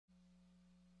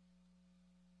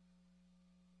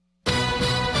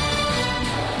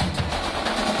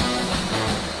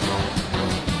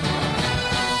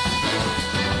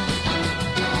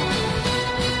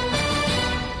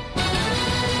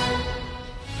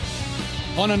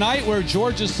On a night where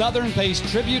Georgia Southern pays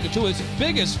tribute to its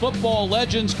biggest football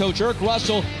legends, Coach Irk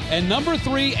Russell and number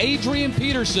 3, Adrian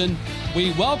Peterson,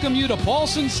 we welcome you to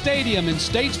Paulson Stadium in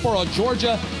Statesboro,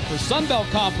 Georgia for Sun Belt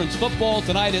Conference football.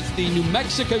 Tonight it's the New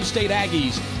Mexico State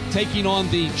Aggies taking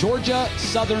on the Georgia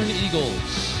Southern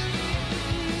Eagles.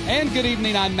 And good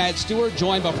evening, I'm Matt Stewart,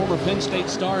 joined by former Penn State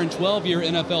star and 12-year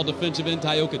NFL defensive end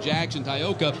Tyoka Jackson.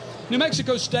 Tyoka, New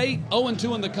Mexico State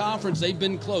 0-2 in the conference. They've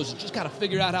been close. Just got to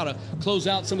figure out how to close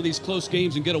out some of these close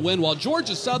games and get a win, while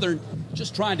Georgia Southern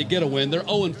just trying to get a win. They're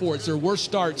 0-4. It's their worst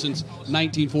start since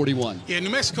 1941. Yeah, New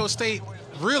Mexico State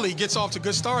really gets off to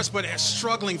good starts, but is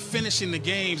struggling finishing the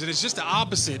games, and it's just the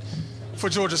opposite for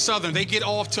Georgia Southern. They get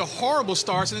off to horrible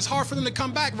starts, and it's hard for them to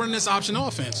come back running this option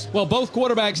offense. Well, both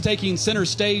quarterbacks taking center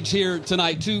stage here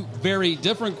tonight. Two very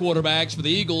different quarterbacks for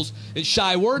the Eagles. It's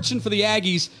Shai Werts, and for the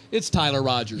Aggies, it's Tyler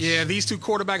Rogers. Yeah, these two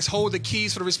quarterbacks hold the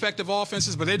keys for the respective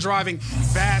offenses, but they're driving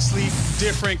vastly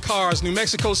different cars. New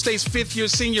Mexico State's fifth-year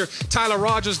senior Tyler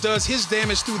Rogers does his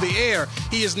damage through the air.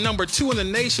 He is number 2 in the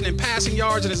nation in passing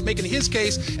yards and is making his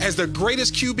case as the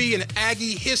greatest QB in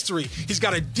Aggie history. He's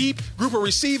got a deep group of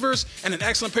receivers and an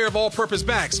excellent pair of all-purpose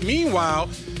backs. Meanwhile,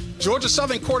 Georgia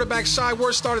Southern quarterback Shai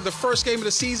Werts started the first game of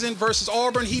the season versus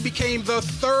Auburn. He became the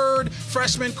 3rd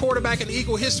freshman quarterback in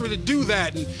Eagle history to do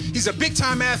that. And he's a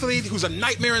big-time athlete who's a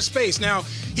nightmare in space. Now,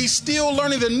 he's still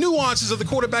learning the nuances of the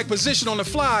quarterback position on the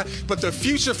fly, but the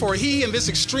future for he and this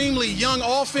extremely young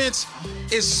offense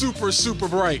is super, super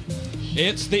bright.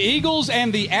 It's the Eagles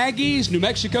and the Aggies. New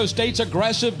Mexico State's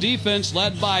aggressive defense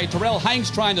led by Terrell Hanks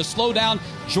trying to slow down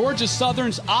Georgia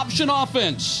Southern's option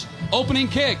offense. Opening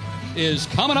kick is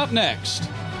coming up next.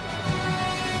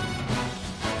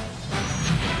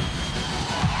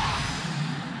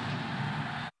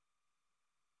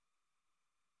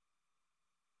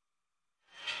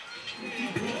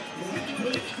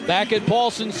 Back at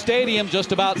Paulson Stadium,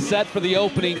 just about set for the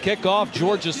opening kickoff.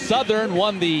 Georgia Southern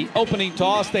won the opening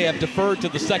toss. They have deferred to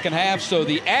the second half, so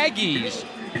the Aggies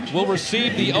will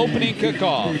receive the opening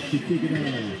kickoff.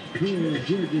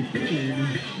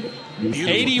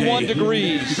 81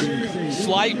 degrees,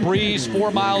 slight breeze,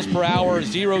 4 miles per hour,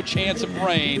 0 chance of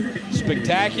rain.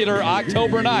 Spectacular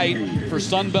October night for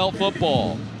Sun Belt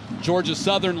football. Georgia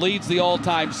Southern leads the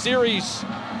all-time series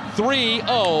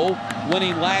 3-0,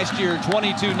 winning last year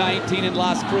 22-19 in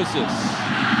Las Cruces.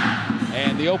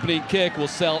 And the opening kick will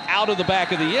sail out of the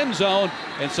back of the end zone,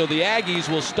 and so the Aggies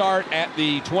will start at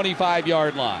the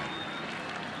 25-yard line.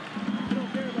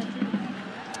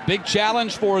 Big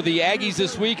challenge for the Aggies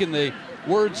this week, in the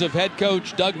words of head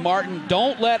coach Doug Martin: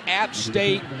 don't let App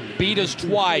State beat us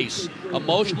twice.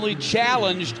 Emotionally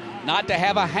challenged not to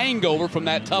have a hangover from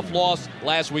that tough loss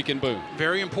last week in Boone.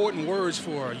 Very important words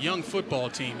for a young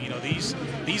football team. You know, these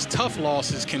tough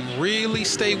losses can really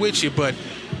stay with you, but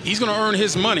he's going to earn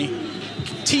his money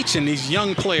teaching these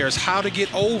young players how to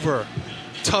get over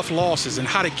tough losses and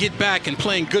how to get back and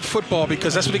playing good football,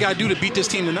 because that's what they got to do to beat this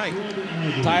team tonight.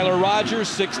 Tyler Rogers,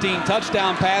 16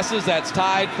 touchdown passes. That's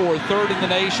tied for 3rd in the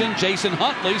nation. Jason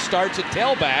Huntley starts at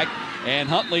tailback, and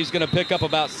Huntley's going to pick up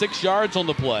about 6 yards on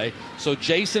the play. So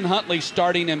Jason Huntley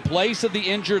starting in place of the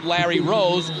injured Larry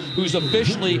Rose, who's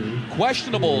officially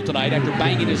questionable tonight after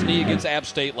banging his knee against App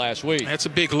State last week. That's a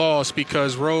big loss,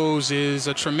 because Rose is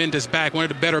a tremendous back, one of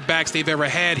the better backs they've ever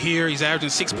had here. He's averaging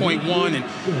 6.1,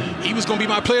 and he was going to be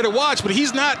my player to watch, but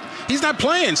he's not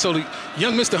playing. So the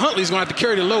young Mr. Huntley is going to have to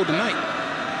carry the load tonight.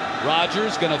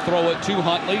 Rogers going to throw it to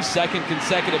Huntley. 2nd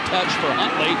consecutive touch for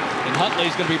Huntley. And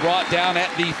Huntley's going to be brought down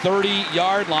at the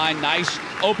 30-yard line. Nice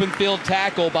open field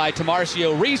tackle by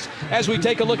Tamarcio Reese as we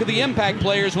take a look at the impact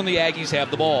players when the Aggies have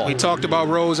the ball. We talked about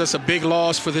Rose. That's a big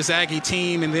loss for this Aggie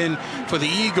team. And then for the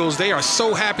Eagles, they are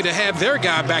so happy to have their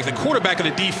guy back, the quarterback of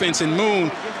the defense in Moon.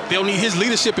 They'll need his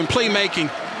leadership and playmaking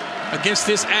against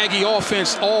this Aggie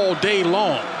offense all day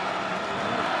long.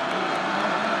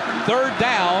 3rd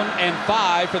down and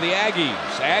 5 for the Aggies.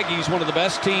 Aggies, one of the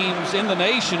best teams in the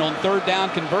nation on 3rd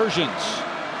down conversions.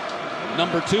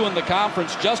 Number 2 in the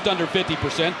conference, just under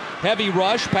 50%. Heavy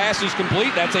rush, pass is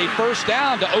complete. That's a 1st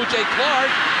down to O.J.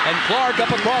 Clark. And Clark up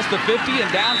across the 50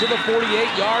 and down to the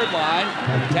 48-yard line.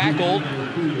 Tackled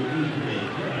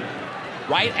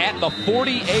right at the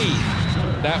 48.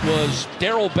 That was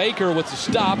Darrell Baker with the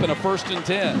stop and a 1st and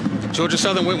 10. Georgia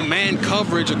Southern went man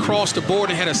coverage across the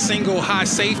board and had a single high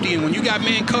safety. And when you got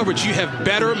man coverage, you have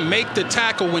better make the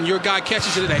tackle when your guy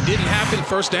catches it. That didn't happen.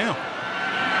 1st down.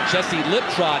 Jesse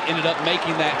Liptrot ended up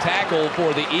making that tackle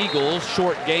for the Eagles.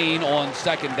 Short gain on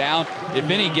 2nd down, if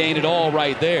any gain at all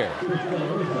right there.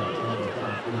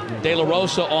 De La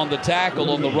Rosa on the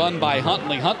tackle on the run by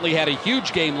Huntley. Huntley had a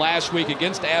huge game last week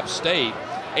against App State.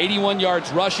 81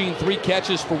 yards rushing, 3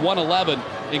 catches for 111,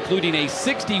 including a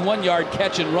 61-yard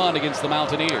catch and run against the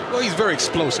Mountaineers. Well, he's very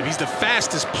explosive. He's the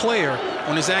fastest player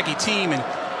on his Aggie team, and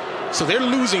so they're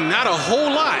losing not a whole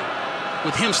lot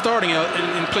with him starting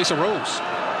in place of Rose.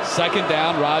 Second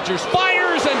down, Rogers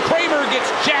fires, and Kramer gets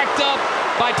jacked up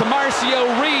by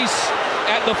Tamarcio Reese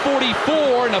at the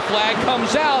 44, and a flag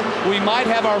comes out. We might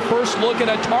have our first look at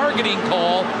a targeting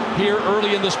call here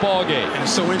early in this ball game. And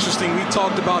it's so interesting. We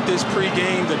talked about this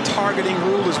pregame. The targeting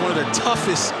rule is one of the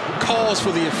toughest calls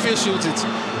for the officials.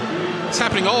 It's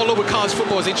happening all over college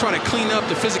football as they try to clean up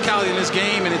the physicality in this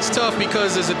game, and it's tough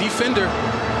because as a defender,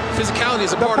 physicality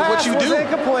is a part of what you do. The pass was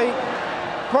incomplete.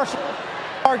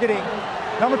 Targeting.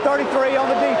 Number 33 on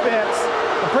the defense.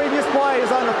 The previous play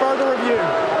is under further review.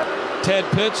 Ted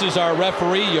Pitts is our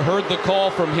referee. You heard the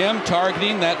call from him,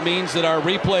 targeting. That means that our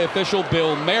replay official,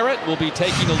 Bill Merritt, will be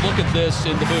taking a look at this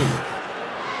in the booth.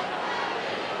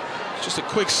 It's just a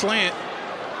quick slant,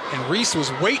 and Reese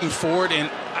was waiting for it, and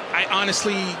I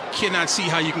honestly cannot see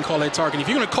how you can call that targeting. If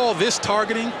you're going to call this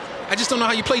targeting, I just don't know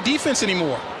how you play defense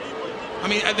anymore. I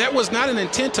mean, that was not an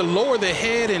intent to lower the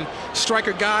head and strike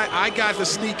a guy. I got the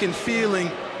sneaking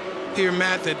feeling here,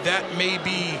 Matt, that may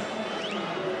be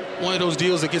one of those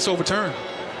deals that gets overturned.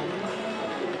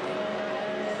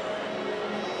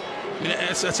 I mean,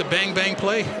 that's a bang-bang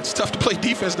play. It's tough to play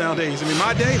defense nowadays. I mean,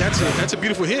 my day, that's a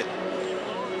beautiful hit.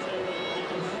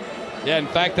 Yeah, in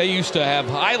fact, they used to have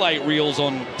highlight reels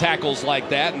on tackles like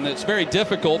that, and it's very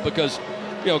difficult because,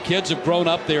 you know, kids have grown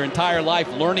up their entire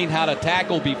life learning how to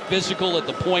tackle, be physical at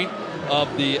the point of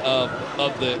the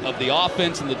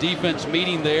offense and the defense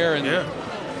meeting there, and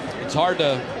it's hard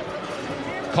to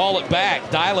call it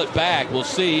back, dial it back. We'll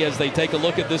see as they take a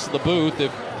look at this in the booth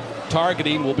if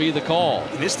targeting will be the call.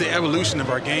 And it's the evolution of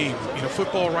our game. You know,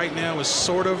 football right now is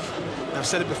sort of, I've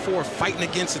said it before, fighting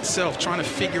against itself, trying to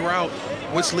figure out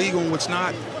what's legal and what's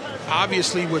not.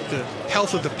 Obviously, with the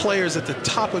health of the players at the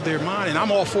top of their mind, and I'm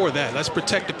all for that. Let's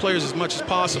protect the players as much as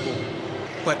possible.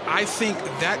 But I think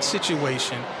that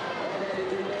situation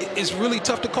is really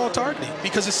tough to call targeting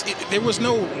because there was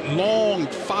no long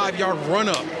 5-yard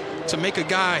run-up to make a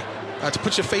guy, to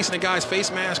put your face in a guy's face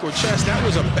mask or chest. That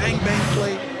was a bang-bang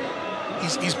play.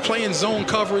 He's playing zone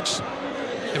coverage.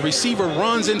 The receiver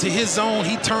runs into his zone.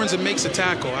 He turns and makes a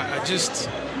tackle. I just,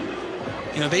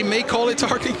 you know, they may call it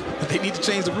targeting, but they need to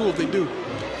change the rule if they do.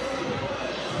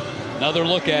 Another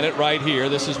look at it right here.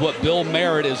 This is what Bill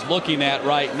Merritt is looking at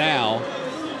right now.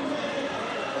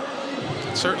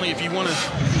 Certainly, if you want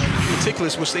to be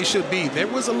meticulous, which they should be, there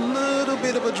was a little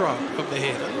bit of a drop of the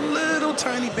head, a little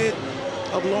tiny bit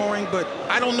of lowering, but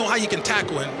I don't know how you can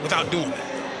tackle him without doing that.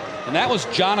 And that was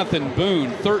Jonathan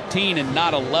Boone, 13 and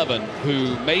not 11,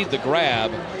 who made the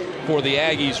grab for the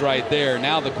Aggies right there.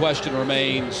 Now the question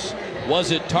remains,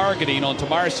 was it targeting on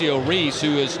Tamarcio Reese,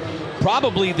 who is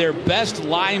probably their best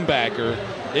linebacker?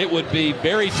 It would be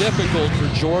very difficult for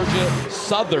Georgia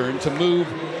Southern to move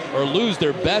or lose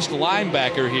their best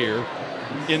linebacker here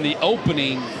in the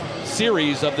opening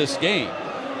series of this game.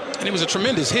 And it was a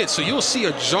tremendous hit, so you'll see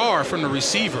a jar from the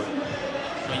receiver.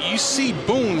 You see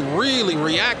Boone really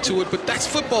react to it, but that's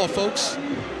football, folks.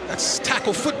 That's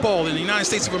tackle football in the United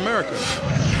States of America.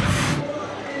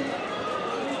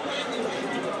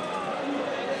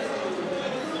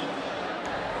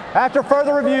 After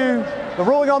further review, the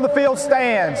ruling on the field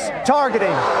stands.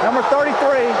 Targeting. Number 33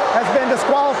 has been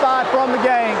disqualified from the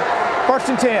game. 1st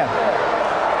and 10.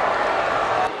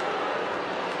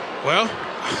 Well,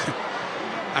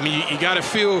 I mean, you got to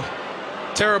feel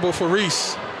terrible for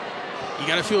Reese. You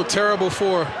got to feel terrible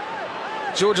for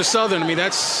Georgia Southern. I mean,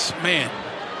 that's, man,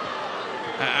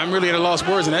 I'm really at a loss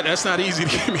for words, and that's not easy to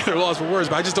get me at a loss for words,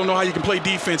 but I just don't know how you can play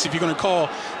defense if you're going to call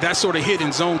that sort of hit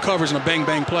in zone coverage and a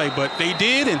bang-bang play. But they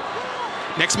did, and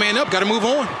next man up, got to move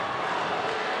on.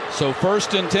 So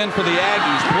 1st and 10 for the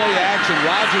Aggies. Play action.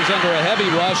 Rogers under a heavy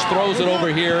rush, throws it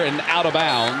over here and out of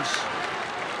bounds.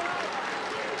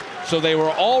 So they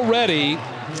were already,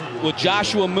 with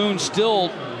Joshua Moon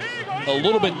still a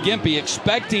little bit gimpy,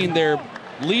 expecting their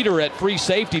leader at free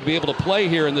safety to be able to play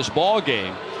here in this ball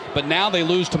game. But now they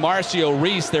lose to Tamarcio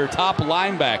Reese, their top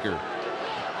linebacker.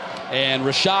 And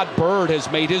Rashad Byrd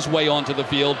has made his way onto the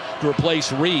field to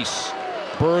replace Reese.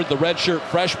 Byrd, the redshirt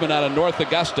freshman out of North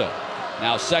Augusta.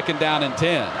 Now 2nd down and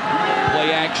 10.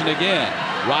 Play action again.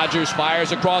 Rogers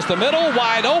fires across the middle,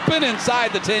 wide open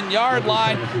inside the 10-yard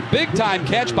line. Big-time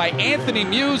catch by Anthony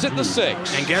Muse at the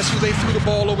 6. And guess who they threw the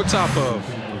ball over top of?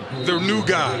 Their new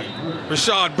guy,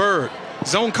 Rashad Byrd.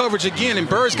 Zone coverage again, and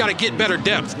Bird's got to get better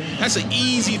depth. That's an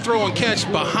easy throw and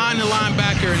catch behind the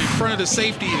linebacker and in front of the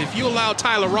safety. And if you allow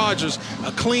Tyler Rogers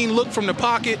a clean look from the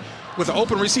pocket with an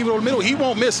open receiver over the middle, he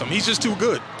won't miss him. He's just too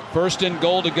good. First and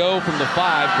goal to go from the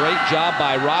 5. Great job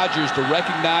by Rogers to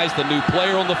recognize the new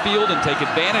player on the field and take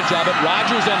advantage of it.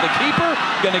 Rogers on the keeper,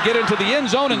 going to get into the end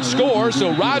zone and score.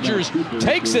 So Rogers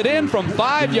takes it in from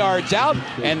 5 yards out,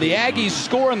 and the Aggies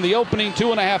score in the opening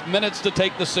 2.5 minutes to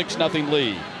take the 6-0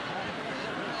 lead.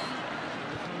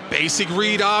 Basic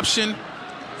read option,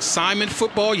 assignment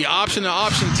football, you option the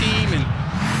option team, and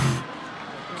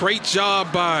great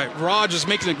job by Rogers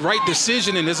making the right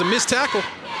decision, and there's a missed tackle.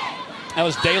 That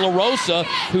was De La Rosa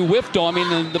who whiffed on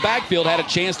him in the backfield, had a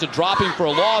chance to drop him for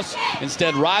a loss.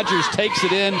 Instead, Rogers takes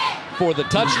it in for the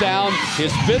touchdown,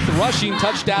 his 5th rushing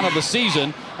touchdown of the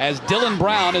season, as Dylan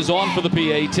Brown is on for the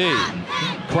PAT.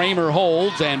 Kramer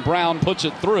holds, and Brown puts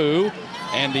it through,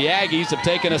 and the Aggies have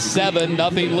taken a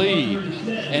 7-0 lead.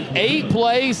 An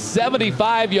 8-play,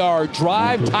 75-yard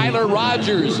drive. Tyler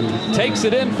Rogers takes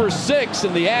it in for 6,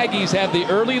 and the Aggies have the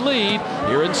early lead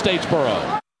here in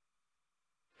Statesboro.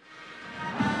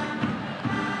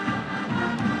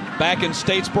 Back in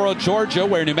Statesboro, Georgia,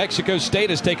 where New Mexico State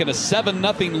has taken a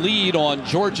 7-0 lead on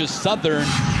Georgia Southern.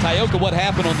 Tioka, what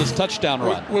happened on this touchdown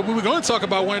run? Well, we were going to talk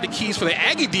about one of the keys for the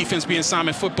Aggie defense being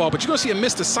assignment football, but you're going to see a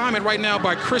missed assignment right now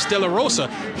by Chris De La Rosa.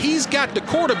 He's got the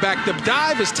quarterback. The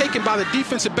dive is taken by the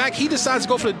defensive back. He decides to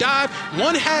go for the dive.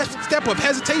 1 half step of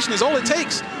hesitation is all it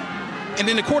takes. And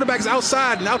then the quarterback is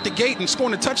outside and out the gate and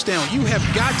scoring a touchdown. You have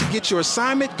got to get your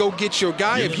assignment, go get your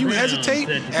guy. If you hesitate,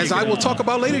 as I will talk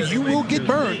about later, you will get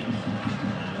burned.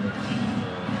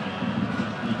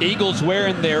 Eagles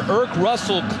wearing their Irk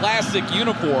Russell Classic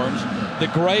uniforms, the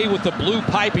gray with the blue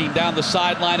piping down the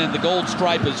sideline and the gold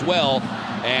stripe as well.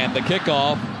 And the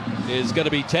kickoff is going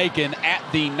to be taken at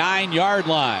the 9-yard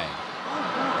line.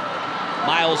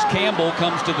 Miles Campbell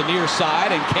comes to the near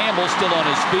side, and Campbell still on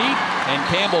his feet, and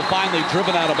Campbell finally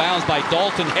driven out of bounds by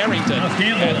Dalton Harrington at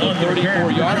the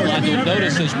 34-yard line. You'll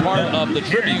notice as part of the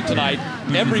tribute tonight,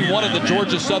 every one of the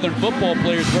Georgia Southern football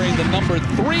players wearing the number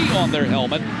 3 on their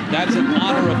helmet. That is in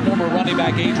honor of former running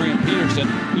back Adrian Peterson,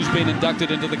 who's been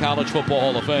inducted into the College Football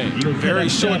Hall of Fame. Very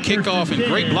short kickoff and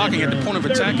great blocking at the point of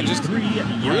attack, and just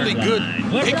really good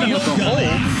picking up the hole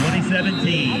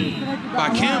by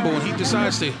Campbell, and he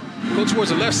decides to go towards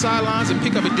the left sidelines and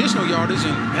pick up additional yardage,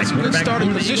 and that's a good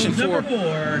starting position for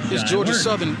this Georgia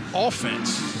Southern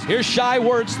offense. Here's Shai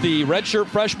Wertz, the redshirt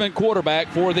freshman quarterback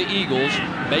for the Eagles,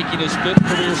 making his 5th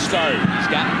career start. He's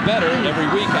gotten better every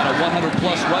week, had a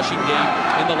 100-plus rushing game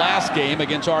in the last game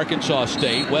against Arkansas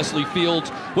State. Wesley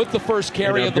Fields with the first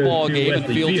carry of the ball game, and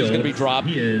Fields is going to be dropped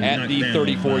at the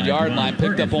 34-yard line.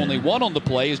 Picked up only 1 on the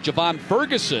play as Javon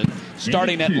Ferguson,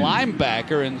 starting at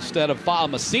linebacker instead of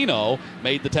Falmasino,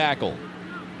 made the tackle.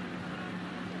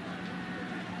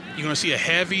 You're going to see a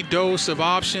heavy dose of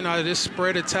option out of this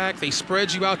spread attack. They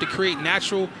spread you out to create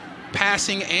natural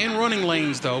passing and running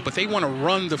lanes, though, but they want to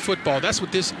run the football. That's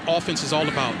what this offense is all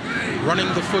about, running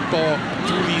the football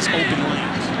through these open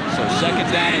lanes. So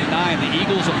 2nd down and 9. The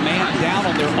Eagles have manned down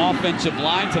on their offensive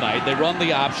line tonight. They run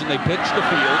the option. They pitch to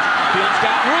Fields. Fields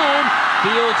got room.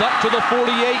 Fields up to the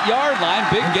 48-yard line.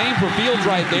 Big game for Fields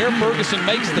right there. Ferguson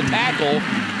makes the tackle.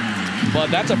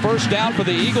 But that's a first down for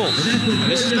the Eagles.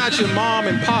 This is not your mom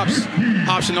and pop's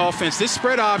option offense. This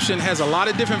spread option has a lot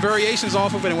of different variations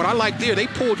off of it. And what I like there, they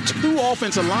pulled 2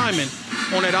 offensive linemen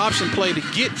on that option play to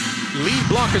get lead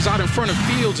blockers out in front of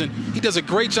Fields. And he does a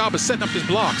great job of setting up his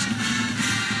blocks.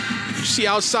 You see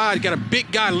outside, got a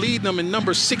big guy leading them in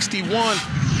number 61,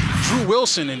 Drew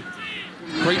Wilson. And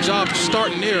great job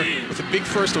starting there with a big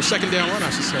 1st or 2nd down run, I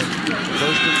should say.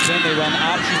 1st and 10, they run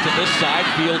option to this side.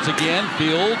 Fields again.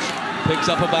 Fields picks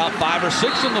up about 5 or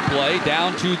 6 in the play,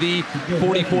 down to the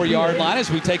 44-yard line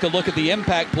as we take a look at the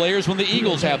impact players when the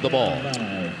Eagles have the ball.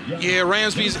 Yeah,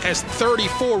 Ramsby has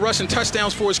 34 rushing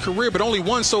touchdowns for his career, but only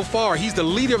 1 so far. He's the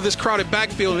leader of this crowded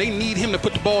backfield. They need him to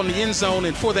put the ball in the end zone.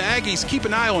 And for the Aggies, keep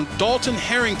an eye on Dalton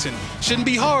Harrington. Shouldn't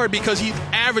be hard because he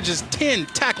averages 10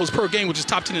 tackles per game, which is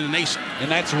top 10 in the nation. And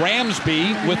that's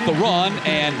Ramsby with the run,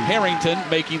 and Harrington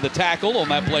making the tackle on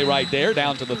that play right there,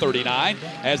 down to the 39,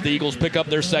 as the Eagles pick up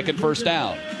their 2nd first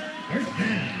down.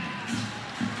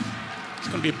 It's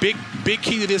going to be a big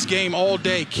key to this game all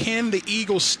day. Can the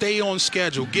Eagles stay on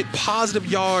schedule, get positive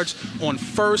yards on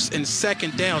 1st and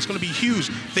 2nd down? It's going to be huge.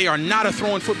 They are not a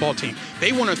throwing football team.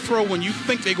 They want to throw when you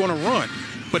think they're going to run.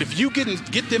 But if you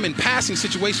get them in passing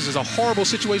situations, it's a horrible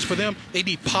situation for them. They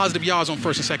need positive yards on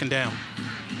 1st and 2nd down.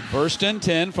 1st and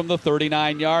 10 from the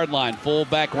 39-yard line.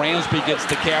 Fullback Ramsby gets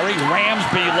the carry.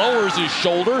 Ramsby lowers his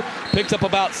shoulder, picks up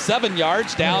about 7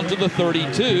 yards, down to the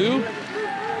 32.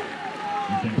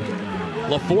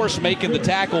 LaForce making the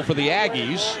tackle for the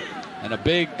Aggies. And a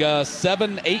big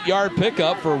 7-8 yard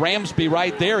pickup for Ramsby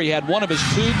right there. He had one of his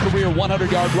 2 career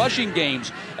 100-yard rushing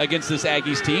games against this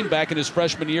Aggies team back in his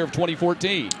freshman year of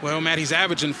 2014. Well, Matt, he's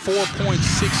averaging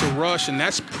 4.6 a rush, and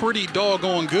that's pretty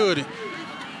doggone good.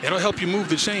 That'll help you move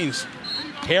the chains.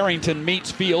 Harrington meets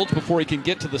Fields before he can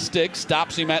get to the stick,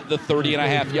 stops him at the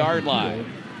 30.5-yard line.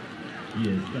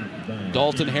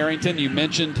 Dalton Harrington, you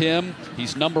mentioned him.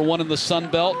 He's number 1 in the Sun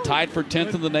Belt, tied for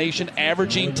 10th in the nation,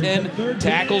 averaging 10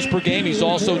 tackles per game. He's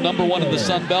also number 1 in the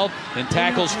Sun Belt in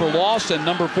tackles for loss and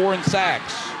number 4 in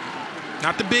sacks.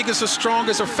 Not the biggest or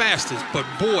strongest or fastest, but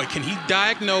boy, can he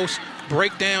diagnose,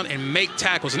 break down, and make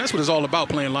tackles. And that's what it's all about,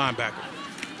 playing linebacker.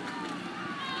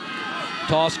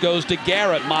 Toss goes to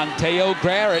Garrett. Monteo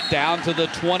Garrett down to the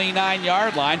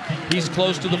 29-yard line. He's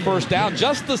close to the first down.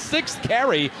 Just the 6th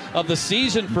carry of the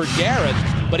season for Garrett,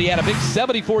 but he had a big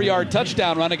 74-yard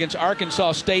touchdown run against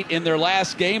Arkansas State in their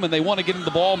last game, and they want to get him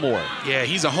the ball more. Yeah,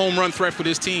 he's a home run threat for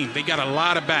this team. They got a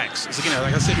lot of backs. It's, again,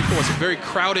 like I said before, it's a very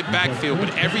crowded backfield,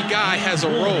 but every guy has a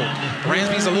role.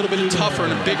 Ramsby's a little bit tougher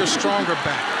and a bigger, stronger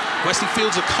back. Wesley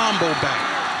Fields a combo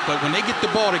back. But when they get the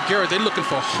ball to Garrett, they're looking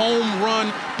for home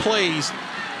run plays,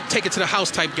 take it to the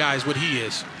house type guys, what he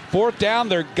is. 4th down,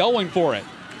 they're going for it.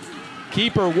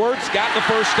 Keeper Wirtz got the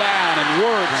first down, and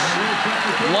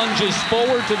Wirtz lunges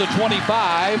forward to the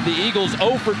 25. The Eagles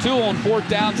 0 for 2 on 4th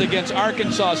downs against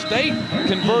Arkansas State.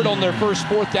 Convert on their first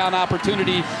 4th down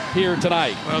opportunity here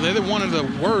tonight. Well, they're one of the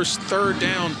worst 3rd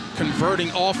down converting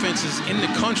offenses in the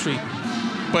country.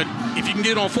 But if you can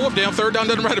get it on 4th down, 3rd down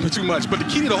doesn't matter too much. But the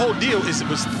key to the whole deal is it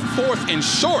was 4th and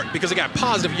short because they got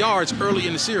positive yards early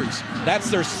in the series. That's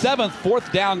their 7th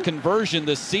 4th down conversion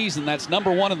this season. That's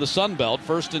number 1 in the Sun Belt.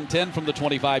 1st and 10 from the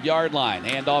 25-yard line.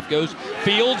 Handoff goes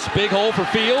Fields. Big hole for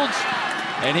Fields.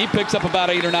 And he picks up about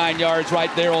 8 or 9 yards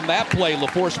right there on that play.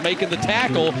 LaForce making the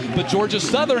tackle, but Georgia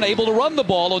Southern able to run the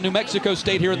ball on New Mexico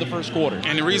State here in the first quarter.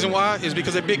 And the reason why is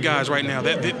because they're big guys right now.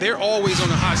 They're always on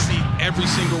the hot seat every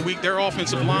single week. Their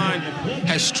offensive line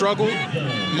has struggled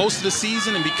most of the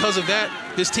season, and because of that,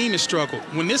 this team has struggled.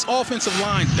 When this offensive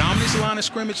line dominates the line of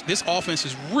scrimmage, this offense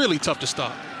is really tough to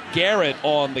stop. Garrett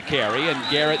on the carry, and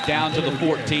Garrett down to the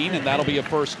 14, and that'll be a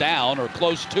first down or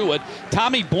close to it.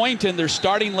 Tommy Boynton, their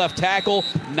starting left tackle,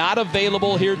 not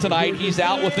available here tonight. He's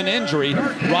out with an injury.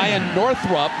 Ryan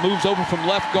Northrup moves over from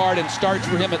left guard and starts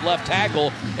for him at left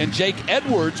tackle, and Jake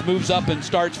Edwards moves up and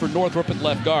starts for Northrup at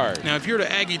left guard. Now, if you're the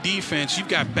Aggie defense, you've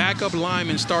got backup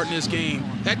linemen starting this game.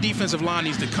 That defensive line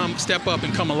needs to step up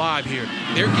and come alive here.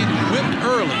 They're getting whipped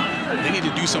early. They need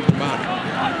to do something about it.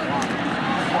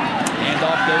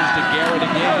 Handoff goes to Garrett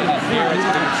again, and Garrett's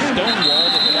going to stonewall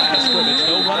the line of scrimmage.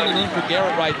 No running room for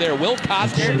Garrett right there. Will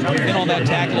Koch in on that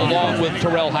tackle along with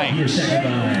Terrell Hanks.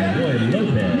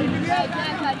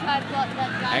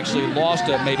 Actually lost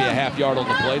maybe a half yard on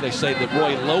the play. They say that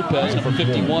Roy Lopez, number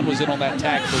 51, was in on that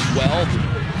tackle as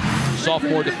well.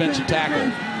 Sophomore defensive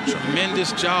tackle.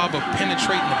 Tremendous job of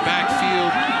penetrating the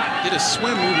backfield. Did a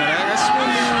swim move. That swim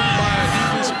move by a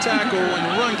defensive tackle in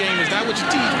the run game is not what you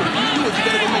teach, but if you do it, you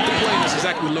got to go make the play. That's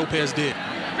exactly what Lopez did.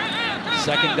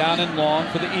 2nd down and long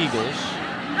for the Eagles.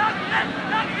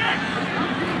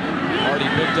 Already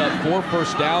picked up 4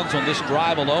 first downs on this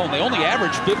drive alone. They only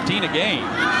average 15 a game.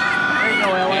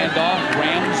 Handoff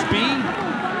Ramsby.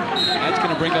 That's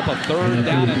going to bring up a 3rd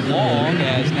down and long,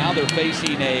 as now they're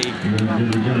facing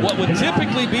what would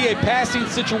typically be a passing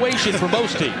situation for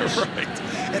most teams. Right.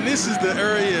 And this is the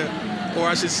area, or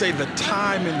I should say the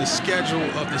time in the schedule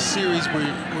of the series where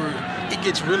it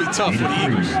gets really tough for the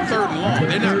Eagles. 3rd and long.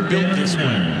 They're not built this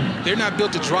way. They're not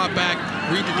built to drop back,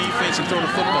 read the defense, and throw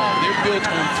the football. They're built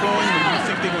on throwing when you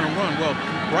think they're going to run. Well,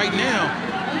 right now,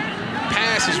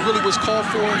 pass is really what's called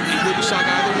for, and it wouldn't shock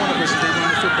either one of us if they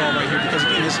run the football right here, because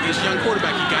again, this young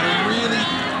quarterback, you got to really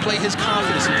play his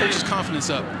confidence and coach his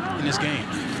confidence up in this game.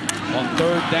 On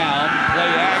 3rd down,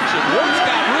 play action. Wirtz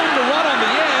got room to run on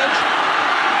the edge.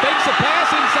 Fakes a pass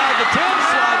inside the 10,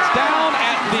 slides down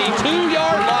at the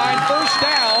 2-yard line. First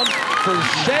down for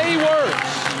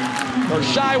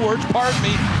Shai Wirtz, pardon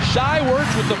me. Shai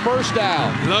Wirtz with the first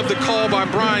down. Love the call by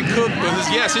Brian Cook.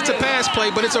 Yes, it's a pass play,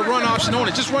 but it's a run option on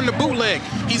it. Just run the bootleg.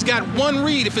 He's got one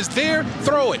read. If it's there,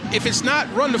 throw it. If it's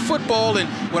not, run the football. And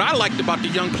what I liked about the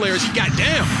young players, he got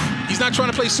down. He's not trying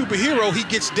to play superhero. He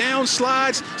gets down,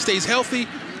 slides, stays healthy.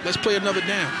 Let's play another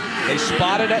down. They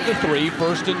spotted at the 3,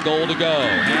 1st and goal to go.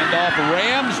 Handoff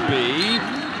Ramsby,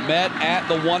 met at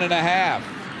the 1.5.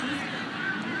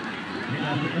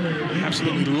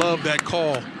 Absolutely love that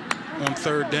call on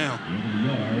 3rd down.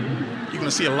 You're going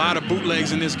to see a lot of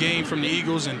bootlegs in this game from the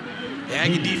Eagles, and the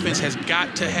Aggie defense has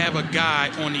got to have a guy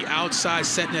on the outside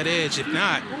setting that edge. If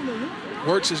not,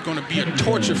 Wirtz is going to be a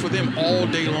torture for them all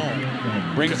day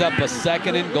long. Brings up a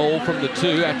 2nd and goal from the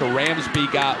 2 after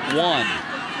Ramsby got 1.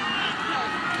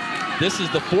 This is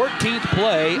the 14th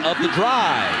play of the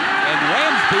drive, and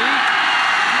Ramsby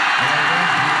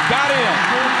got in.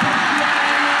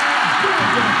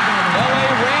 L.A.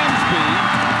 Ramsby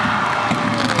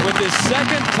with his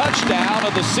 2nd touchdown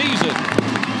of the season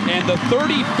and the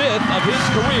 35th of his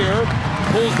career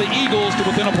pulls the Eagles to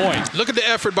within a point. Look at the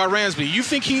effort by Ramsby. You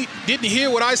think he didn't hear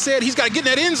what I said? He's got to get in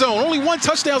that end zone. Only 1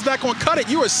 touchdown's not going to cut it.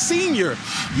 You're a senior.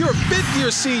 You're a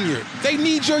 5th-year senior. They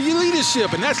need your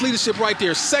leadership, and that's leadership right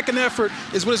there. 2nd effort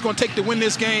is what it's going to take to win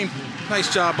this game.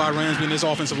 Nice job by Ramsby and his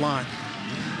offensive line.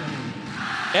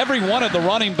 Every one of the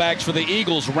running backs for the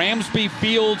Eagles, Ramsby,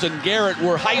 Fields, and Garrett,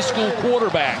 were high school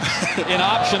quarterbacks in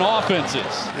option offenses.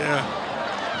 Yeah.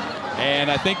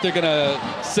 And I think they're going to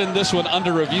send this one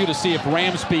under review to see if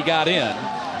Ramsby got in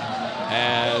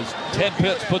as Ted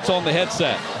Pitts puts on the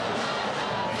headset.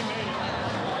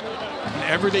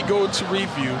 Whenever they go to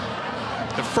review,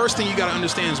 the first thing you got to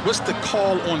understand is what's the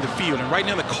call on the field. And right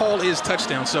now the call is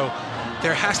touchdown. So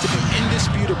there has to be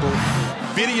indisputable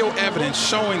video evidence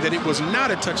showing that it was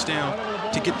not a touchdown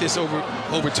to get this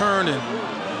overturned. And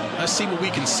let's see what we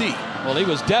can see. Well, he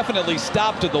was definitely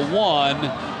stopped at the 1,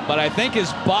 but I think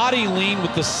his body lean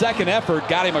with the 2nd effort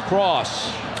got him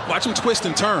across. Watch him twist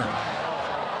and turn.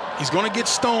 He's going to get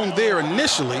stoned there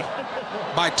initially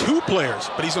by 2 players,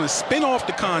 but he's going to spin off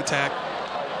the contact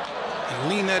and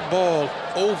lean that ball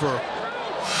over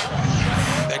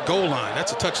that goal line.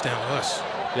 That's a touchdown to us.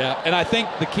 Yeah, and I think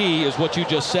the key is what you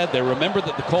just said there. Remember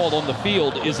that the call on the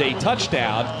field is a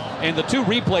touchdown, and the 2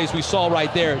 replays we saw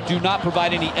right there do not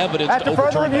provide any evidence to overturn.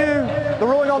 After further review, the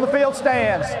ruling on the field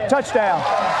stands. Touchdown.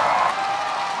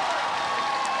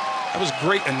 That was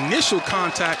great initial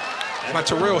contact by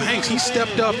Terrell Hanks. He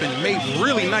stepped up and made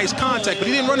really nice contact, but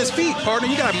he didn't run his feet, partner.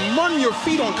 You got to run your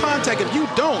feet on contact. If you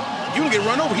don't, you'll get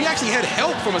run over. He actually had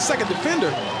help from a 2nd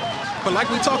defender. But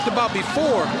like we talked about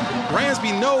before,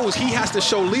 Ramsby knows he has to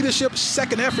show leadership.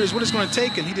 2nd effort is what it's going to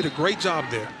take, and he did a great job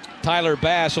there. Tyler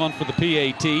Bass on for the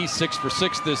PAT, 6 for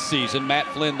 6 this season. Matt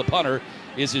Flynn, the punter,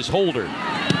 is his holder.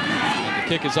 And the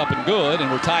kick is up and good,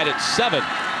 and we're tied at 7.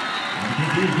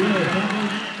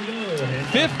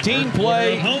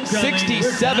 15-play,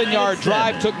 67-yard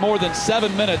drive took more than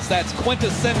 7 minutes. That's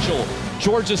quintessential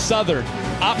Georgia Southern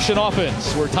option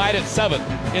offense. We're tied at 7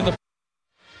 in the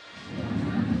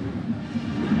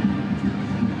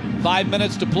 5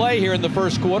 minutes to play here in the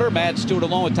first quarter. Matt Stewart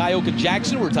along with Tyoka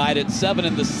Jackson. We're tied at 7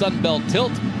 in the Sun Belt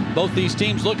Tilt. Both these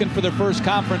teams looking for their first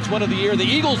conference win of the year. The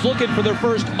Eagles looking for their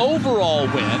first overall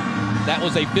win. That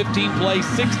was a 15-play,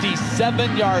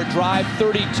 67-yard drive,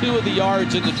 32 of the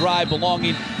yards in the drive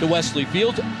belonging to Wesley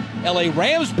Fields. L.A.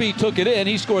 Ramsby took it in.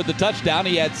 He scored the touchdown.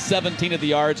 He had 17 of the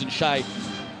yards, and Shai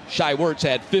Wirtz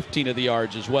had 15 of the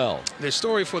yards as well. The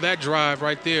story for that drive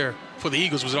right there for the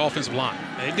Eagles was the offensive line.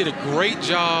 They did a great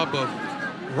job of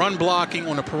run blocking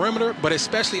on the perimeter, but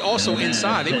especially also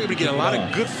inside. They were able to get a lot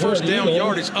of good first down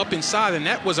yardage up inside, and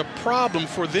that was a problem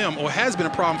for them, or has been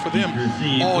a problem for them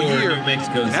all year.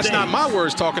 And that's not my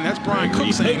words talking, that's Brian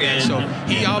Cook saying that. So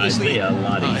he obviously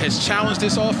has challenged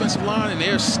this offensive line, and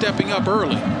they're stepping up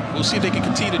early. We'll see if they can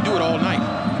continue to do it all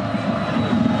night.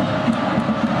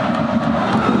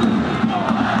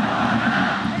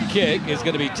 Kick is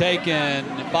going to be taken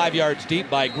 5 yards deep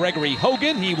by Gregory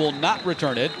Hogan. He will not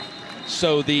return it.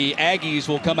 So the Aggies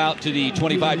will come out to the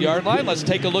 25-yard line. Let's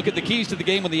take a look at the keys to the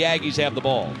game when the Aggies have the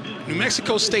ball. New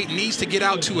Mexico State needs to get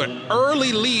out to an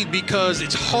early lead because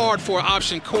it's hard for an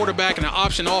option quarterback and an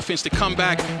option offense to come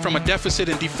back from a deficit.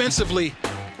 And defensively,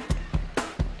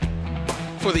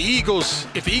 for the Eagles,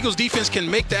 if the Eagles defense can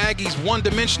make the Aggies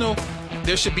one-dimensional,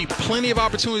 there should be plenty of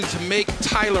opportunity to make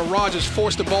Tyler Rogers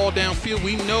force the ball downfield.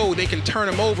 We know they can turn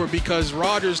him over because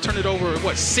Rogers turned it over,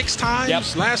 6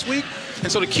 times last week?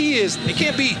 And so the key is it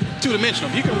can't be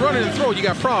two-dimensional. If you can run it and throw it, you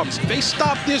got problems. If they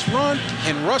stop this run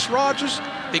and rush Rogers,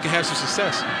 they can have some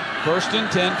success. 1st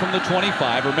and 10 from the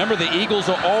 25. Remember, the Eagles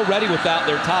are already without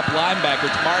their top linebacker,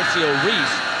 Marcio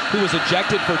Reese, who was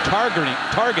ejected for targeting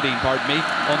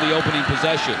on the opening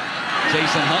possession.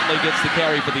 Jason Huntley gets the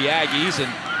carry for the Aggies, and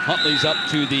Huntley's up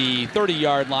to the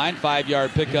 30-yard line.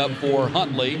 5-yard pickup for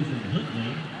Huntley.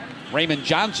 Raymond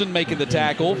Johnson making the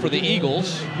tackle for the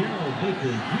Eagles.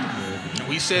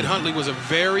 We said Huntley was a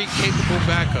very capable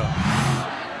backup.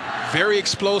 Very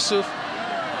explosive.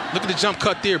 Look at the jump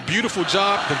cut there. Beautiful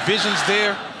job. The vision's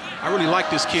there. I really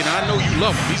like this kid, and I know you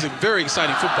love him. He's a very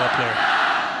exciting football player.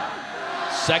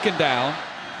 2nd down.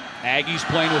 Aggies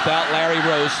playing without Larry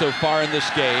Rose so far in this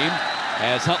game.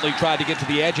 as Huntley tried to get to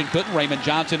the edge and couldn't. Raymond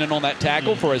Johnson in on that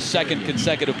tackle for his second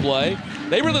consecutive play.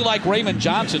 They really like Raymond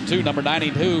Johnson, too, number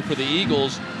 92 for the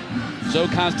Eagles. Zoe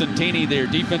Constantini, their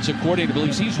defensive coordinator,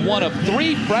 believes he's one of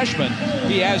 3 freshmen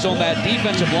he has on that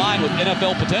defensive line with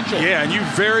NFL potential. Yeah, and you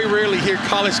very rarely hear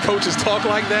college coaches talk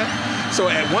like that. So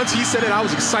once he said it, I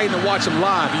was excited to watch him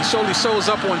live. He surely shows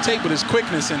up on tape with his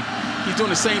quickness, and he's doing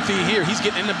the same thing here. He's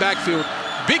getting in the backfield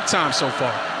big time so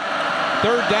far.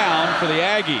 3rd down for the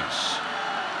Aggies.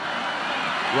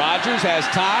 Rogers has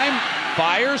time,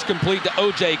 fires, complete to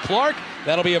O.J. Clark.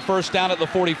 That'll be a first down at the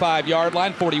 41-yard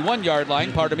line,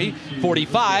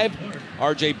 45.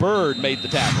 R.J. Bird made the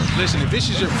tackle. Listen, if this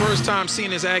is your first time seeing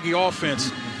this Aggie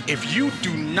offense, if you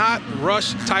do not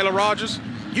rush Tyler Rogers,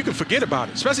 you can forget about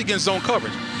it, especially against zone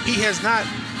coverage. He's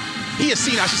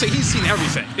seen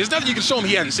everything. There's nothing you can show him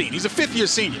he hasn't seen. He's a 5th-year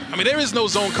senior. I mean, there is no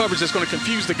zone coverage that's going to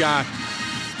confuse the guy.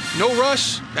 No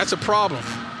rush, that's a problem.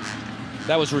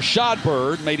 That was Rashad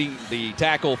Bird making the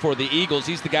tackle for the Eagles.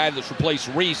 He's the guy that's replaced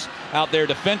Reese out there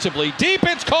defensively. Deep,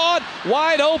 it's caught,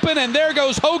 wide open, and there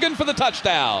goes Hogan for the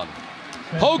touchdown.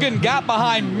 Hogan got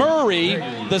behind Murray,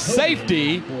 the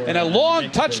safety, and a long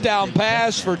touchdown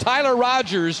pass for Tyler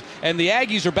Rogers, and the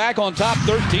Aggies are back on top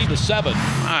 13-7.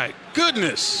 My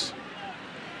goodness.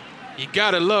 You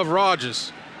got to love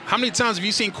Rogers. How many times have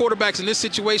you seen quarterbacks in this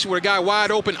situation where a guy wide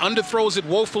open underthrows it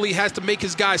woefully, has to make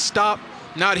his guy stop?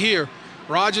 Not here.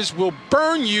 Rogers will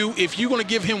burn you if you're going to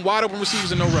give him wide open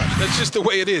receivers and no rush. That's just the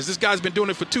way it is. This guy's been doing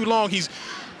it for too long. He's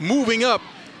moving up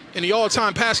in the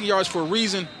all-time passing yards for a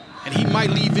reason, and he might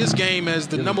leave this game as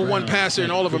the #1 passer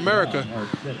in all of America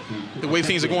the way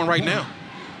things are going right now.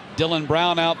 Dylan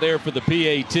Brown out there for the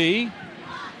PAT.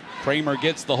 Kramer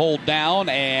gets the hold down,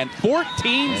 and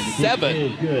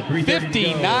 14-7.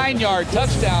 59-yard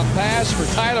touchdown pass for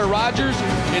Tyler Rogers.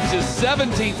 It's his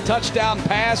 17th touchdown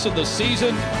pass of the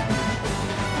season.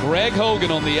 Greg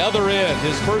Hogan on the other end,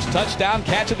 his first touchdown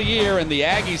catch of the year, and the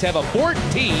Aggies have a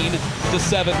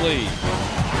 14-7 lead.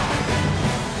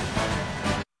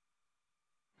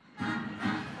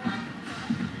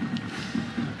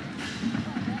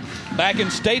 Back in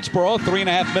Statesboro,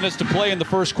 3.5 minutes to play in the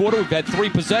first quarter. We've had 3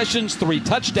 possessions, 3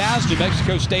 touchdowns. New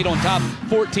Mexico State on top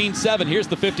 14-7. Here's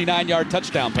the 59-yard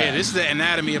touchdown pass. Yeah, this is the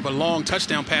anatomy of a long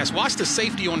touchdown pass. Watch the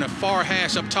safety on the far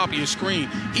hash up top of your screen.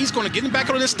 He's going to get him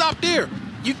back on the stop there.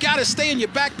 You got to stay in your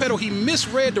back pedal. He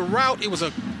misread the route. It was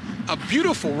a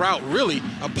beautiful route, really,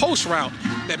 a post route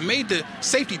that made the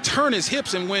safety turn his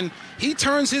hips. And when he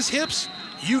turns his hips,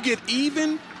 you get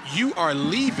even, you are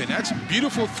leaving. That's a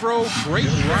beautiful throw, great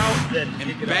route,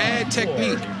 and bad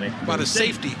technique by the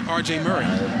safety, R.J. Murray.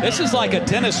 This is like a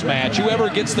tennis match. Whoever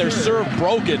gets their serve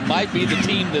broken might be the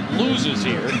team that loses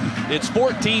here. It's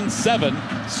 14-7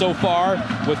 so far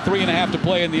with 3.5 to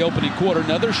play in the opening quarter.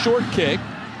 Another short kick,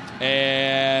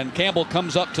 and Campbell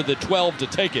comes up to the 12 to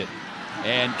take it.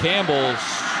 And Campbell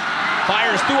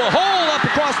fires through a hole up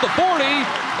across the 40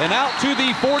 and out to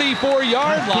the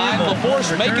 44-yard line.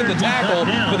 LaForce making the tackle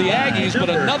for the Aggies, but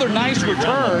another nice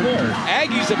return.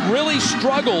 Aggies have really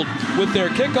struggled with their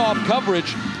kickoff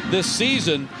coverage this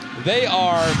season. They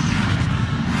are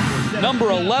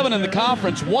number 11 in the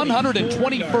conference,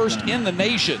 121st in the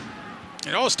nation.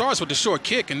 It all starts with the short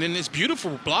kick, and then it's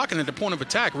beautiful blocking at the point of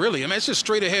attack, really. I mean, it's just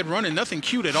straight ahead running, nothing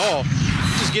cute at all.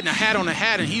 Just getting a hat on a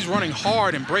hat, and he's running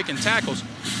hard and breaking tackles.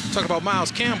 Talk about Miles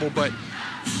Campbell, but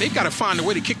they've got to find a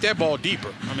way to kick that ball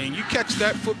deeper. I mean, you catch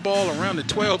that football around the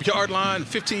 12-yard line,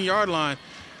 15-yard line,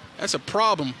 that's a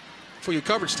problem for your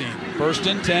coverage team. 1st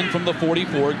and 10 from the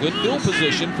 44. Good field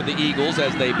position for the Eagles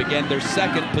as they begin their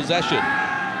second possession.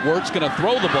 Wirt's going to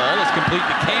throw the ball. It's complete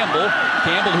to Campbell.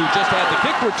 Campbell, who just had the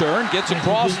kick return, gets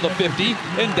across the 50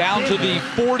 and down to the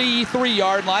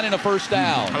 43-yard line and a first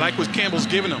down. I like what Campbell's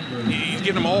giving him. He's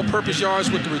giving him all-purpose yards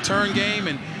with the return game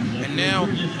and now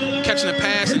catching the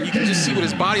pass, and you can just see with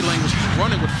his body language, he's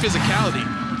running with physicality.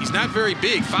 He's not very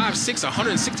big, 5'6",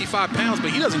 165 pounds,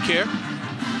 but he doesn't care.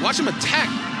 Watch him attack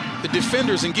the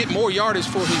defenders and get more yardage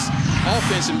for his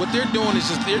offense, and what they're doing is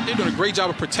just they're doing a great job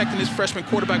of protecting this freshman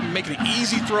quarterback, making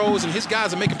easy throws, and his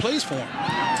guys are making plays for him.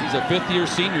 He's a 5th-year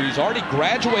senior. He's already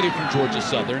graduated from Georgia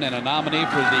Southern and a nominee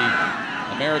for the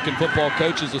American Football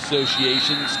Coaches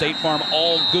Association State Farm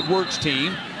All Good Works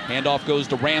team. Handoff goes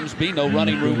to Ramsby. No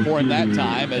running room for him that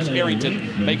time as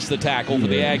Arrington makes the tackle for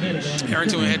the Aggies.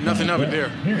 Arrington had nothing of it there.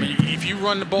 I mean, if you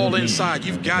run the ball inside,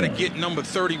 you've got to get number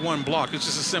 31 blocked. It's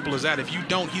just as simple as that. If you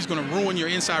don't, he's going to ruin your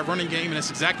inside running game, and that's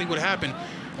exactly what happened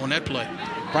on that play.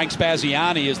 Frank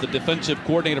Spaziani is the defensive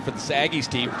coordinator for the Aggies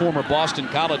team, former Boston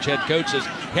College head coach. Says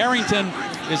Harrington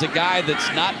is a guy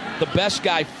that's not the best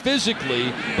guy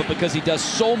physically, but because he does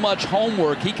so much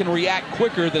homework, he can react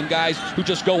quicker than guys who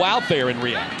just go out there and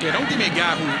react. Yeah, don't give me a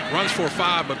guy who runs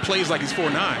 4.5 but plays like he's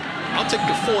 4.9. I'll take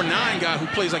the 4.9 guy who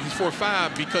plays like he's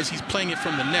 4.5 because he's playing it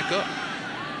from the neck up.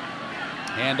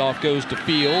 Handoff goes to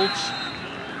Fields.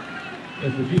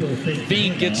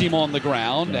 Bean gets him on the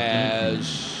ground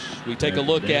as we take a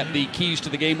look at the keys to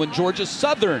the game when Georgia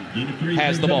Southern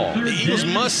has the ball. The Eagles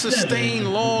must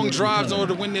sustain long drives in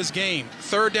order to win this game.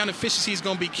 Third down efficiency is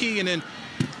going to be key. And then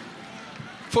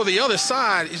for the other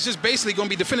side, it's just basically going to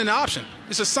be defending the option.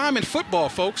 It's assignment football,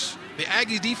 folks. The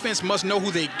Aggies defense must know who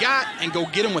they got and go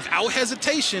get them without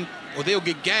hesitation, or they'll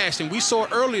get gashed. And we saw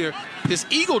earlier this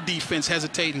Eagle defense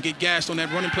hesitate and get gashed on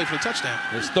that running play for the touchdown.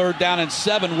 It's 3rd down and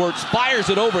 7. Wirtz fires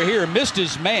it over here, missed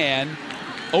his man.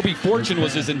 Obi Fortune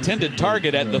was his intended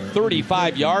target at the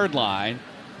 35-yard line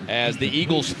as the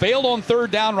Eagles failed on 3rd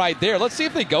down right there. Let's see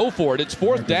if they go for it. It's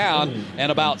 4th down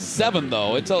and about 7,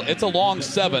 though. It's a long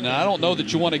 7, and I don't know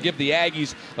that you want to give the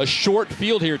Aggies a short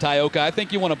field here, Tyoka. I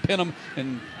think you want to pin them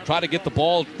and try to get the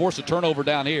ball, force a turnover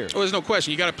down here. Oh, there's no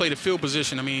question. You got to play the field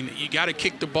position. I mean, you got to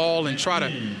kick the ball and try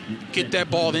to get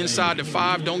that ball inside the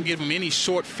 5. Don't give them any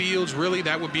short fields, really.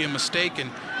 That would be a mistake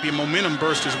and be a momentum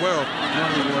burst as well.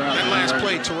 That last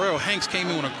play, Terrell Hanks came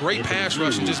in with a great pass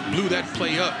rush and just blew that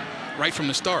play up right from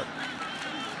the start.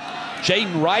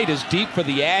 Jaden Wright is deep for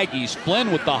the Aggies.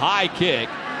 Flynn with the high kick.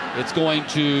 It's going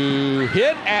to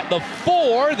hit at the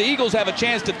 4. The Eagles have a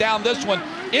chance to down this one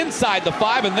inside the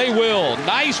 5, and they will.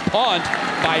 Nice punt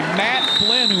by Matt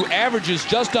Flynn, who averages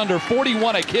just under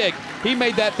 41 a kick. He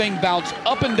made that thing bounce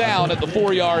up and down at the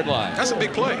 4-yard line. That's a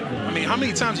big play. I mean, how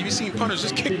many times have you seen punters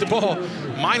just kick the ball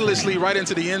mindlessly right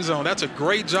into the end zone? That's a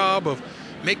great job of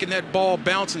making that ball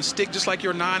bounce and stick just like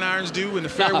your 9-irons do in the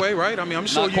fairway, right? I mean, I'm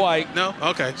sure Not quite. No?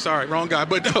 Okay, sorry, wrong guy.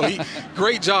 But no,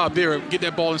 great job there. Get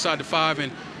that ball inside the 5,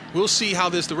 and we'll see how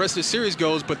the rest of the series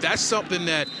goes. But that's something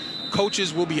that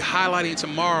coaches will be highlighting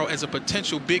tomorrow as a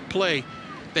potential big play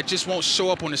that just won't show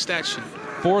up on the stat sheet.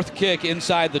 4th kick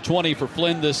inside the 20 for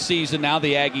Flynn this season. Now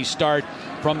the Aggies start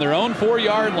from their own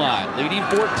 4-yard line, leading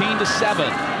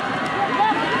 14-7.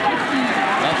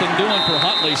 Nothing doing for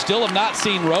Huntley. Still have not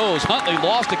seen Rose. Huntley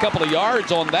lost a couple of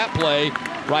yards on that play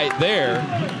right there.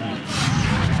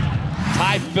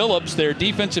 Ty Phillips, their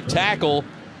defensive tackle,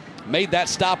 made that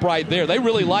stop right there. They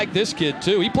really like this kid,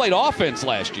 too. He played offense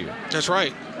last year. That's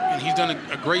right. And he's done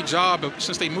a great job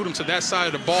since they moved him to that side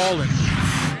of the ball. And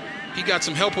he got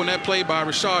some help on that play by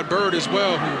Rashad Byrd as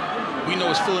well, who we know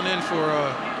is filling in for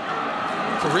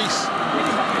Reese.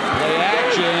 Play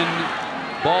action.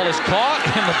 Ball is caught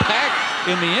in the back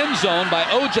in the end zone by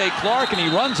O.J. Clark, and he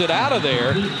runs it out of there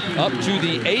up to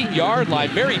the 8-yard line.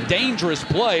 Very dangerous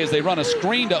play as they run a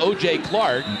screen to O.J.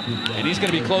 Clark, and he's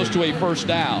going to be close to a 1st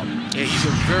down. Yeah, he's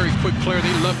a very quick player.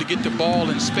 They love to get the ball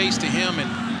in space to him,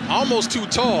 and almost too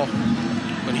tall,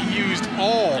 but he used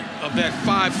all of that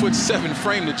 5'7"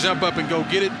 frame to jump up and go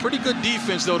get it. Pretty good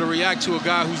defense, though, to react to a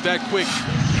guy who's that quick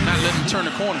and not let him turn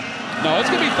the corner. No, it's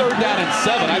going to be 3rd down and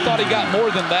 7. I thought he got more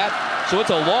than that. So it's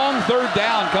a long 3rd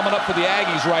down coming up for the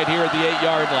Aggies right here at the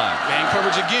 8-yard line. Man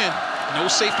coverage again. No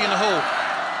safety in the hole.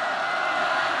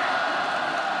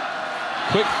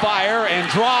 Quick fire and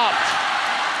dropped.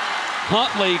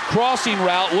 Huntley crossing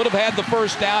route would have had the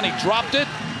 1st down. He dropped it,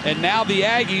 and now the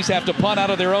Aggies have to punt out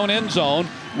of their own end zone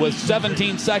with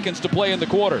 17 seconds to play in the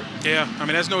quarter. Yeah, I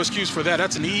mean, there's no excuse for that.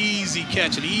 That's an easy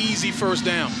catch, an easy 1st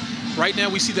down. Right now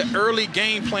we see the early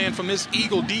game plan from this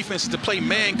Eagle defense to play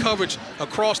man coverage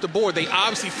across the board. They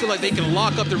obviously feel like they can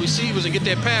lock up the receivers and get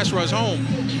that pass rush home.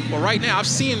 But right now I've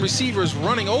seen receivers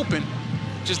running open.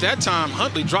 Just that time,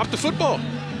 Huntley dropped the football.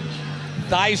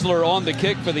 Theisler on the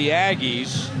kick for the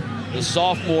Aggies. The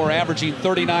sophomore averaging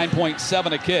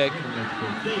 39.7 a kick.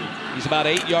 He's about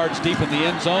 8 yards deep in the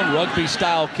end zone.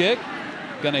 Rugby-style kick.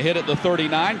 Going to hit at the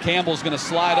 39. Campbell's going to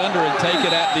slide under and take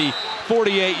it at the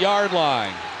 48-yard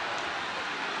line.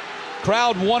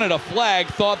 Crowd wanted a flag,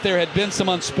 thought there had been some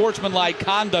unsportsmanlike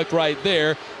conduct right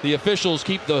there. The officials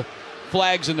keep the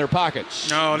flags in their pockets.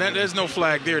 No, there's no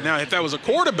flag there. Now, if that was a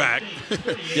quarterback,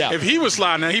 yeah. If he was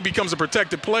sliding, now he becomes a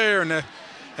protected player, and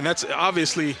that's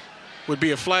obviously would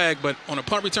be a flag. But on a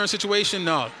punt return situation,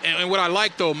 no. And what I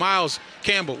like, though, Miles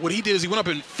Campbell, what he did is he went up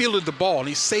and fielded the ball, and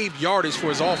he saved yardage for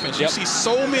his offense. Yep. You see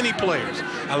so many players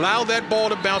allow that ball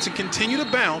to bounce and continue to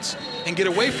bounce and get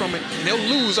away from it, and they'll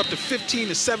lose up to 15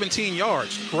 to 17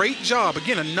 yards. Great job.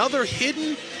 Again, another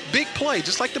hidden big play,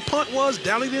 just like the punt was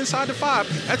down the inside the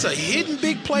 5. That's a hidden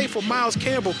big play for Miles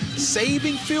Campbell,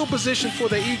 saving field position for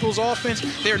the Eagles offense.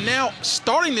 They're now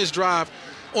starting this drive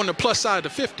on the plus side of the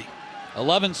 50.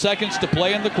 11 seconds to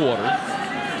play in the quarter.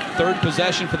 Third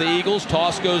possession for the Eagles.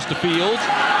 Toss goes to Fields.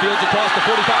 Fields across the 45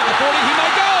 to 40. He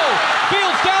may go.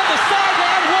 Fields down the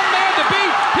sideline. One man to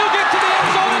beat. He'll get to the end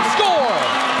zone and score.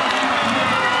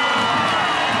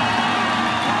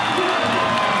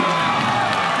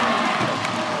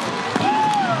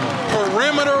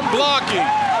 Perimeter blocking.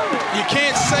 You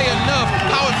can't say enough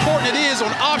how important it is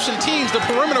on option teams, the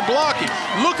perimeter blocking.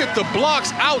 Look at the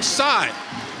blocks outside.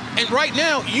 And right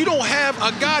now, you don't have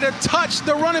a guy to touch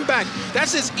the running back.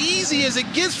 That's as easy as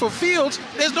it gets for Fields.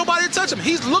 There's nobody to touch him.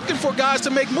 He's looking for guys to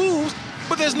make moves,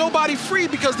 but there's nobody free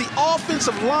because the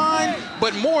offensive line,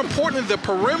 but more importantly, the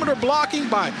perimeter blocking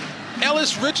by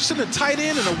Ellis Richardson, the tight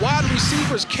end, and the wide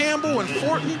receivers, Campbell and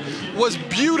Fortin, was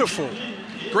beautiful.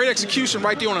 Great execution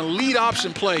right there on a lead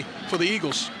option play for the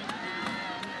Eagles.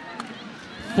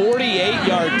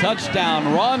 48-yard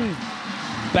touchdown run.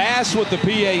 Bass with the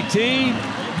PAT.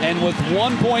 And with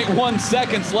 1.1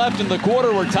 seconds left in the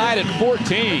quarter, we're tied at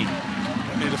 14.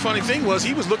 And the funny thing was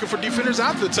he was looking for defenders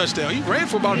after the touchdown. He ran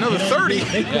for about another 30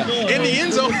 in the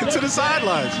end zone to the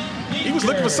sidelines. He was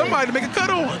looking for somebody to make a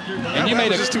cut on. And that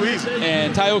was just too easy.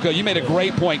 And Tioka, you made a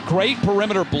great point. Great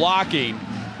perimeter blocking.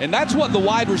 And that's what the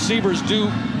wide receivers do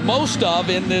most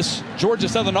of in this Georgia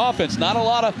Southern offense. Not a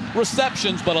lot of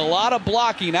receptions, but a lot of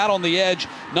blocking out on the edge.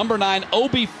 Number 9,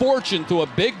 Obi Fortune, threw a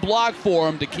big block for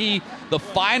him to key the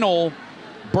final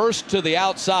burst to the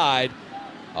outside.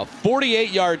 A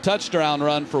 48-yard touchdown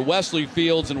run for Wesley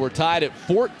Fields, and we're tied at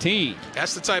 14.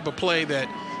 That's the type of play that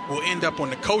will end up on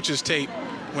the coach's tape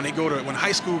when they go to when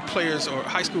high school players or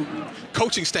high school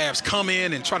coaching staffs come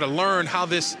in and try to learn how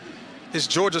this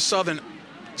Georgia Southern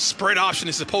spread option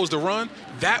is supposed to run.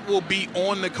 That will be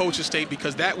on the coach's tape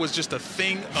because that was just a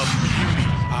thing of beauty.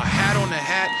 A hat on the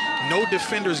hat, no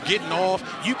defenders getting off.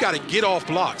 You got to get off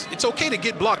blocks. It's okay to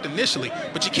get blocked initially,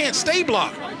 but you can't stay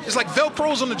blocked. It's like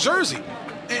Velcro's on the jersey.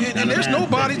 And there's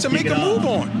nobody to make a move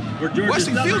on.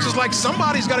 Wesley Fields is like,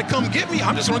 somebody's got to come get me.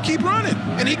 I'm just going to keep running.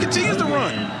 And he continues to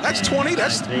run. That's 20.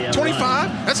 That's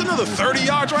 25. That's another 30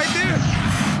 yards right there.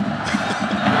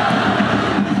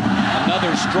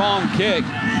 Another strong kick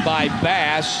by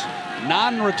Bass.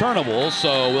 Non-returnable,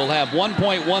 so we'll have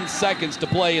 1.1 seconds to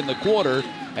play in the quarter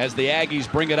as the Aggies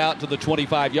bring it out to the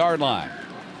 25-yard line.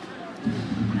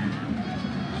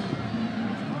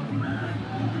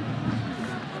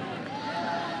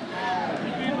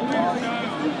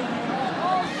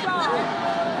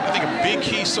 I think a big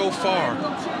key so far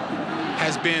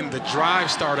has been the drive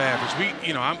start average.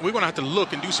 We're going to have to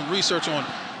look and do some research on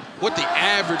what the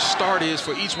average start is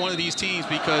for each one of these teams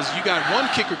because you got one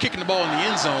kicker kicking the ball in the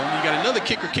end zone, you got another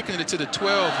kicker kicking it to the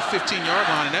 12 or 15-yard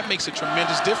line, and that makes a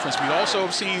tremendous difference. We also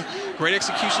have seen great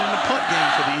execution in the punt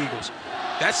game for the Eagles.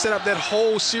 That set up that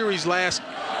whole series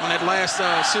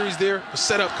series there was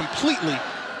set up completely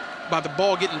by the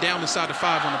ball getting down inside the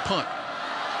 5 on the punt.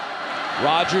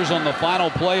 Rogers on the final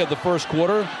play of the first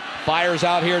quarter. Fires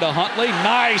out here to Huntley.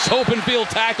 Nice open field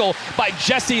tackle by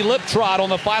Jesse Liptrot on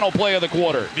the final play of the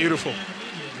quarter. Beautiful.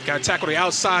 Got to tackle the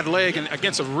outside leg and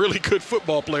against a really good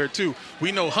football player, too.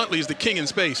 We know Huntley is the king in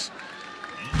space.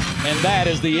 And that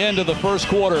is the end of the first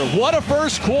quarter. What a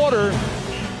first quarter.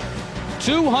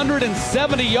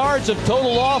 270 yards of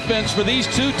total offense for these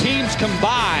two teams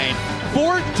combined.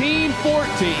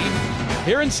 14-14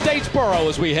 here in Statesboro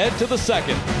as we head to the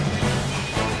second.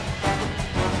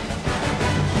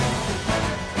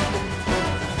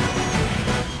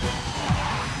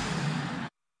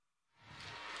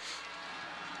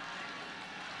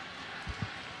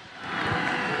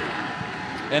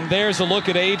 And there's a look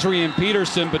at Adrian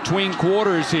Peterson between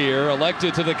quarters here,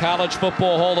 elected to the College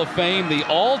Football Hall of Fame, the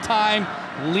all-time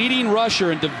leading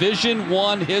rusher in Division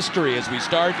I history as we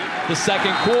start the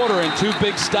second quarter, and two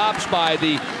big stops by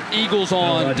the Eagles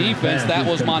on defense. That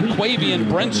was Monquavian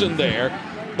Brinson there.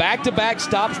 Back-to-back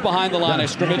stops behind the line of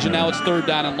scrimmage, and now it's third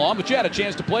down and long. But you had a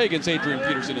chance to play against Adrian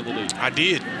Peterson in the league. I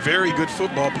did. Very good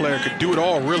football player. Could do it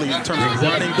all, really, in terms of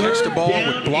running, catch the ball,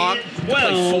 would block,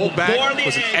 play fullback,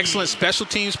 was an excellent special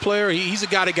teams player. He's a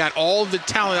guy that got all the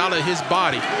talent out of his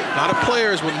body. A lot of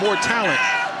players with more talent,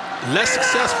 less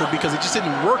successful because it just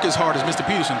didn't work as hard as Mr.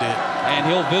 Peterson did. And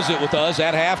he'll visit with us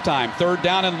at halftime. Third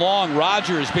down and long.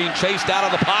 Rogers being chased out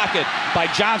of the pocket by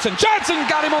Johnson. Johnson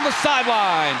got him on the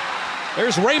sideline.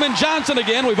 There's Raymond Johnson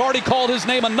again. We've already called his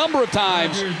name a number of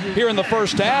times here in the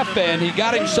first half, and he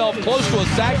got himself close to a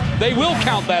sack. They will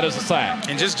count that as a sack.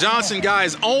 And just Johnson,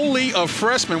 guys, only a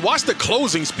freshman. Watch the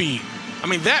closing speed. I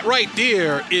mean, that right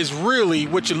there is really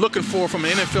what you're looking for from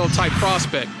an NFL-type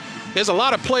prospect. There's a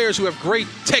lot of players who have great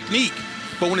technique,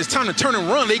 but when it's time to turn and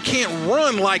run, they can't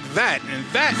run like that. And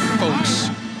that, folks,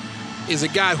 is a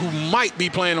guy who might be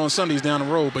playing on Sundays down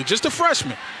the road, but just a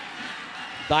freshman.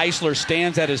 Deisler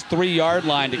stands at his 3-yard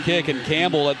line to kick, and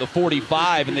Campbell at the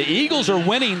 45. And the Eagles are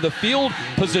winning the field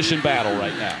position battle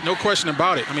right now. No question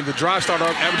about it. I mean, the drive start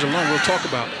average alone we'll talk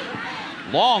about.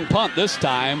 Long punt this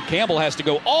time. Campbell has to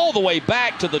go all the way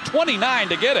back to the 29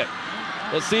 to get it.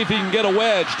 Let's see if he can get a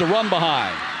wedge to run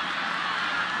behind.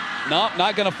 Nope,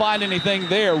 not going to find anything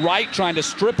there. Wright trying to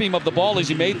strip him of the ball as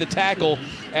he made the tackle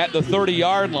at the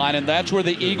 30-yard line, and that's where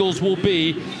the Eagles will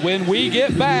be when we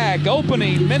get back.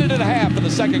 Opening minute and a half in the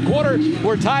second quarter.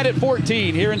 We're tied at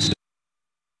 14 here in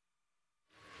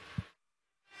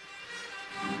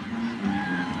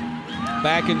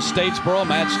Back in Statesboro,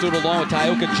 Matt stood along with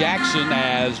Tyoka Jackson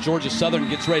as Georgia Southern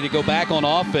gets ready to go back on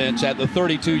offense at the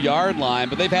 32-yard line.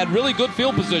 But they've had really good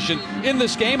field position in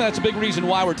this game, and that's a big reason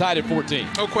why we're tied at 14.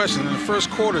 No question. In the first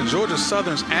quarter, Georgia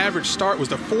Southern's average start was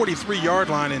the 43-yard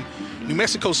line, and New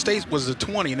Mexico State was the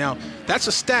 20. Now, that's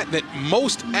a stat that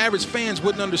most average fans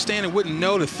wouldn't understand and wouldn't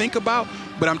know to think about.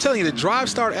 But I'm telling you, the drive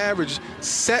start average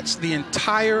sets the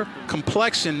entire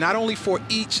complexion, not only for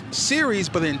each series,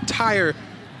 but the entire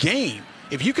game.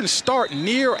 If you can start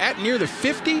near the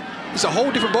 50, it's a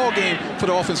whole different ball game for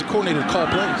the offensive coordinator to call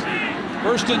plays.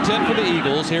 First and 10 for the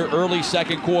Eagles here early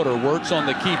second quarter. Wirtz on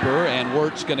the keeper, and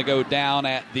Wirtz going to go down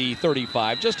at the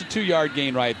 35. Just a 2-yard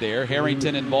gain right there.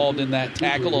 Harrington involved in that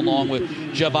tackle along with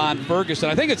Javon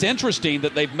Ferguson. I think it's interesting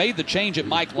that they've made the change at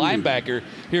Mike linebacker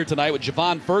here tonight with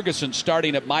Javon Ferguson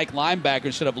starting at Mike linebacker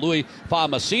instead of Louis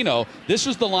Famasino. This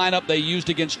is the lineup they used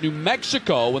against New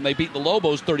Mexico when they beat the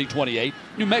Lobos 30-28.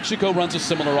 New Mexico runs a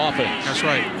similar offense. That's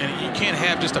right, and you can't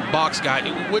have just a box guy.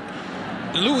 What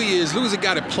Louis is a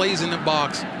guy that plays in the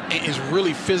box and is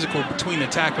really physical between the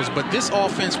tackles, but this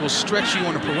offense will stretch you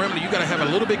on the perimeter. You got to have a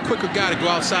little bit quicker guy to go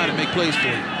outside and make plays for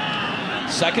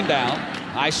you. Second down,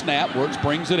 high snap. Wirtz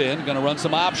brings it in, going to run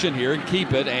some option here and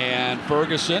keep it, and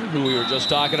Ferguson, who we were just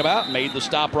talking about, made the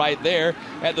stop right there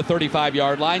at the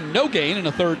 35-yard line. No gain, and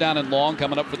a third down and long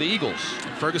coming up for the Eagles.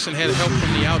 Ferguson had help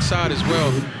from the outside as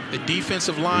well. The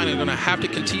defensive line is going to have to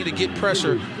continue to get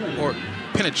pressure or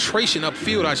penetration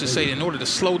upfield, I should say, in order to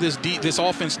slow this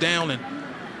offense down, and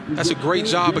that's a great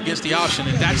job against the option,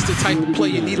 and that's the type of play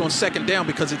you need on second down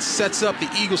because it sets up the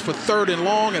Eagles for third and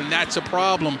long, and that's a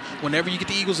problem whenever you get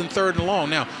the Eagles in third and long.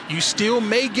 Now, you still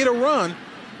may get a run,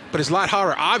 but it's a lot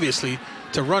harder, obviously,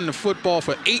 to run the football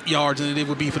for 8 yards than it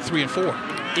would be for 3 and 4.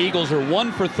 Eagles are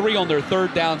 1 for 3 on their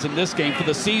third downs in this game for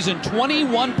the season,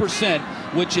 21%,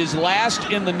 which is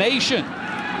last in the nation.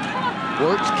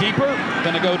 Wirtz, keeper,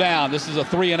 going to go down. This is a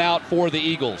 3-and-out for the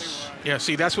Eagles. Yeah,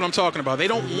 see, that's what I'm talking about. They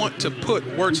don't want to put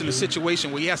Wirtz in a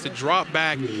situation where he has to drop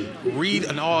back, read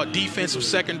an all defensive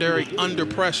secondary under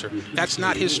pressure. That's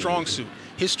not his strong suit.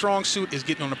 His strong suit is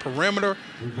getting on the perimeter,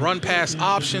 run pass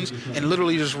options, and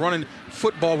literally just running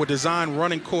football with design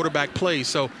running quarterback plays.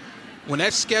 So when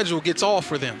that schedule gets off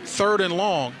for them, third and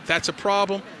long, that's a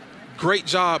problem. Great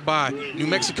job by New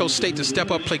Mexico State to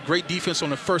step up, play great defense on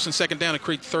the first and second down, and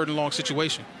create third and long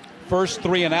situation. First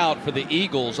 3-and-out for the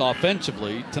Eagles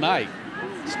offensively tonight.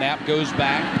 Snap goes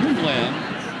back to Flynn,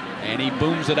 and he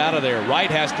booms it out of there. Wright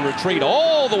has to retreat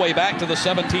all the way back to the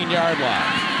 17-yard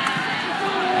line.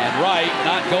 And Wright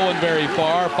not going very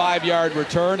far. 5-yard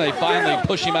return. They finally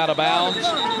push him out of bounds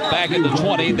back at the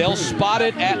 20. They'll spot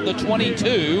it at the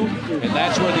 22, and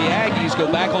that's where the Aggies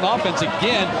go back on offense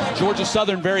again. Georgia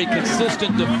Southern very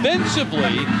consistent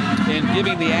defensively in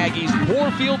giving the Aggies poor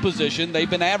field position. They've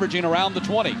been averaging around the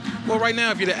 20. Well, right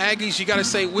now, if you're the Aggies, you got to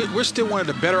say we're still one of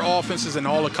the better offenses in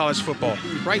all of college football.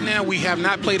 Right now, we have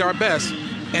not played our best,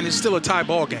 and it's still a tie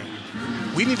ball game.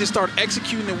 We need to start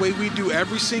executing the way we do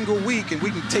every single week, and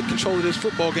we can take control of this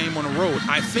football game on the road.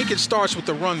 I think it starts with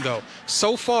the run, though.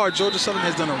 So far, Georgia Southern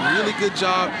has done a really good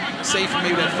job, save for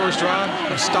maybe that first drive,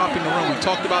 of stopping the run. We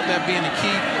talked about that being the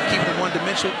key, keeping it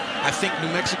one-dimensional. I think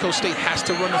New Mexico State has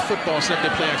to run the football instead of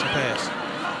their play-action pass.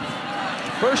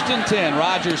 First and 10.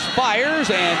 Rogers fires,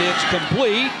 and it's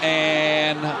complete,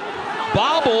 and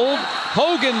bobbled.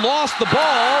 Hogan lost the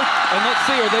ball, and let's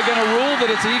see, are they going to rule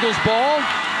that it's Eagles' ball?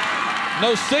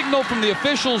 No signal from the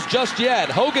officials just yet.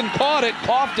 Hogan caught it,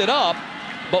 coughed it up,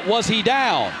 but was he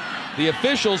down? The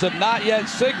officials have not yet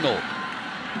signaled.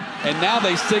 And now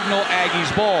they signal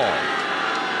Aggies ball.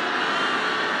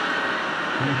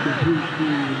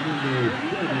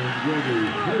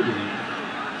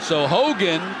 So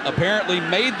Hogan apparently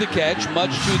made the catch, much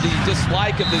to the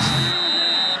dislike of this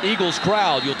Eagles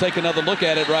crowd. You'll take another look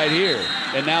at it right here.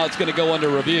 and now it's going to go under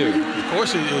review. Of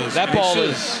course it is. That ball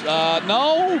is,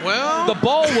 no. Well, the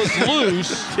ball was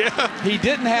loose. Yeah. He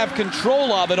didn't have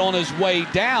control of it on his way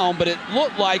down, but it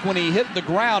looked like when he hit the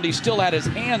ground, he still had his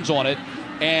hands on it,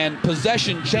 and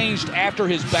possession changed after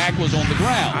his back was on the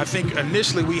ground. I think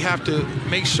initially we have to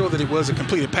make sure that it was a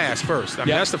completed pass first. I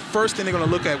mean, that's the first thing they're going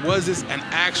to look at. Was this an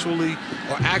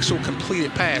actual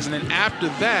completed pass? And then after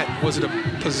that, was it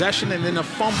a possession and then a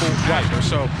fumble after?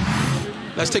 So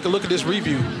let's take a look at this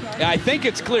review. I think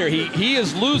it's clear. He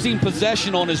is losing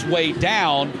possession on his way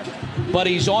down, but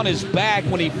he's on his back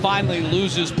when he finally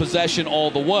loses possession all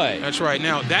the way. That's right.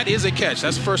 Now, that is a catch.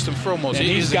 That's first and foremost. And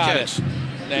he's got it.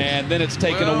 And then it's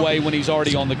taken away when he's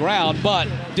already on the ground. But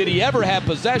did he ever have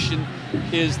possession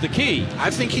is the key. I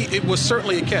think it was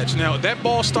certainly a catch. Now, that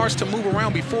ball starts to move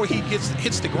around before he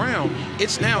hits the ground.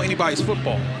 It's now anybody's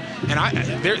football.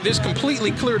 And there's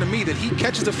completely clear to me that he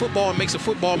catches the football and makes a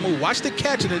football move. Watch the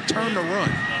catch and then turn the run.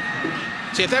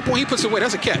 See, at that point, he puts it away.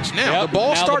 That's a catch. Now, the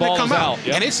ball's starting to come out.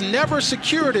 And it's never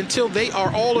secured until they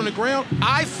are all on the ground.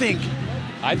 I think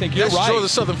you're right. That's the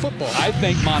Southern football. I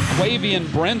think Monquavian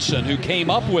Brinson, who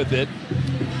came up with it,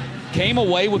 came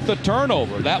away with the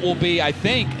turnover. That will be, I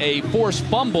think, a forced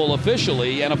fumble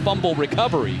officially and a fumble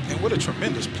recovery. And what a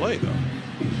tremendous play, though.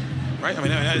 Right? I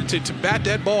mean, to bat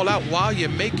that ball out while you're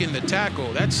making the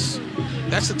tackle, that's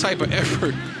the type of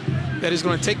effort that is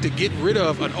going to take to get rid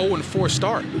of an 0-4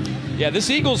 start. Yeah, this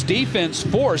Eagles defense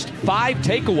forced 5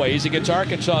 takeaways against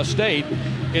Arkansas State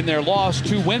in their loss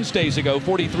 2 Wednesdays ago,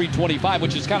 43-25,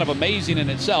 which is kind of amazing in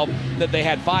itself that they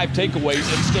had 5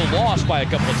 takeaways and still lost by a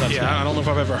couple of touchdowns. Yeah, I don't know if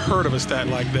I've ever heard of a stat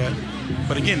like that.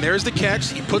 But again, there's the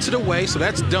catch. He puts it away, so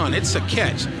that's done. It's a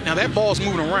catch. Now that ball's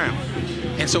moving around.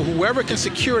 And so whoever can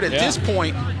secure it at this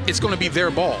point, it's going to be their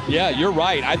ball. Yeah, you're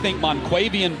right. I think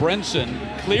Monquavian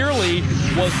Brinson clearly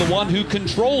was the one who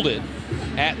controlled it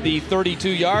at the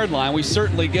 32-yard line. We've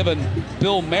certainly given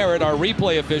Bill Merritt, our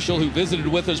replay official, who visited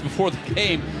with us before the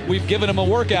game, we've given him a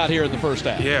workout here in the first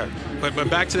half. Yeah, but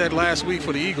back to that last week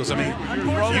for the Eagles. I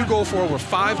mean, you go for over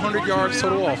 500 yards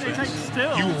total offense.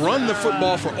 You run the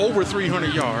football for over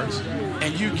 300 yards,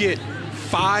 and you get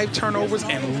 5 turnovers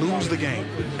and lose the game.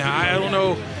 Now, I don't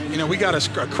know, we got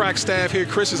a crack staff here.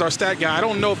 Chris is our stat guy. I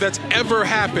don't know if that's ever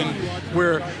happened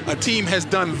where a team has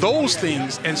done those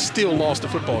things and still lost the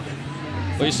football game.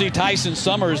 Well, you see Tyson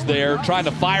Summers there trying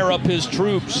to fire up his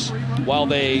troops while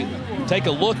they take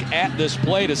a look at this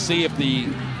play to see if the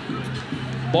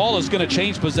ball is going to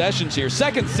change possessions here.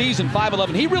 Second season,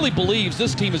 5-11. He really believes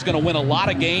this team is going to win a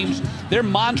lot of games. Their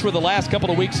mantra the last couple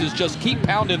of weeks is just keep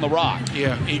pounding the rock.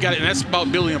 Yeah, and that's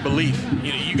about building a belief.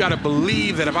 You got to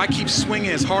believe that if I keep swinging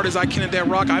as hard as I can at that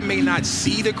rock, I may not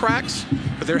see the cracks,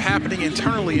 but they're happening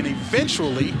internally, and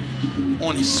eventually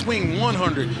on swing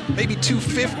 100, maybe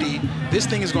 250, this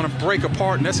thing is going to break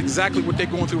apart, and that's exactly what they're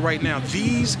going through right now.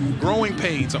 These growing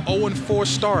pains, an 0-4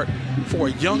 start for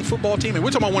a young football team, and we're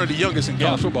talking about one of the youngest in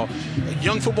college football. A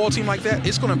young football team like that,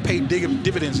 it's going to pay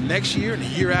dividends next year and the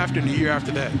year after and the year after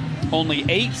that. Only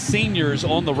 8 seniors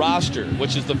on the roster,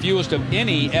 which is the fewest of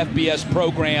any FBS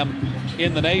program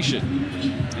in the nation.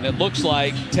 And it looks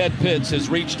like Ted Pitts has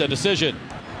reached a decision.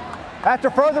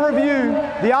 After further review,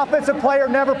 the offensive player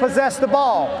never possessed the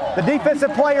ball. The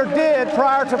defensive player did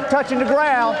prior to touching the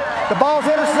ground. The ball's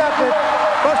intercepted.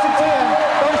 First and 10,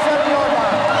 37-yard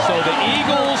line. So the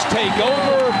Eagles take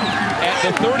over at the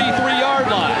 33-yard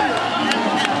line.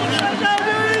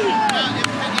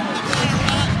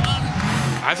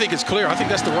 I think it's clear. I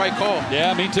think that's the right call.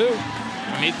 Yeah, me too.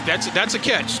 I mean, that's a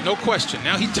catch, no question.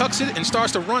 Now he tucks it and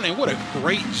starts to run, and what a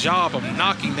great job of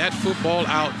knocking that football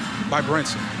out by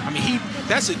Brinson. I mean,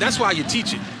 that's why you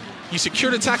teach it. You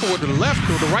secure the tackle with the left,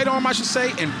 or the right arm, I should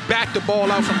say, and back the ball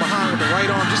out from behind with the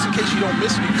right arm, just in case you don't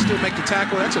miss it, you can still make the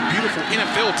tackle. That's a beautiful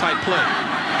NFL-type play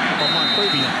by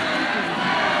Monquavian.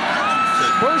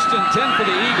 First and 10 for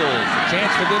the Eagles. A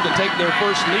chance for them to take their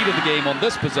first lead of the game on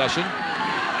this possession.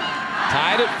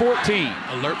 Tied at 14.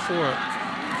 Alert for a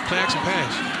play-action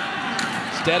pass.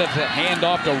 Instead of a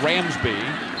handoff to Ramsby,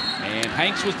 and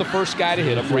Hanks was the first guy to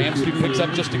hit him. Ramsby picks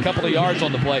up just a couple of yards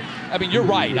on the play. I mean, you're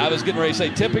right. I was getting ready to say,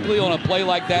 typically on a play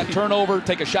like that, turnover,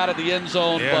 take a shot at the end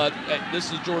zone, but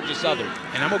this is Georgia Southern.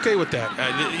 And I'm okay with that.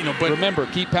 But remember,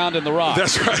 keep pounding the rock.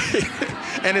 That's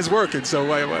right. And it's working, so,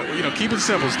 keep it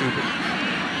simple, stupid.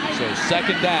 So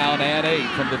second down and 8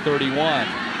 from the 31.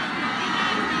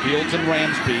 Fields and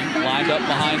Ramsby lined up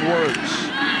behind Words.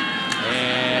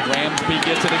 And Ramsby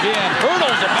gets it again.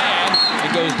 Hurdles a man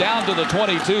and goes down to the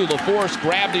 22. LaForce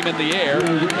grabbed him in the air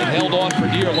and held on for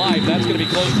dear life. That's going to be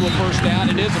close to a first down.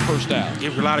 It is a first down.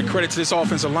 Give a lot of credit to this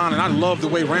offensive line, and I love the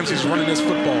way Ramsey's running this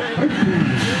football.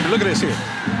 And look at this here.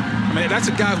 I mean,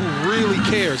 that's a guy who really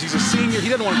cares. He's a senior. He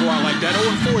doesn't want to go out like that.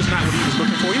 0-4 is not what he was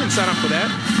looking for. He didn't sign up for that.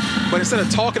 But instead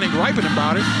of talking and griping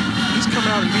about it, he's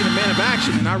coming out and being a man of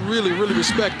action, and I really, really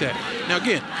respect that. Now,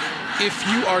 again, if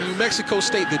you are New Mexico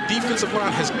State, the defensive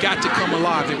line has got to come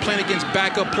alive. They're playing against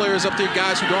backup players up there,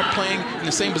 guys who aren't playing in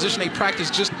the same position they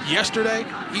practiced just yesterday.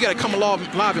 You got to come alive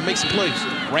and make some plays.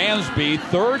 Ramsby,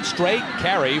 third straight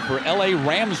carry for L.A.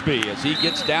 Ramsby as he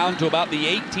gets down to about the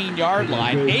 18-yard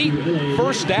line. 8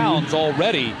 first downs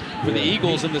already for the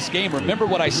Eagles in this game. Remember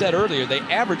what I said earlier, they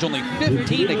average only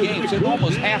 15 a game, so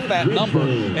almost half that number,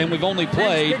 and we've only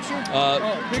played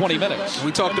 20 minutes.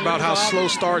 We talked about how slow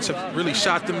starts have really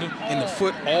shot them in the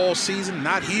foot all season.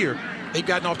 Not here. They've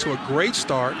gotten off to a great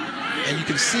start, and you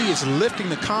can see it's lifting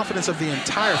the confidence of the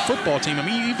entire football team. I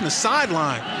mean, even the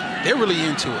sideline, they're really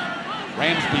into it.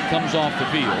 Ramsby comes off the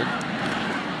field.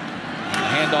 The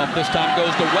handoff this time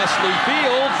goes to Wesley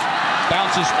Fields.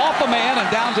 Bounces off a man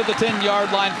and down to the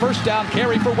 10-yard line. First down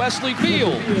carry for Wesley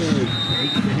Fields.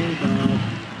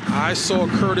 I saw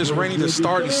Curtis Rainey, the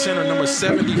starting center, number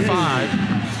 75,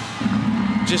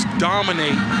 just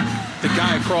dominate the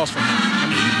guy across from him. I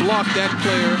mean, he blocked that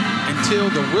player until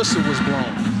the whistle was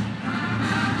blown.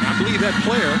 I believe that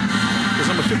player was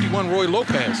number 51, Roy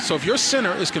Lopez. So if your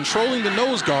center is controlling the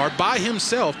nose guard by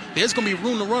himself, there's going to be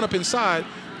room to run up inside,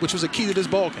 which was a key to this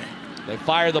ball game. They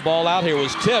fire the ball out here. It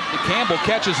was tipped. Campbell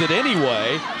catches it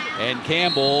anyway, and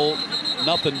Campbell,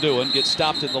 nothing doing, gets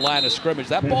stopped at the line of scrimmage.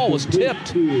 That ball was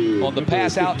tipped on the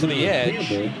pass out to the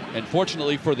edge, and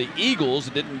fortunately for the Eagles,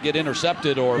 it didn't get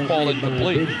intercepted or fall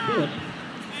incomplete.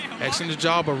 Excellent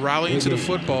job of rallying to the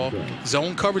football.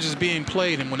 Zone coverage is being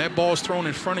played, and when that ball is thrown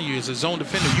in front of you as a zone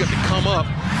defender, you have to come up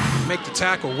and make the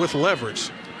tackle with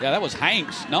leverage. Yeah, that was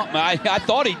Hanks. No, I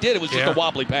thought he did. It was just a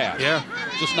wobbly pass. Yeah.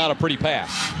 Just not a pretty pass.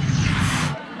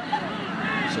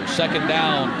 So second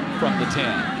down from the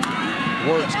 10.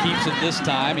 Wirtz keeps it this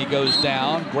time. He goes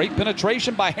down. Great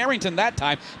penetration by Harrington that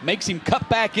time. Makes him cut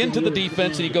back into the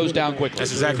defense, and he goes down quickly.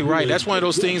 That's exactly right. That's one of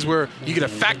those things where you get a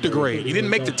factor grade. You didn't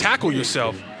make the tackle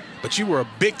yourself, but you were a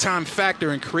big-time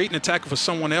factor in creating a tackle for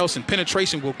someone else, and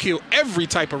penetration will kill every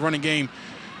type of running game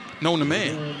known to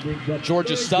man.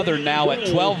 Georgia Southern now at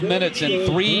 12 minutes and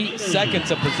 3 seconds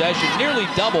of possession, nearly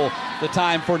double the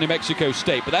time for New Mexico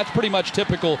State. But that's pretty much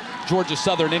typical Georgia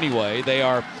Southern anyway. They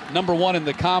are number 1 in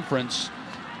the conference,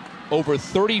 over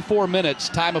 34 minutes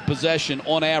time of possession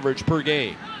on average per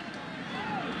game.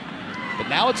 But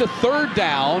now it's a third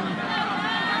down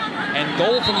and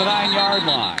goal from the 9-yard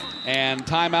line. And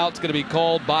timeout's going to be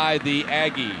called by the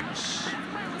Aggies.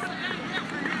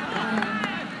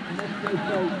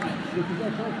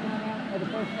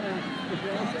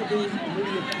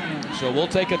 So we'll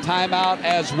take a timeout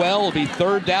as well. It'll be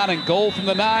third down and goal from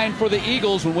the 9 for the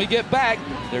Eagles. When we get back,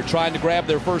 they're trying to grab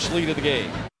their first lead of the game.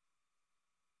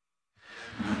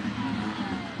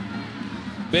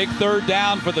 Big third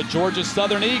down for the Georgia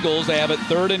Southern Eagles. They have it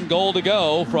third and goal to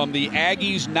go from the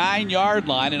Aggies' 9-yard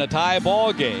line in a tie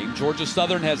ball game. Georgia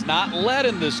Southern has not led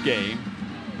in this game.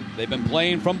 They've been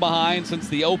playing from behind since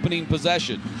the opening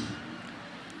possession.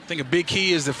 I think a big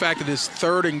key is the fact that it's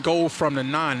third and goal from the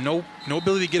 9. No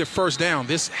ability to get a first down.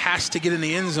 This has to get in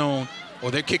the end zone or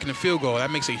they're kicking a field goal.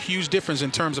 That makes a huge difference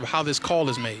in terms of how this call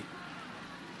is made.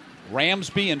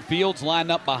 Ramsby and Fields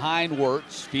lined up behind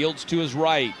Wirtz. Fields to his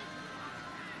right.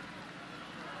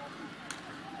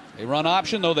 They run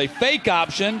option, though they fake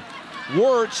option.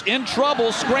 Wirtz in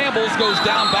trouble, scrambles, goes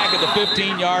down back at the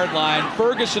 15-yard line.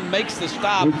 Ferguson makes the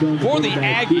stop for the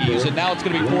Aggies, and now it's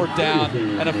going to be fourth down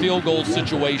and a field goal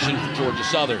situation for Georgia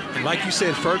Southern. And like you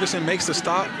said, Ferguson makes the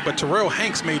stop, but Terrell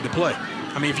Hanks made the play.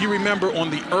 I mean, if you remember on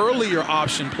the earlier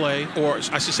option play, or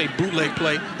I should say bootleg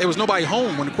play, there was nobody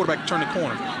home when the quarterback turned the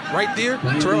corner. Right there,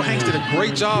 Terrell Hanks did a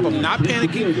great job of not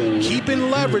panicking, keeping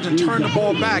leverage, and turning the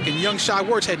ball back, and young Shy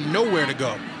Wirtz had nowhere to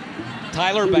go.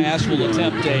 Tyler Bass will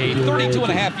attempt a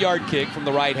 32.5-yard kick from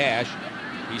the right hash.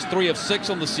 He's 3 of 6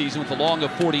 on the season with a long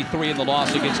of 43 in the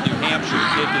loss against New Hampshire.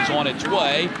 The kick is on its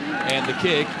way, and the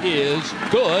kick is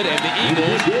good, and the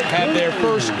Eagles have their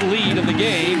first lead of the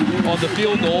game on the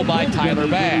field goal by Tyler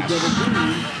Bass.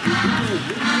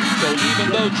 So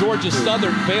even though Georgia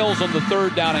Southern fails on the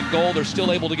third down and goal, they're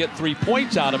still able to get 3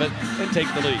 points out of it and take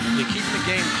the lead. Yeah, keeping the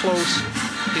game close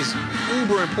is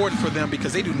uber important for them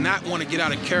because they do not want to get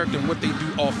out of character in what they do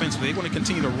offensively. They want to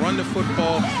continue to run the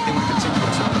football. They want to continue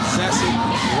to possess it,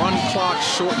 run clock,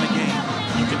 shorten the game.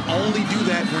 You can only do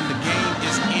that when the game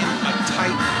is in a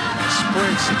tight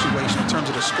spread situation in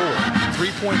terms of the score.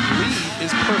 3-point lead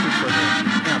is perfect for them.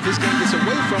 Now, if this game gets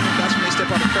away from them, that's when they step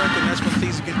out of character, and that's when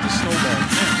things get to snowball.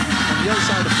 Now, on the other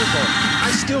side of the football,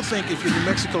 I still think if you're New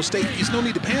Mexico State, there's no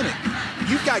need to panic.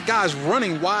 you've got guys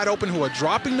running wide open who are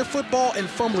dropping the football and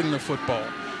fumbling the football.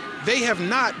 They have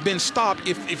not been stopped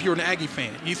if you're an Aggie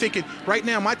fan. You think right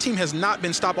now, my team has not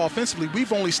been stopped offensively.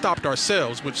 We've only stopped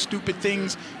ourselves with stupid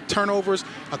things, turnovers,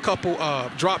 a couple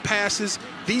drop passes.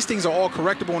 These things are all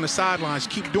correctable on the sidelines.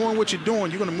 Keep doing what you're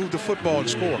doing. You're going to move the football and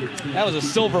score. That was a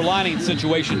silver lining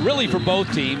situation, really, for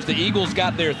both teams. The Eagles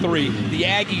got their 3. The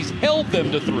Aggies held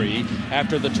them to 3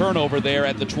 after the turnover there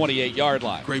at the 28-yard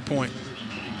line. Great point.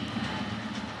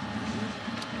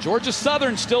 Georgia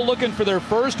Southern still looking for their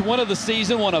first win of the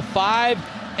season, one of 5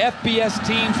 FBS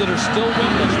teams that are still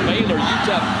winless. Baylor,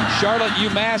 UTEP, Charlotte,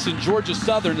 UMass, and Georgia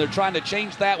Southern. They're trying to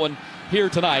change that one here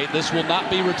tonight. This will not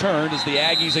be returned as the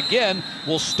Aggies again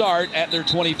will start at their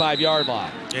 25-yard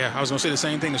line. Yeah, I was going to say the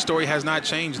same thing. The story has not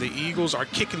changed. The Eagles are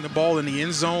kicking the ball in the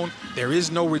end zone. There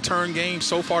is no return game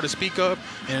so far to speak of.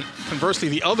 And conversely,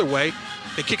 the other way,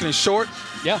 they're kicking it short.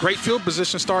 Yeah. Great field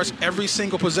position starts every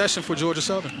single possession for Georgia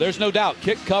Southern. There's no doubt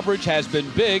kick coverage has been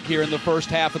big here in the first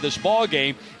half of this ball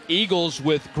game. Eagles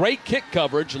with great kick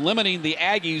coverage, limiting the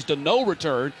Aggies to no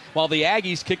return, while the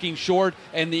Aggies kicking short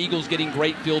and the Eagles getting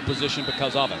great field position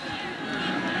because of it.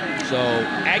 So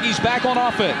Aggies back on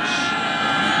offense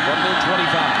from their 25.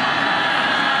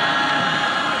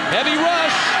 Heavy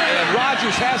rush, and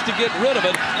Rogers has to get rid of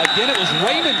it. Again, it was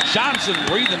Raymond Johnson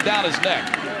breathing down his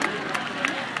neck.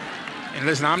 And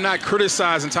listen, I'm not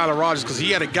criticizing Tyler Rogers because he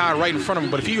had a guy right in front of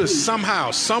him, but if he was somehow,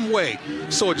 some way,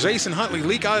 saw Jason Huntley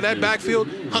leak out of that backfield,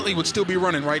 Huntley would still be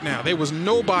running right now. There was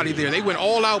nobody there. They went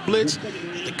all-out blitz.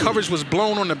 The coverage was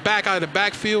blown on the back out of the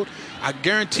backfield. I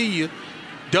guarantee you,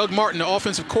 Doug Martin, the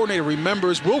offensive coordinator,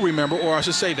 will remember, or I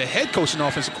should say the head coach and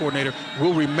offensive coordinator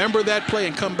will remember that play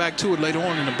and come back to it later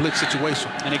on in a blitz situation.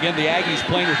 And again, the Aggies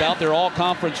playing without their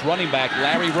all-conference running back,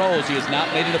 Larry Rose. He has not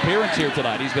made an appearance here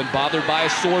tonight. He's been bothered by a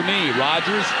sore knee.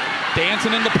 Rogers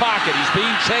dancing in the pocket. He's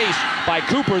being chased by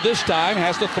Cooper this time,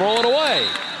 has to throw it away.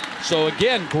 So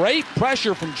again, great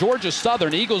pressure from Georgia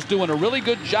Southern. Eagles doing a really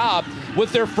good job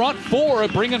with their front 4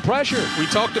 of bringing pressure. We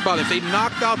talked about if they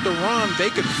knocked out the run, they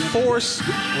could force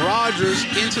Rogers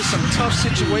into some tough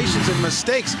situations and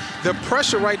mistakes. The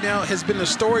pressure right now has been the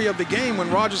story of the game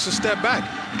when Rogers has stepped back.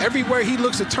 Everywhere he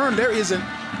looks to turn, there is an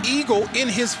Eagle in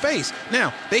his face.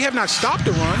 Now, they have not stopped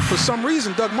the run. For some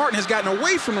reason, Doug Martin has gotten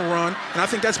away from the run, and I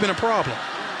think that's been a problem.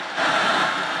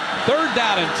 3rd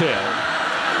down and 10.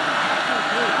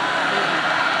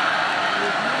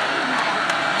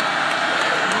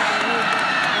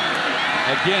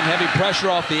 Again, heavy pressure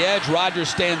off the edge. Rogers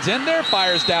stands in there,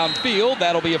 fires downfield.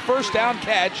 That'll be a first down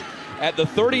catch at the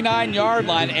 39-yard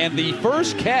line, and the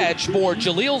first catch for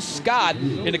Jaleel Scott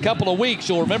in a couple of weeks.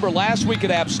 You'll remember last week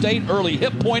at App State, early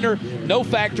hip pointer, no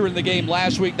factor in the game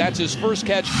last week. That's his first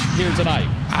catch here tonight.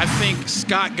 I think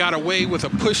Scott got away with a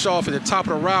push-off at the top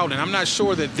of the route, and I'm not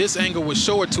sure that this angle would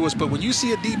show it to us, but when you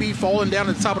see a DB falling down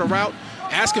at the top of the route,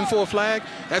 asking for a flag,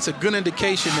 that's a good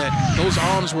indication that those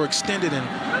arms were extended and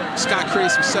Scott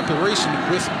created some separation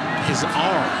with his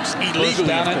arms. Illegally,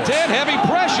 down and 10, heavy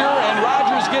pressure, and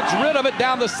Rogers gets rid of it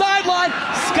down the sideline.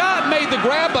 Scott made the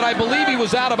grab, but I believe he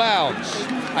was out of bounds.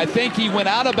 I think he went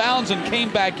out of bounds and came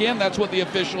back in. That's what the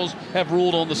officials have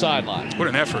ruled on the sideline. What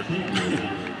an effort.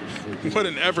 What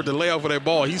an effort to lay off with that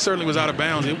ball. He certainly was out of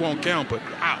bounds. It won't count, but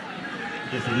wow.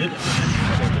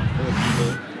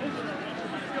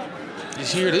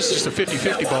 Here, this is just a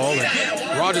 50-50 ball,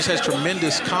 and Rogers has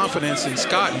tremendous confidence in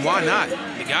Scott, and why not?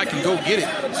 The guy can go get it,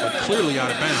 but clearly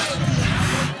out of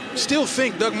bounds. Still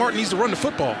think Doug Martin needs to run the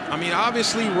football. I mean,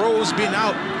 obviously, Rose being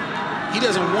out, he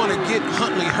doesn't want to get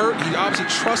Huntley hurt. He obviously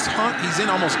trusts Hunt. He's in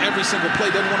almost every single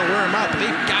play, doesn't want to wear him out, but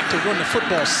they've got to run the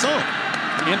football some.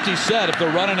 Empty set. If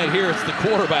they're running it here, it's the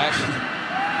quarterback.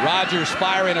 Rogers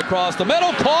firing across the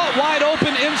middle, caught wide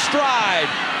open in stride.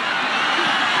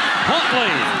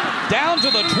 Huntley down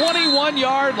to the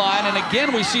 21-yard line, and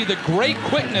again we see the great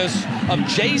quickness of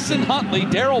Jason Huntley.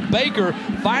 Darrell Baker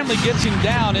finally gets him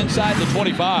down inside the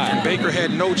 25. And Baker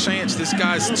had no chance. This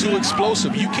guy's too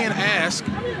explosive. You can't ask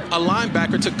a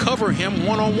linebacker to cover him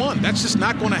one-on-one. That's just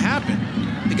not going to happen.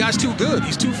 The guy's too good.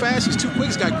 He's too fast. He's too quick.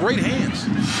 He's got great hands.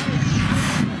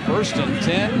 1st and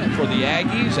 10 for the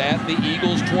Aggies at the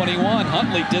Eagles 21.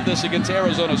 Huntley did this against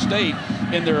Arizona State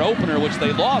in their opener, which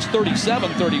they lost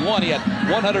 37-31. He had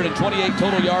 128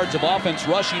 total yards of offense,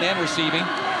 rushing and receiving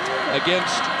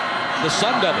against the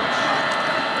Sun Devils.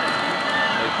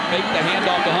 They make the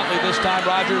handoff to Huntley this time.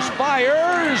 Rogers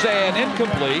fires and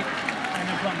incomplete.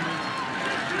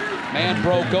 Man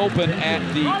broke open at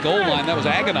the goal line. That was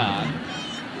Aganon.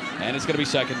 And it's going to be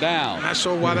 2nd down. I'm not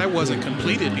sure why that wasn't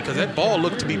completed because that ball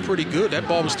looked to be pretty good. That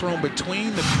ball was thrown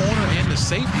between the corner and the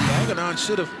safety. Aganon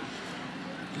should have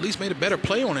least made a better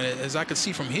play on it, as I could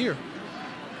see from here.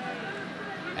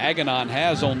 Aganon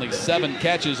has only 7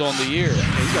 catches on the year.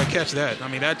 Yeah, he's got to catch that. I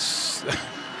mean, that's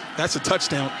a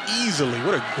touchdown easily.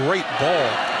 What a great ball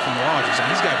from Rogers. I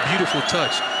mean, he's got beautiful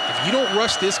touch. If you don't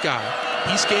rush this guy,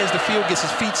 he scans the field, gets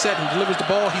his feet set, and delivers the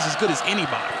ball. He's as good as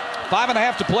anybody.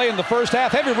 5.5 to play in the first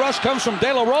half. Heavy rush comes from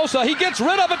De La Rosa. He gets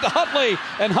rid of it to Huntley,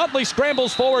 and Huntley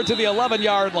scrambles forward to the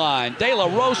 11-yard line. De La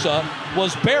Rosa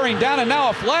was bearing down, and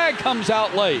now a flag comes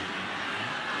out late.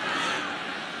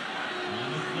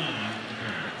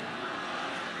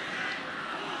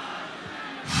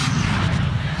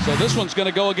 So this one's going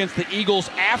to go against the Eagles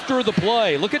after the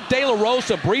play. Look at De La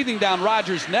Rosa breathing down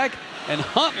Rogers' neck, and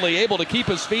Huntley able to keep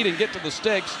his feet and get to the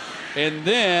sticks. And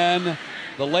then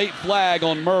the late flag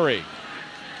on Murray.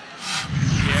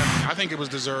 Yeah, I think it was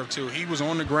deserved too. He was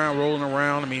on the ground rolling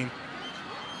around. I mean,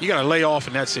 you got to lay off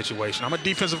in that situation. I'm a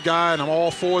defensive guy, and I'm all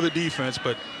for the defense,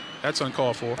 but that's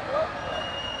uncalled for.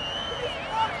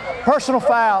 Personal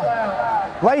foul,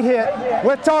 late hit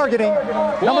with targeting,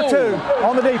 number 2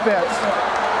 on the defense.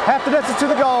 Half the distance to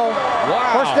the goal.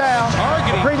 Wow. First down.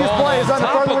 Targeting the previous play is under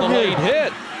further review. Late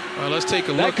hit. Let's take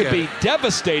a look That could at be it.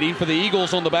 devastating for the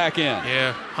Eagles on the back end.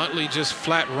 Yeah, Huntley just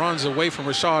flat runs away from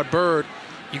Rashad Byrd.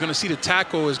 You're going to see the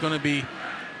tackle is going to be,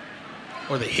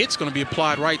 or the hit's going to be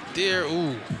applied right there.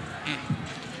 Ooh.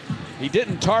 He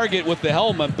didn't target with the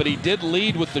helmet, but he did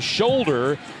lead with the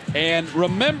shoulder. And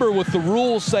remember, with the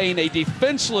rules saying a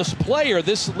defenseless player,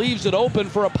 this leaves it open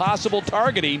for a possible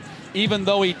targeting, even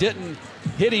though he didn't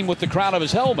hit him with the crown of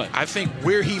his helmet. I think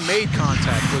where he made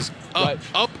contact was up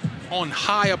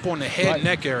high up on the head,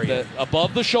 neck area.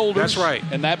 Above the shoulders. That's right.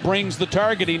 And that brings the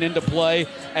targeting into play,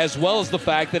 as well as the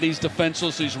fact that he's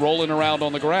defenseless. He's rolling around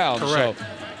on the ground. Correct.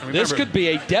 So this could be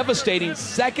a devastating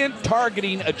second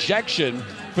targeting ejection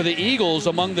for the Eagles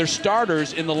among their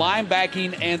starters in the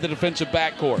linebacking and the defensive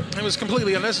backcourt. It was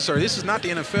completely unnecessary. This is not the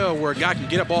NFL where a guy can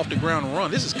get up off the ground and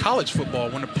run. This is college football.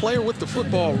 When the player with the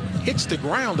football hits the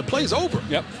ground, the play's over.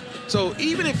 Yep. So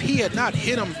even if he had not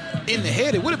hit him in the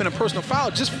head, it would have been a personal foul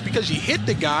just because you hit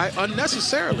the guy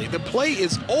unnecessarily. The play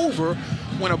is over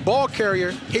when a ball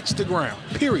carrier hits the ground,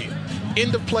 period.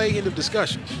 End of play, end of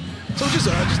discussion. So just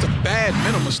a bad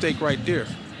mental mistake right there.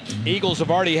 Eagles have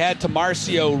already had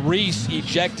Tamarcio Reese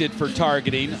ejected for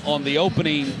targeting on the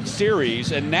opening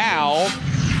series, and now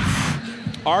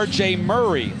R.J.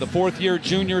 Murray, the fourth-year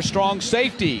junior strong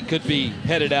safety, could be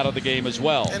headed out of the game as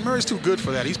well. And Murray's too good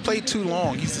for that. He's played too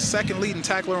long. He's the second leading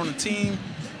tackler on the team.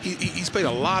 He's played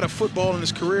a lot of football in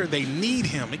his career. They need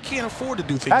him. They can't afford to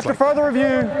do things After like further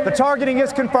review, the targeting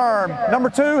is confirmed.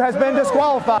 Number 2 has been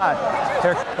disqualified.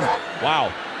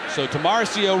 Wow. So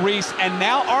Tamarcio Reese and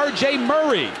now R.J.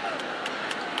 Murray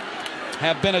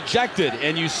have been ejected.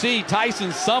 And you see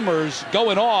Tyson Summers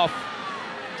going off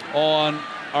on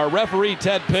our referee,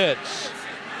 Ted Pitts.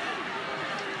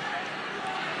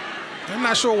 I'm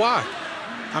not sure why.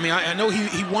 I mean, I know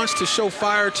he wants to show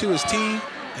fire to his team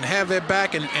and have their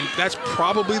back, and that's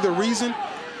probably the reason.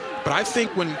 But I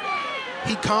think when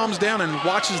he calms down and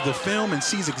watches the film and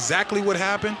sees exactly what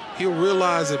happened, he'll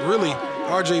realize that really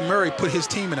R.J. Murray put his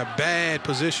team in a bad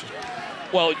position.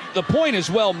 Well, the point is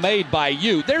well made by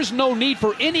you. There's no need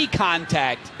for any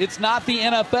contact. It's not the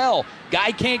NFL.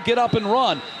 Guy can't get up and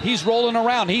run. He's rolling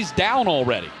around. He's down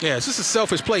already. Yeah, it's just a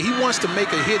selfish play. He wants to make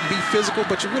a hit and be physical,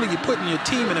 but you're putting your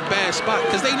team in a bad spot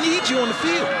because they need you on the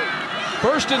field.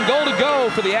 First and goal to go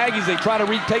for the Aggies. They try to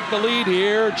retake the lead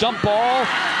here. Jump ball.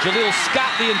 Jaleel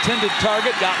Scott, the intended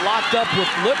target, got locked up with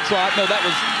Liptrot. No, that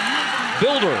was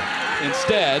Vilder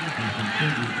instead.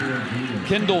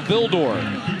 Kendall Vildor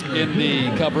in the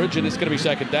coverage, and it's going to be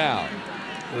second down.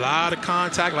 A lot of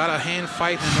contact, a lot of hand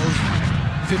fighting in those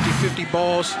 50-50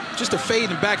 balls. Just a fade in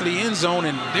the back of the end zone,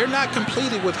 and they're not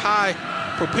completed with high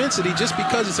propensity just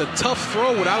because it's a tough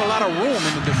throw without a lot of room.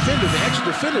 And the extra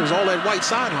defender is all that white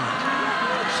sideline.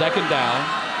 Second down.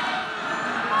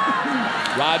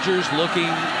 Rodgers looking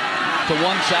to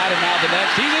one side and now the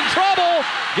next. He's in trouble.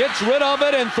 Gets rid of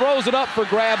it and throws it up for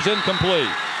grabs, incomplete.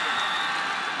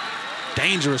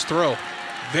 Dangerous throw.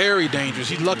 Very dangerous.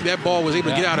 He's lucky that ball was able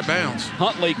to get out of bounds.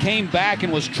 Huntley came back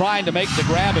and was trying to make the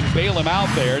grab and bail him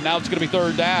out there. Now it's going to be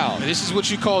third down. And this is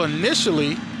what you call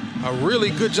initially a really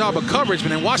good job of coverage, but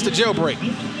then watch the jailbreak.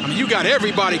 I mean, you got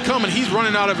everybody coming. He's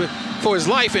running out of it for his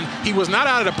life, and he was not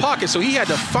out of the pocket, so he had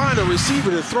to find a receiver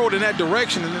to throw it in that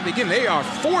direction. And then again, they are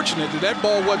fortunate that that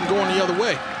ball wasn't going the other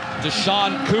way.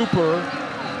 Deshaun Cooper,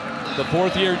 the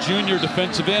fourth-year junior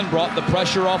defensive end, brought the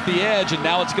pressure off the edge, and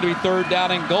now it's going to be third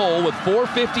down and goal with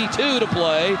 4:52 to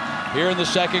play here in the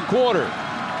second quarter.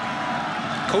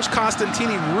 Coach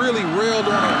Constantini really railed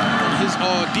on his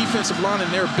defensive line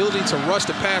and their ability to rush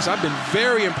the pass. I've been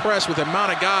very impressed with the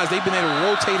amount of guys they've been able to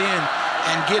rotate in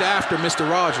and get after Mr.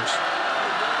 Rogers.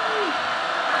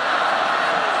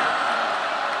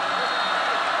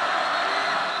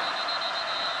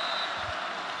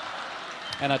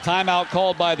 And a timeout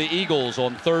called by the Eagles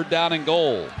on 3rd down and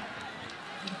goal.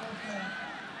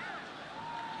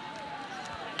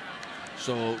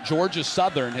 So Georgia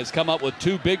Southern has come up with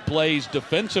 2 big plays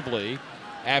defensively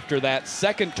after that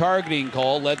second targeting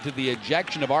call led to the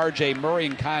ejection of R.J. Murray,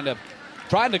 and kind of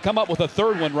trying to come up with a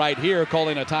 3rd one right here,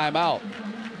 calling a timeout.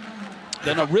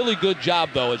 Done a really good job,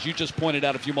 though, as you just pointed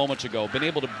out a few moments ago. Been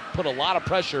able to put a lot of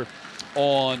pressure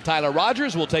on Tyler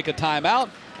Rogers. Will take a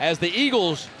timeout as the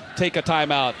Eagles take a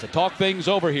timeout to talk things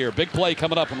over here. Big play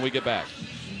coming up when we get back.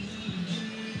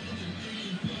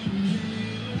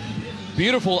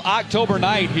 Beautiful October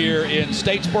night here in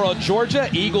Statesboro, Georgia.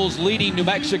 Eagles leading New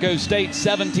Mexico State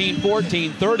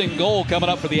 17-14. 3rd and goal coming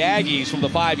up for the Aggies from the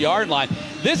 5-yard line.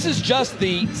 This is just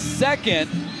the 2nd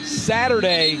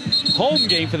Saturday home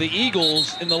game for the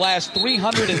Eagles in the last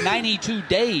 392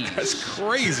 days. That's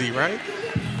crazy, right?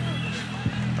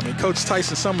 I mean, Coach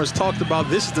Tyson Summers talked about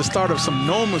this is the start of some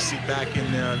normalcy back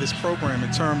in this program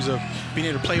in terms of being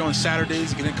able to play on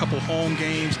Saturdays, getting a couple home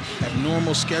games, have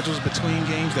normal schedules between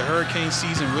games. The hurricane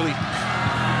season really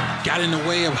got in the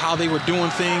way of how they were doing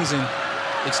things, and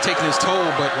it's taking its toll.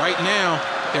 But right now,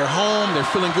 they're home, they're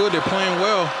feeling good, they're playing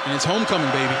well, and it's homecoming,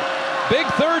 baby. Big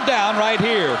 3rd down right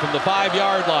here from the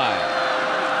 5-yard line.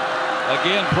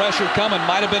 Again, pressure coming.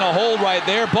 Might have been a hold right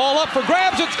there. Ball up for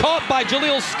grabs. It's caught by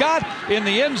Jaleel Scott in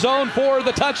the end zone for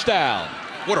the touchdown.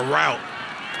 What a route.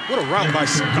 What a route by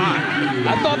Scott.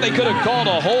 I thought they could have called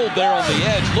a hold there on the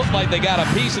edge. Looked like they got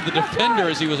a piece of the defender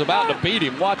as he was about to beat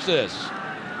him. Watch this.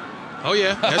 Oh,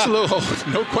 yeah. That's a little hold.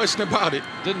 No question about it.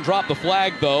 Didn't drop the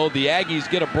flag, though. The Aggies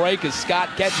get a break as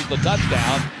Scott catches the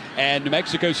touchdown. And New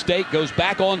Mexico State goes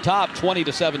back on top,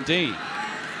 20-17.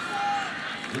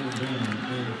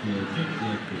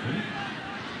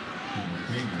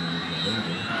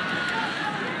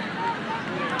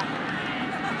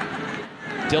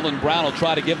 Dylan Brown will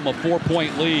try to give him a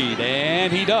 4-point lead,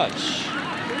 and he does.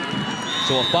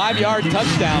 So a 5-yard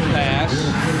touchdown pass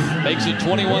makes it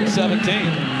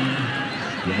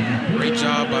 21-17. Great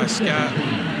job by Scott,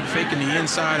 faking the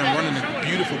inside and running a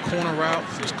beautiful corner route.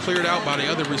 It was cleared out by the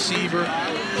other receiver,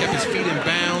 kept his feet in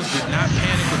bounds, did not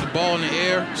panic with the ball in the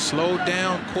air, slowed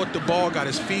down, caught the ball, got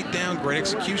his feet down, great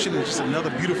execution, and just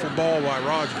another beautiful ball by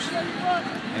Rogers.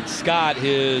 And Scott,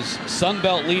 his Sun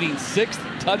Belt leading 6th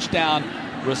touchdown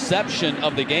reception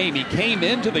of the game. He came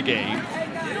into the game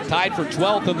tied for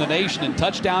 12th in the nation in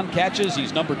touchdown catches.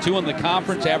 He's number 2 in the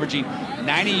conference, averaging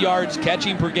 90 yards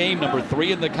catching per game. Number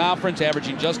 3 in the conference,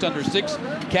 averaging just under 6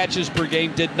 catches per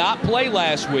game. Did not play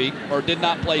last week, or did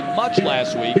not play much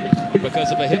last week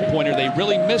because of a hip pointer. They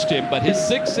really missed him, but his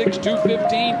 6'6",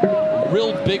 215,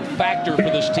 real big factor for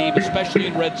this team, especially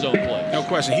in red zone play. No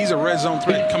question. He's a red zone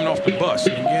threat coming off the bus.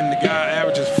 And again, the guy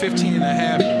averages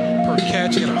 15.5 per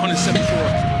catch. He got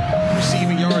 174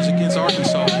 receiving yards against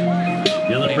Arkansas.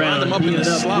 They lined him up in the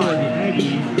slot, and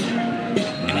he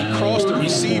crossed the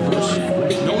receivers.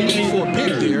 No need for a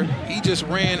pick there. He just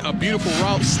ran a beautiful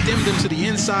route, stemmed him to the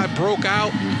inside, broke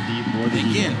out.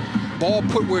 Again, ball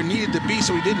put where it needed to be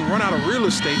so he didn't run out of real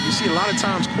estate. You see a lot of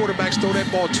times quarterbacks throw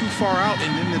that ball too far out,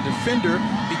 and then the defender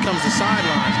becomes the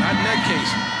sidelines. Not in that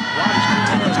case. Rogers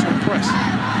continues to impress.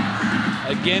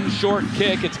 Again, short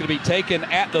kick. It's going to be taken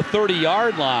at the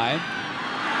 30-yard line.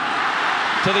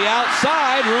 To the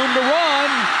outside, room to run.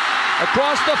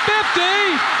 Across the 50,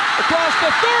 across the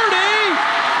 30.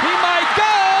 He might go.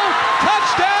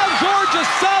 Touchdown, Georgia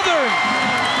Southern.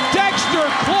 Dexter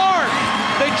Clark.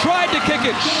 They tried to kick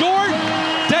it short.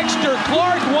 Dexter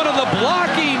Clark, one of the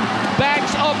blocking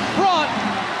backs up front,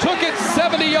 took it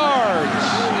 70 yards.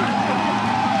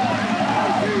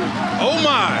 Oh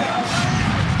my.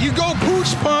 You go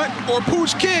pooch punt or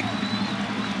pooch kick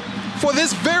for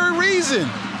this very reason.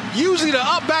 Usually the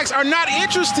upbacks are not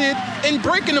interested in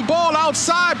breaking the ball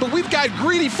outside, but we've got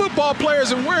greedy football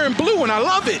players and wearing blue, and I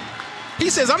love it. He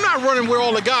says, I'm not running where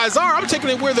all the guys are. I'm taking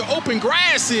it where the open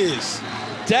grass is.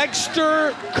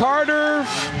 Dexter Carter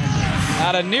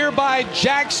out of nearby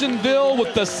Jacksonville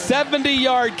with the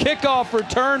 70-yard kickoff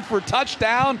return for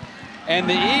touchdown, and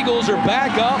the Eagles are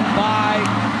back up by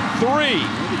 3.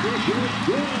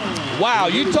 Wow,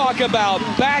 you talk about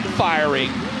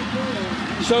backfiring.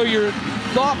 So your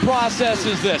thought process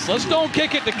is this: let's don't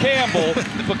kick it to Campbell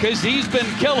because he's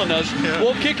been killing us.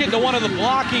 We'll kick it to one of the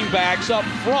blocking backs up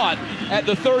front at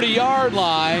the 30-yard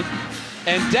line.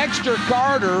 And Dexter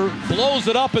Carter blows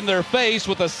it up in their face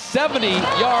with a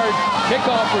 70-yard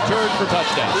kickoff return for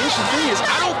touchdown. The interesting thing is,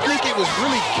 I don't think it was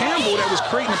really Campbell that was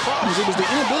creating the problems. It was the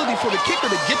inability for the kicker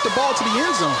to get the ball to the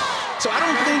end zone. So I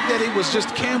don't think that it was just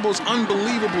Campbell's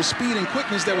unbelievable speed and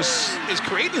quickness that is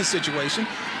creating the situation.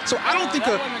 So I don't think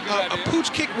a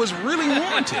pooch kick was really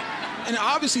warranted. And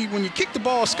obviously, when you kick the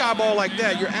ball, sky ball like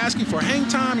that, you're asking for hang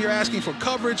time, you're asking for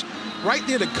coverage. Right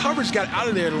there, the coverage got out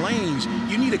of their lanes.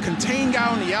 You need a contained guy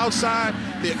on the outside.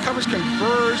 The coverage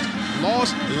converged,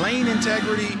 lost lane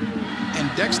integrity,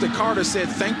 and Dexter Carter said,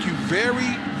 thank you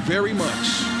very, very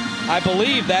much. I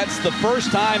believe that's the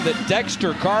first time that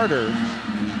Dexter Carter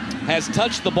has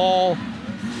touched the ball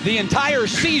the entire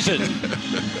season.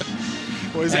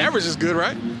 Well, his average is good,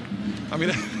 right? I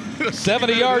mean,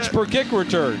 70 yards per kick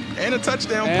return. And a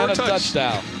touchdown per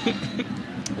touchdown.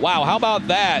 Wow, how about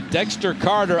that? Dexter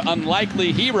Carter,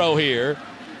 unlikely hero here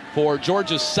for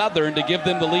Georgia Southern to give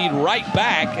them the lead right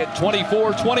back at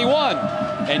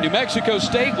 24-21. And New Mexico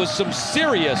State with some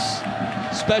serious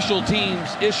special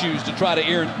teams issues to try to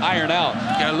iron out.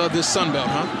 Gotta love this Sun Belt,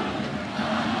 huh?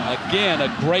 Again,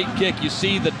 a great kick. You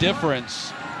see the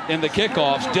difference in the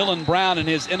kickoffs. Dylan Brown and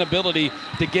his inability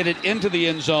to get it into the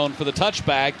end zone for the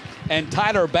touchback, and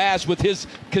Tyler Bass with his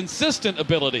consistent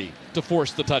ability to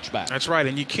force the touchback. That's right,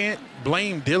 and you can't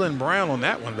blame Dylan Brown on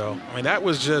that one, though. I mean, that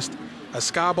was just a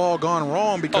sky ball gone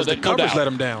wrong because the coverage let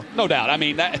him down. No doubt. I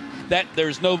mean, that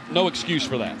there's no excuse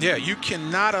for that. Yeah, you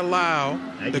cannot allow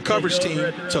the coverage team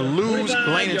to lose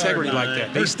lane integrity like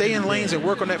that. They stay in lanes and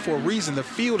work on that for a reason. The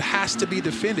field has to be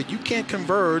defended. You can't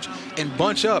converge and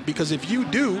bunch up, because if you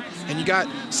do, and you got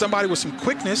somebody with some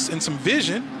quickness and some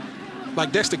vision,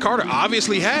 like Dexter Carter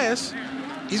obviously has,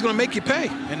 he's going to make you pay.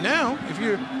 And now, if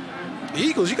you're the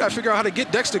Eagles, you got to figure out how to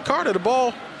get Dexter Carter the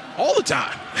ball all the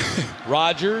time.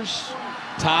 Rogers,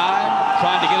 time,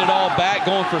 trying to get it all back,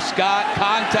 going for Scott,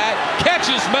 contact, catch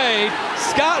is made.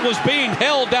 Scott was being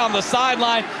held down the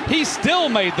sideline. He still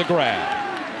made the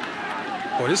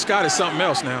grab. Boy, this Scott is something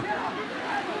else now.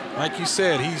 Like you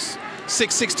said, he's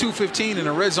 6'6", 215 and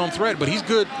a red zone threat, but he's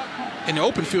good in the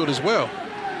open field as well.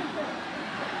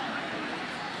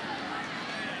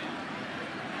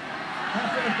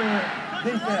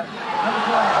 Defense.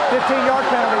 15-yard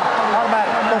penalty,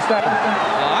 automatic, first down.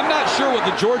 I'm not sure what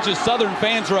the Georgia Southern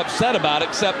fans are upset about,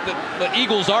 except that the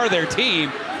Eagles are their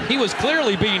team. He was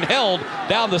clearly being held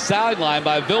down the sideline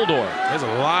by Vildor. There's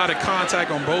a lot of contact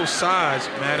on both sides,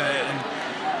 man. And,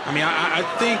 I mean, I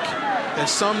think that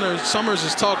Summers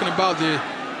is talking about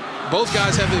both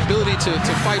guys have the ability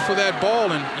to fight for that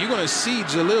ball, and you're going to see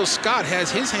Jaleel Scott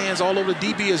has his hands all over the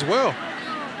DB as well.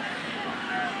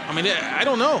 I mean, I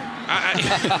don't know.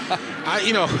 I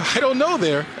don't know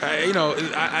there.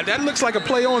 That looks like a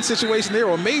play-on situation there,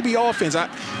 or maybe offense.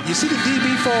 You see the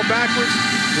DB fall backwards.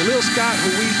 Jaleel Scott,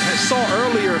 who we saw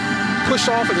earlier, push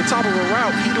off at the top of a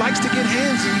route. He likes to get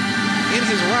handsy in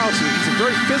his routes. He's a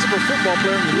very physical football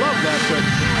player, and you love that. But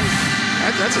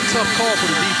that's a tough call for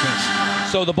the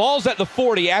defense. So the ball's at the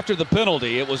 40 after the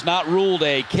penalty. It was not ruled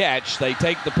a catch. They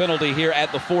take the penalty here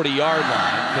at the 40-yard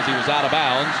line because he was out of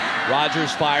bounds.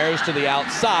 Rogers fires to the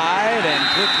outside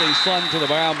and quickly slung to the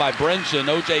ground by Brenton.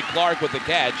 O.J. Clark with the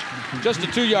catch. Just a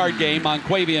 2-yard gain on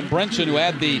Quavian Brenton, who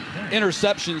had the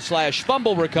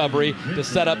interception/fumble recovery to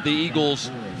set up the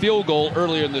Eagles' field goal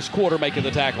earlier in this quarter, making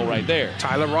the tackle right there.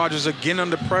 Tyler Rogers again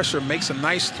under pressure, makes a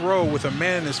nice throw with a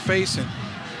man in his face, and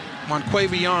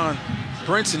Monquavion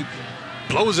Brenton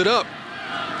blows it up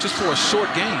just for a short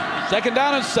gain. 2nd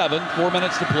down and 7, 4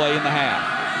 minutes to play in the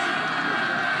half.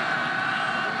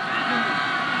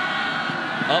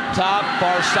 Up top,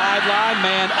 far sideline,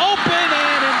 man open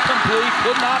and incomplete,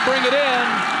 could not bring it in.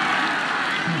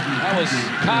 That was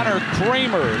Connor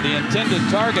Kramer, the intended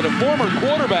target, a former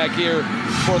quarterback here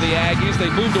for the Aggies. They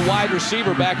moved a wide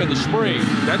receiver back in the spring.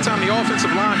 That time the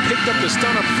offensive line picked up the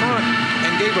stunt up front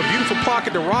and gave a beautiful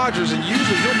pocket to Rogers, and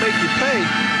usually he'll make you pay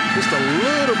just a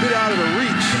little bit out of the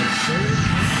reach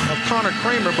of Connor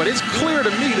Kramer. But it's clear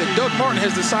to me that Doug Martin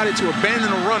has decided to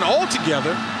abandon the run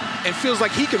altogether and feels like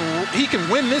he can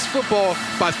win this football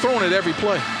by throwing it every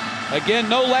play. Again,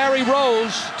 no Larry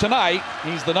Rose tonight.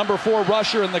 He's the number 4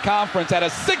 rusher in the conference. Had a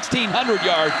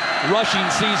 1,600-yard rushing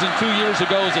season 2 years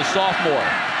ago as a sophomore.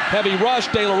 Heavy rush.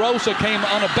 De La Rosa came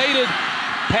unabated.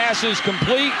 Passes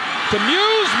complete to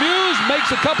Muse. Muse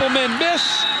makes a couple men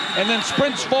miss and then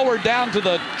sprints forward down to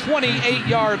the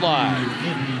 28-yard line.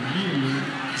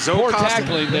 Poor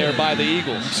tackling there by the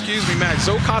Eagles. Excuse me, Matt.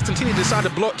 Zoe Costantini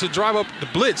decided to drive up the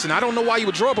blitz, and I don't know why you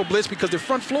would draw up a blitz because the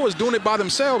front floor is doing it by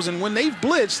themselves, and when they've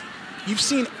blitzed, you've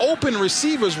seen open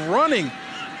receivers running,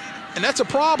 and that's a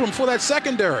problem for that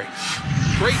secondary.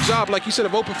 great job, like you said,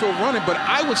 of open field running, but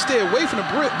I would stay away from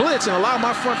the blitz and allow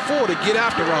my front four to get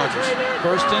after Rodgers.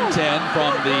 1st and 10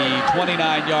 from the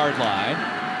 29-yard line.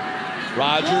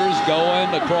 Rodgers going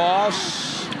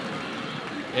across.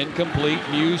 Incomplete.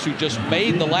 Muse, who just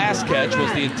made the last catch,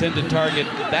 was the intended target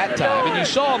that time. And you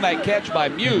saw on that catch by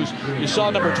Muse, you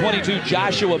saw number 22,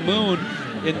 Joshua Moon,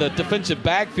 in the defensive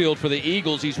backfield for the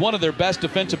Eagles. He's one of their best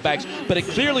defensive backs, but it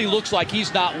clearly looks like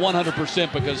he's not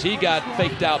 100% because he got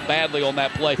faked out badly on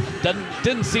that play.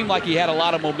 Didn't seem like he had a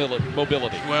lot of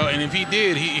mobility. Well, and if he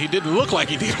did, he didn't look like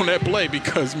he did on that play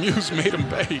because Muse made him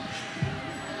pay.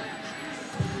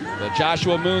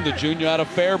 Joshua Moon, the junior out of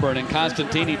Fairburn, and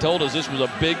Constantini told us this was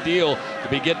a big deal to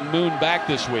be getting Moon back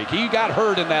this week. He got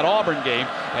hurt in that Auburn game,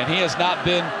 and he has not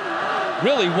been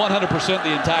really 100%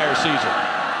 the entire season.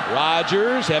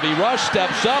 Rodgers, heavy rush,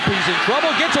 steps up, he's in trouble,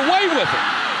 gets away with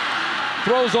it.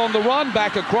 Throws on the run,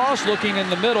 back across, looking in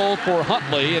the middle for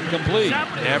Huntley, and complete.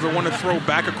 Never want to throw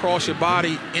back across your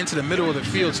body into the middle of the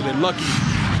field, so they're lucky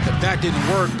that didn't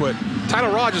work. But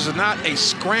Tyler Rodgers is not a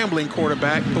scrambling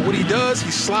quarterback, but what he does,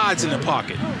 he slides in the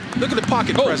pocket. Look at the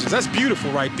pocket presence. That's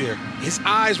beautiful right there. His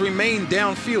eyes remain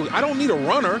downfield. I don't need a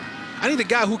runner. I need a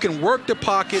guy who can work the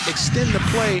pocket, extend the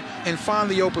play, and find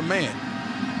the open man.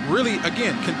 Really,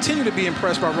 again, continue to be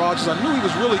impressed by Rodgers. I knew he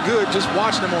was really good just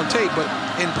watching him on tape, but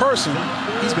in person,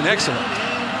 he's been excellent.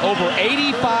 Over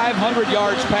 8,500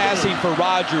 yards passing for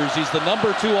Rodgers. He's the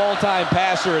 #2 all-time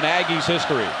passer in Aggies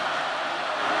history.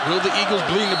 Will the Eagles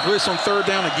bleed the blitz on 3rd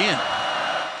down again?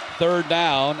 3rd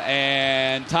down,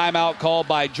 and timeout called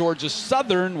by Georgia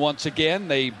Southern once again.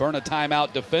 They burn a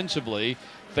timeout defensively,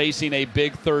 facing a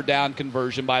big 3rd down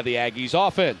conversion by the Aggies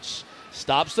offense.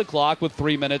 Stops the clock with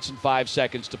 3 minutes and 5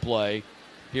 seconds to play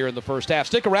here in the first half.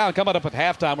 Stick around. Coming up at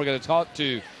halftime, we're going to talk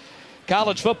to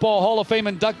College Football Hall of Fame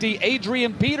inductee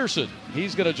Adrian Peterson.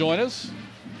 He's going to join us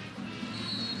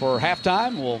for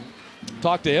halftime. We'll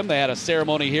talk to him. They had a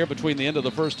ceremony here between the end of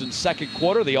the first and second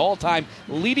quarter. The all-time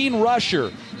leading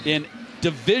rusher in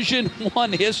Division I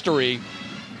history,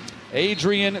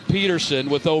 Adrian Peterson,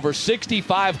 with over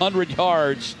 6,500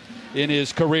 yards in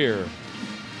his career.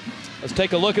 Let's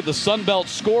take a look at the Sun Belt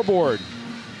scoreboard.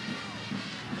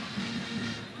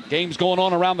 Games going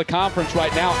on around the conference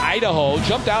right now. Idaho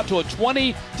jumped out to a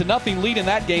 20-0 lead in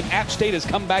that game. App State has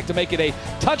come back to make it a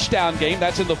touchdown game.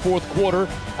 That's in the 4th quarter.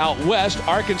 Out west,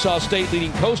 Arkansas State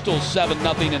leading Coastal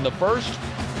 7-0 in the first.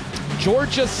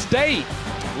 Georgia State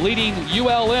leading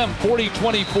ULM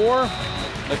 40-24.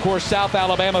 Of course, South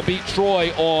Alabama beat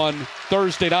Troy on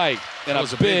Thursday night in a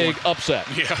big upset.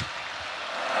 Yeah.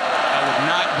 I would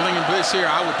not bling and blitz here.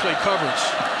 I would play coverage.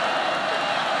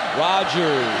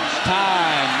 Rodgers,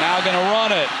 time, now going to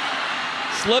run it.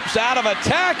 Slips out of a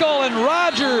tackle, and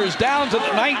Rodgers down to the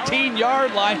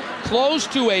 19-yard line, close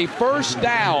to a 1st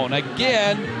down.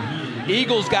 Again,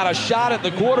 Eagles got a shot at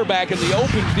the quarterback in the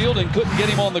open field and couldn't get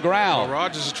him on the ground. Well,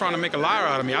 Rodgers is trying to make a liar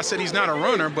out of me. I said he's not a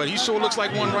runner, but he sure looks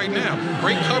like one right now.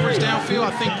 Great coverage downfield.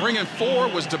 I think bringing 4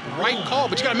 was the right call,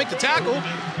 but you got to make the tackle.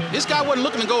 This guy wasn't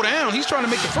looking to go down. He's trying to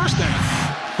make the 1st down.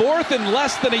 4th and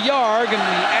less than a yard, and the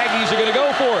Aggies are going to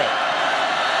go for it.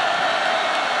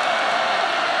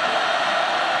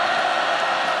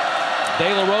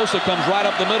 De La Rosa comes right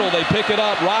up the middle. They pick it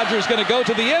up. Rodgers going to go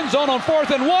to the end zone on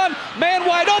 4th and 1. Man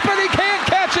wide open. He can't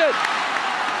catch it.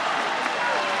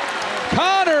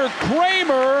 Connor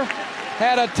Kramer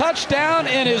had a touchdown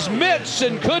in his mitts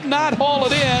and could not haul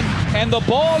it in, and the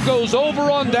ball goes over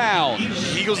on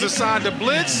downs. Eagles decide to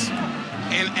blitz,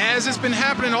 and as it's been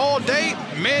happening all day,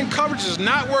 man coverage is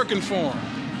not working for him.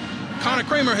 Connor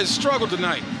Kramer has struggled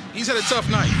tonight. He's had a tough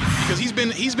night because he's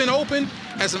been open,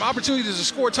 has some opportunities to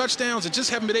score touchdowns, and just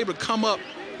haven't been able to come up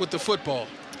with the football.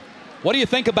 What do you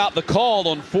think about the call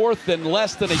on 4th and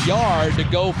less than a yard to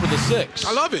go for the 6?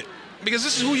 I love it because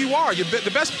this is who you are.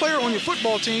 The best player on your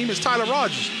football team is Tyler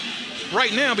Rodgers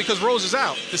right now because Rose is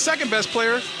out. The second best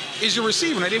player is your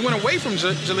receiver. Now, they went away from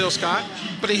Jaleel Scott,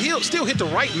 but he still hit the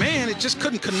right man. It just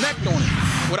couldn't connect on it.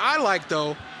 What I like,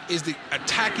 though, is the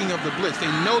attacking of the blitz. They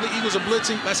know the Eagles are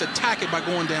blitzing. Let's attack it by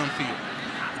going downfield.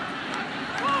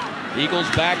 Eagles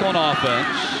back on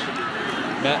offense.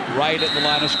 Met right at the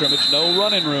line of scrimmage. No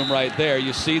running room right there.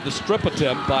 You see the strip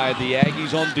attempt by the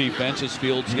Aggies on defense as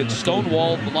Fields gets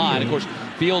stonewalled the line. Of course,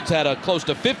 Fields had a close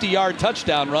to 50-yard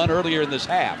touchdown run earlier in this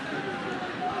half.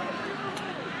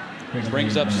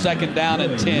 Brings up 2nd down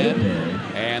and 10.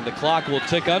 And the clock will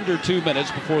tick under 2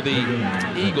 minutes before the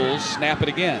Eagles snap it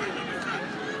again.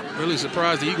 Really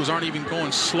surprised the Eagles aren't even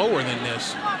going slower than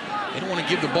this. They don't want to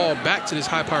give the ball back to this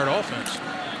high-powered offense.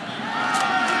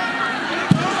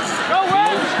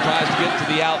 tries to get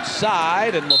to the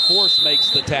outside, and LaForce makes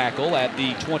the tackle at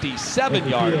the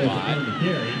 27-yard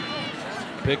line.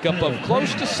 Pickup of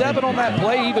close to 7 on that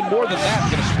play, even more than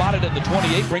that. Going to spot it at the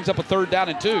 28, brings up a 3rd down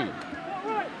and 2.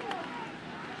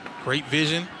 Great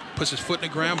vision, puts his foot in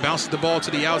the ground, bounces the ball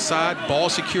to the outside. Ball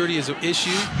security is an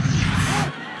issue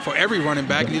for every running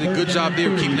back. He did a good job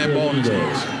there of keeping that ball in his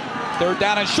hands. 3rd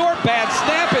down and short, bad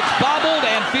snap, it's bobbled,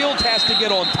 and Fields has to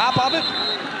get on top of it.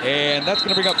 And that's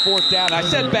going to bring up 4th down. I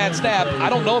said bad snap. I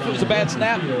don't know if it was a bad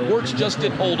snap. Wirtz just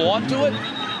didn't hold on to it.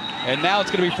 And now it's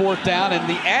going to be 4th down, and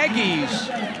the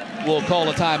Aggies will call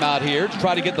a timeout here to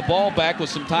try to get the ball back with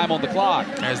some time on the clock.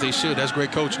 As they should. That's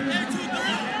great coaching.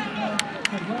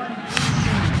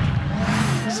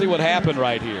 Let's see what happened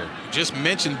right here. Just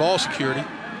mentioned ball security.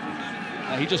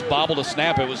 He just bobbled a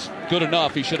snap. It was good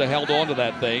enough. He should have held on to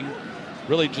that thing.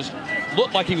 Really just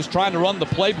looked like he was trying to run the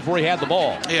play before he had the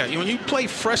ball. Yeah, when you play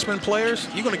freshman players,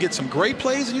 you're going to get some great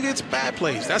plays and you get some bad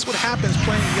plays. That's what happens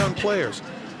playing young players.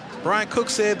 Brian Cook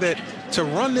said that to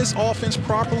run this offense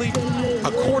properly,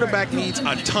 a quarterback needs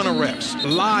a ton of reps,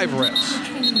 live reps.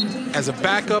 As a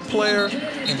backup player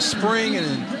in spring and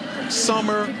in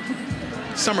summer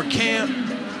camp,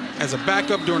 as a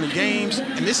backup during the games,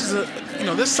 and this is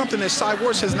this is something that Cy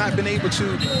Wirtz has not been able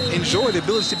to enjoy, the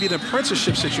ability to be an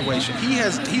apprenticeship situation.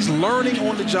 He's learning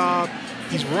on the job,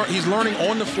 he's learning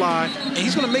on the fly, and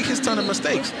he's going to make his ton of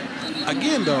mistakes.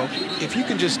 Again, though, if you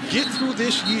can just get through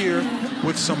this year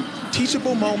with some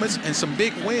teachable moments and some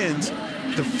big wins,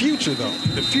 the future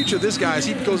of this guy, as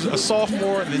he goes a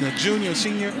sophomore and then a junior and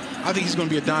senior, I think he's going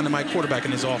to be a dynamite quarterback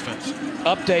in his offense.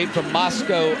 Update from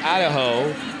Moscow,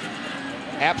 Idaho.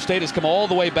 App State has come all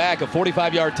the way back. A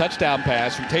 45-yard touchdown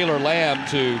pass from Taylor Lamb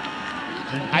to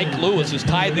Ike Lewis has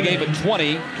tied the game at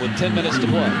 20 with 10 minutes to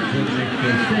play.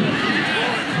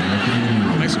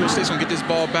 Mexico State's going to get this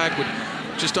ball back with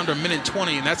just under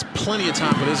 1:20, and that's plenty of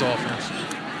time for this offense.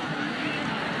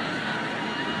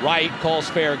 Wright calls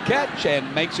fair catch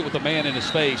and makes it with a man in his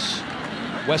face.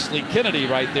 Wesley Kennedy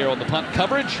right there on the punt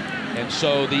coverage. And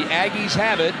so the Aggies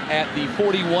have it at the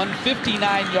 41,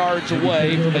 59 yards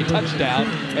away from a touchdown,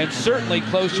 and certainly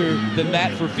closer than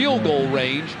that for field goal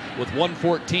range with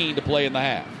 1:14 to play in the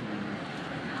half.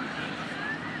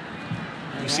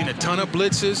 We've seen a ton of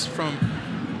blitzes from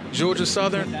Georgia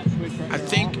Southern. I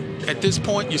think at this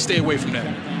point you stay away from that.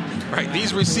 Right,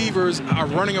 these receivers are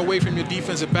running away from your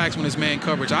defensive backs when it's man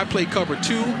coverage. I play cover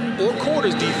 2 or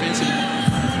quarters defense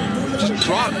and just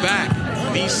drop back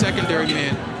these secondary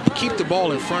men. Keep the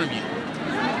ball in front of you.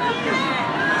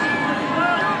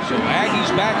 So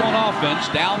Aggies back on offense,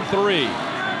 down 3.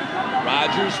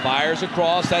 Rogers fires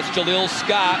across. That's Jaleel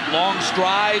Scott. Long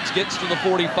strides, gets to the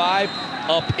 45.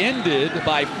 Upended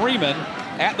by Freeman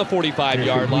at the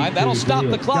 45-yard line. That'll stop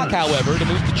the clock, however, to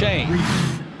move the chains.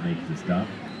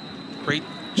 Great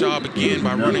job again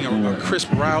by running a crisp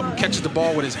route. Catches the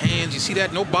ball with his hands. You see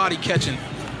that? No body catching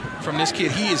from this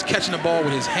kid. He is catching the ball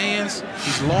with his hands.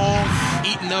 He's long,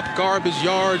 eating up garbage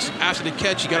yards after the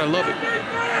catch. You got to love it.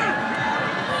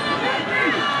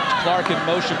 Clark in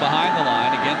motion behind the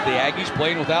line. Again, the Aggies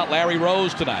playing without Larry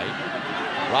Rose tonight.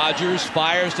 Rogers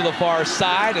fires to the far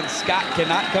side, and Scott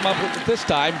cannot come up with it this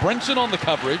time. Brinson on the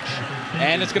coverage,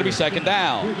 and it's going to be 2nd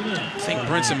down. I think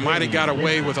Brinson might have got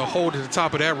away with a hold at the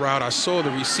top of that route. I saw the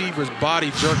receiver's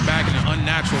body jerk back in an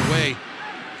unnatural way.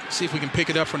 See if we can pick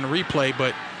it up from the replay,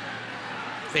 but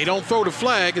they don't throw the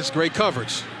flag. It's great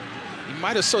coverage. You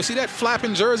might have see that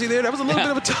flapping jersey there? That was a little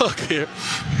bit of a tug there.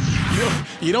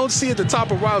 You don't see at the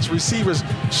top of routes receivers'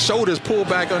 shoulders pull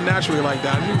back unnaturally like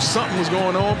that. I knew something was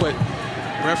going on, but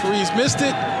referees missed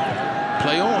it.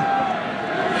 Play on.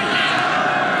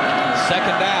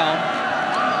 2nd down.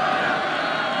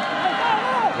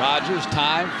 Rogers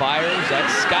time, fires.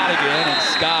 That's Scott again, and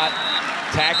Scott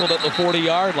tackled at the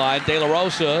 40-yard line. De La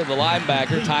Rosa, the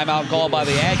linebacker, timeout called by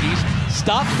the Aggies.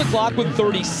 Stops the clock with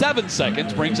 37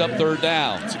 seconds, brings up 3rd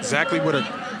down. That's exactly what a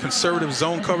conservative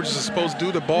zone coverage is supposed to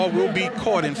do. The ball will be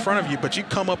caught in front of you, but you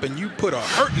come up and you put a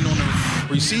hurting on the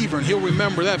receiver, and he'll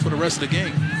remember that for the rest of the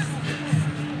game.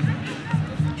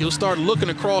 He'll start looking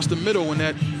across the middle when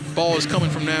that ball is coming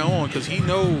from now on, because he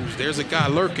knows there's a guy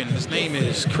lurking. His name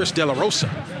is Chris De La Rosa.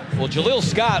 Well, Jaleel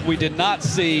Scott, we did not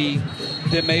see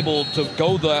them able to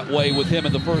go that way with him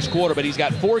in the first quarter, but he's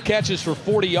got 4 catches for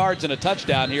 40 yards and a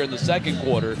touchdown here in the 2nd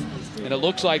quarter, and it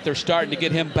looks like they're starting to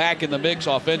get him back in the mix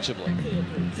offensively.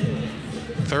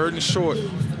 3rd and short,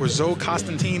 where Zoe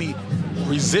Costantini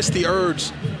resists the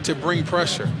urge to bring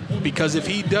pressure, because if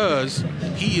he does,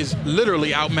 he is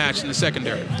literally outmatched in the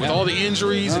secondary. With all the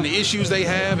injuries and the issues they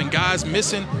have and guys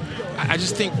missing, I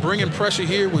just think bringing pressure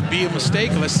here would be a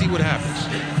mistake. Let's see what happens.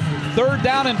 3rd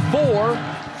down and 4.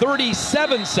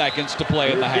 37 seconds to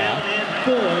play in the half.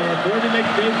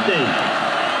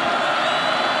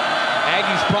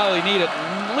 Aggies probably need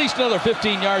at least another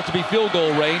 15 yards to be field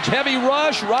goal range. Heavy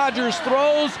rush. Rogers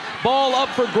throws. Ball up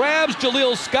for grabs.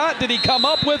 Jaleel Scott, did he come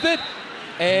up with it?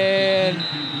 And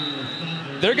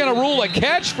they're going to rule a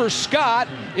catch for Scott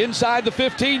inside the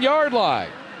 15-yard line.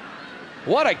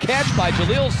 What a catch by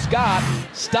Jaleel Scott,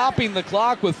 stopping the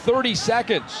clock with 30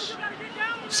 seconds.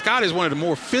 Scott is one of the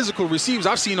more physical receivers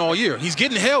I've seen all year. He's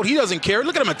getting held. He doesn't care.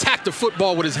 Look at him attack the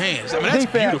football with his hands. I mean, that's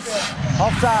beautiful.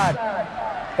 Offside.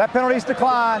 That penalty's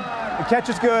declined. The catch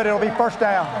is good. It'll be first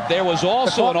down. There was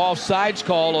also an offsides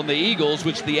call on the Eagles,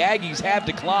 which the Aggies have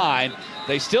declined.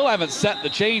 They still haven't set the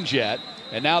change yet,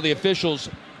 and now the officials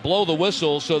blow the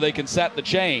whistle so they can set the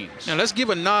chains. Now let's give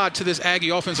a nod to this Aggie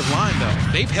offensive line, though.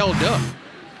 They've held up.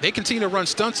 They continue to run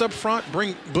stunts up front,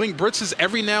 bring blitzes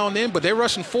every now and then, but they're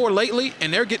rushing 4 lately,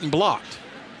 and they're getting blocked.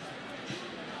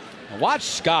 Watch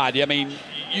Scott. I mean,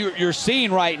 you're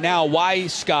seeing right now why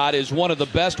Scott is one of the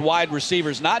best wide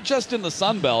receivers, not just in the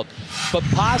Sun Belt, but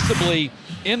possibly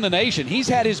in the nation. He's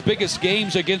had his biggest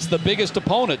games against the biggest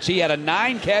opponents. He had a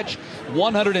 9-catch,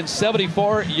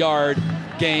 174-yard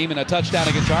game and a touchdown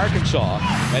against Arkansas,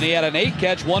 and he had an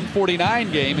 8-catch,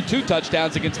 149 game and 2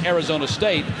 touchdowns against Arizona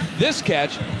State. This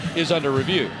catch is under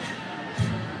review.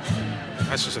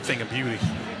 That's just a thing of beauty.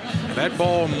 That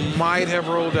ball might have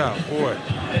rolled out, boy.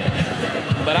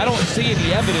 But I don't see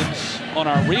any evidence on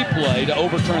our replay to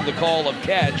overturn the call of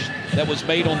catch that was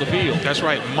made on the field. That's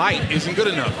right. Might isn't good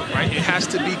enough, right? It has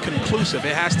to be conclusive.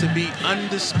 It has to be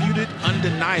undisputed,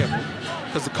 undeniable,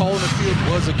 because the call in the field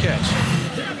was a catch.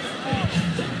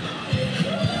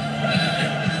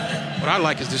 What I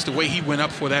like is just the way he went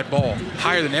up for that ball.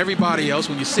 Higher than everybody else.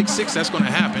 When you're 6'6", that's going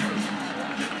to happen.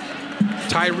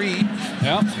 Tyree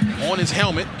on his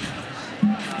helmet.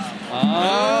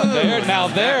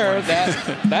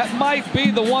 That might be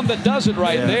the one that does it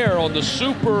there on the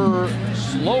super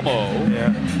slow-mo.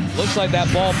 Yeah. Looks like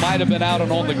that ball might have been out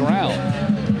and on the ground.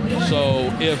 So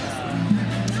if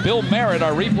Bill Merritt,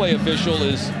 our replay official,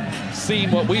 is seeing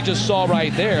what we just saw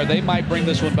right there, they might bring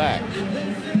this one back.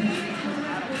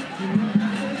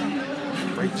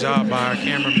 Great job by our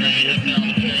cameraman here.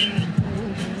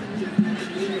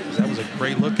 That was a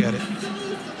great look at it.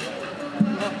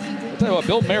 I'll tell you what,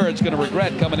 Bill Merritt's going to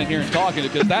regret coming in here and talking,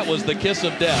 because that was the kiss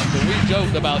of death. But we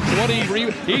joked about 20.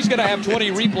 He's going to have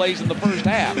 20 replays in the first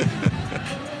half.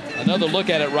 Another look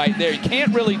at it right there. You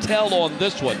can't really tell on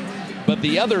this one, but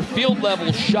the other field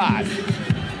level shot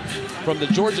from the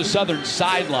Georgia Southern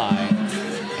sideline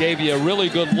gave you a really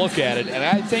good look at it. And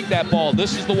I think that ball,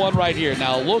 this is the one right here.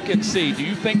 Now look and see. Do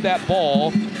you think that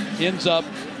ball ends up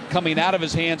coming out of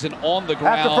his hands and on the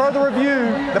ground? After further review,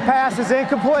 the pass is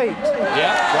incomplete. Yep,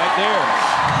 right there.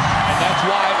 And that's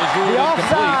why it was ruled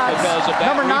incomplete, because of that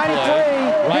number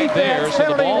 93 right there. So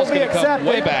the ball's going to come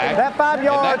way back. That 5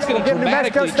 yards and that's going to will give New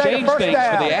Mexico dramatically State change a first things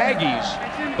down for the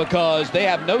Aggies, because they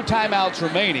have no timeouts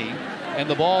remaining, and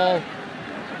the ball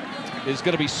is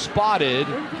going to be spotted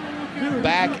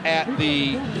back at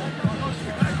the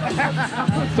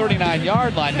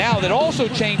 39-yard line. Now that also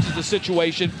changes the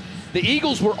situation. The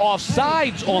Eagles were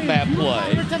offsides on that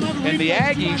play, and the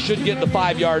Aggies should get the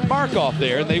 5-yard mark off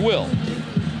there, and they will.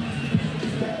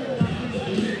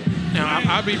 Now,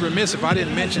 I'd be remiss if I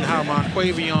didn't mention how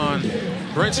Monquavion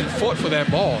Brinson fought for that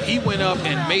ball. He went up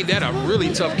and made that a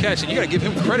really tough catch, and you got to give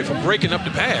him credit for breaking up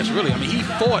the pass, really. I mean, he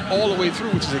fought all the way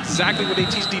through, which is exactly what they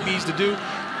teach DBs to do.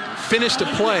 Finish the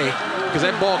play, because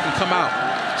that ball can come out,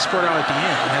 squirt out at the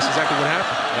end, and that's exactly what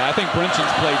happened. Yeah, I think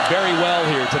Brinson's played very well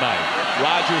here tonight.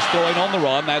 Rogers throwing on the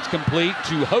run. That's complete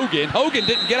to Hogan. Hogan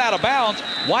didn't get out of bounds.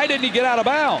 Why didn't he get out of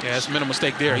bounds? Yeah, that's a mental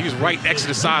mistake there. He was right next to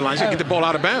the sidelines. He got to get the ball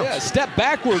out of bounds. Yeah, step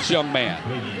backwards, young man.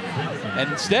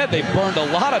 And instead, they burned a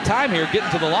lot of time here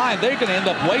getting to the line. They're going to end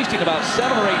up wasting about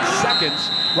 7 or 8 seconds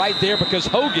right there, because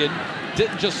Hogan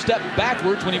didn't just step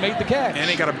backwards when he made the catch. And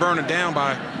they got to burn it down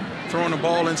by throwing the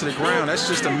ball into the ground. That's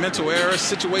just a mental error.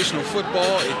 Situational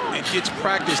football, it gets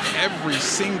practiced every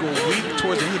single week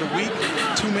towards the end of the week.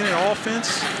 2-minute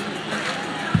offense.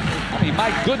 I mean,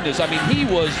 my goodness. I mean, he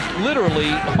was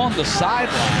literally on the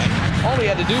sideline. All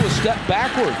he had to do was step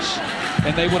backwards,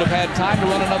 and they would have had time to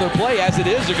run another play. As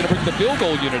it is, they're going to bring the field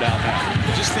goal unit out now.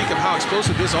 Just think of how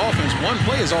explosive this offense. One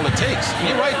play is all it takes.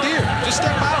 You're right there. Just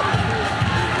step out.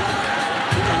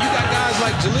 And you got guys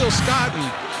like Jaleel Scott and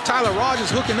Tyler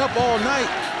Rogers hooking up all night.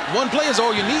 One play is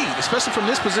all you need, especially from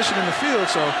this position in the field.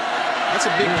 So that's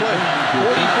a big play.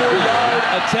 44-yard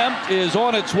attempt is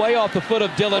on its way off the foot of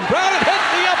Dylan Brown. It hits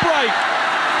the upright.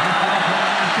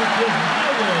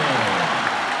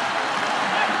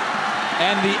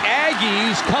 And the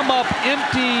Aggies come up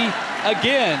empty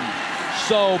again.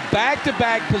 So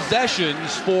back-to-back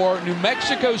possessions for New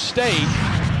Mexico State.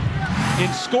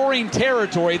 In scoring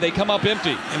territory, they come up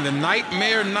empty. And the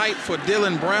nightmare night for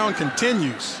Dylan Brown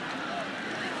continues.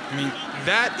 I mean,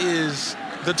 that is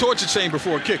the torture chamber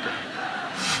for a kicker.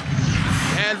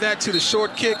 Add that to the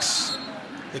short kicks,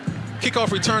 the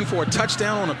kickoff return for a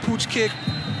touchdown on a pooch kick.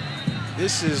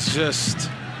 This is just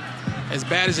as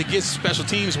bad as it gets special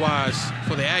teams-wise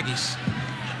for the Aggies.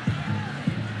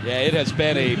 Yeah, it has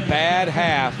been a bad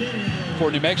half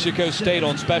for New Mexico State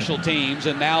on special teams,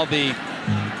 and now the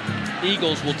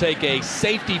Eagles will take a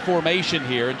safety formation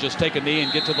here and just take a knee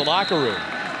and get to the locker room.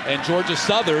 And Georgia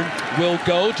Southern will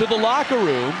go to the locker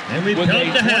room with a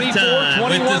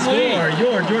 24-21 lead.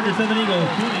 Your Georgia Southern Eagles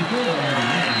 24.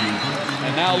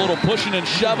 And now a little pushing and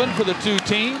shoving for the two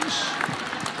teams.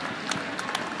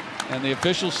 And the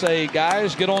officials say,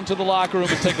 guys, get on to the locker room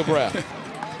and take a breath.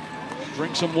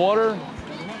 Drink some water,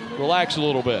 relax a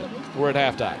little bit. We're at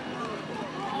halftime.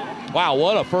 Wow,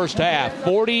 what a first half.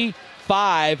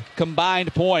 45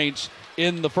 combined points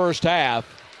in the first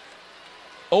half.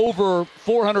 Over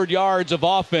 400 yards of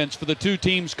offense for the two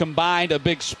teams combined. A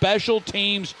big special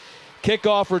teams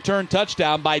kickoff return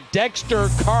touchdown by Dexter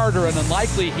Carter, an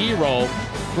unlikely hero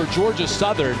for Georgia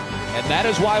Southern. And that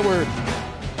is why we're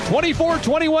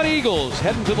 24-21 Eagles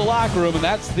heading to the locker room. And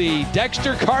that's the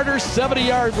Dexter Carter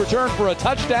 70-yard return for a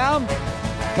touchdown.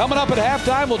 Coming up at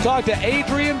halftime, we'll talk to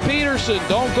Adrian Peterson.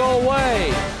 Don't go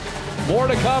away. More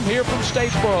to come here from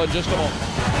Statesboro in just a moment.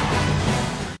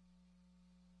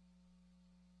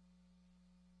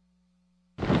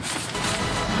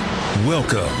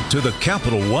 Welcome to the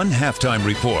Capital One Halftime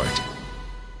Report.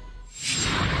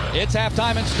 It's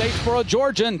halftime in Statesboro,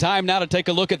 Georgia, and time now to take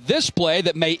a look at this play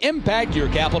that may impact your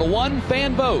Capital One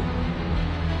fan vote.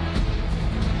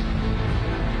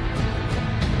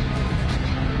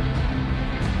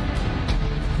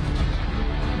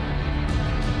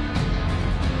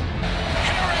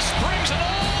 Harris brings it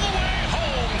all the way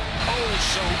home. Oh,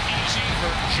 so easy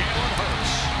for Jalen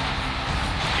Hurts.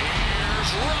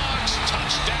 Here's Ruggs,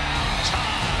 touchdown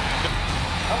time.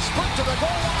 A sprint to the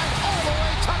goal line, all the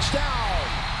way, touchdown.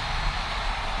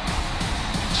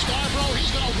 Scarborough,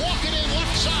 he's going to walk it in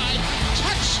left side.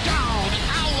 Touchdown,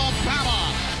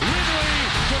 Alabama. Ridley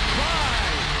to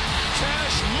Pride.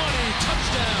 Cash money,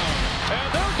 touchdown.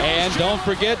 And don't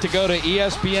forget to go to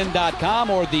ESPN.com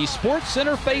or the Sports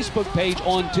Center Facebook page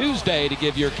on Tuesday to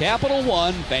give your Capital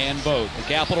One fan vote. The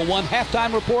Capital One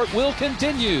Halftime Report will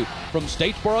continue from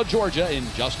Statesboro, Georgia in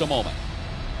just a moment.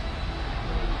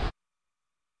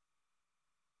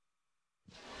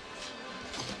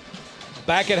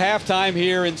 Back at halftime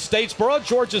here in Statesboro,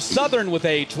 Georgia Southern with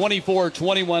a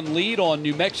 24-21 lead on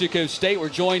New Mexico State. We're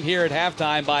joined here at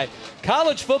halftime by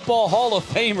College Football Hall of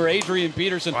Famer Adrian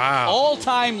Peterson,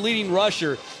 all-time leading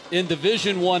rusher in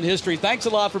Division I history. Thanks a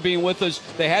lot for being with us.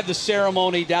 They had the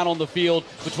ceremony down on the field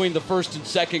between the first and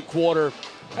second quarter.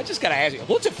 I just got to ask you,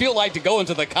 what's it feel like to go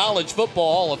into the College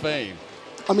Football Hall of Fame?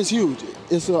 I mean, it's huge.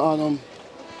 It's a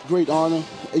great honor.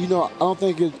 You know, I don't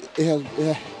think it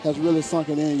has really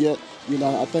sunken in yet. You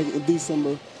know, I think in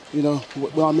December, you know,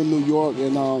 when I'm in New York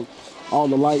and all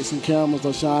the lights and cameras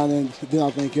are shining, then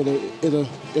I think it'll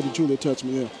truly touch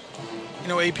me there. You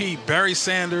know, AP, Barry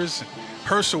Sanders,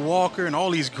 Herschel Walker, and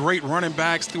all these great running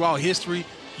backs throughout history,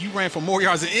 you ran for more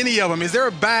yards than any of them. Is there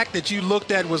a back that you looked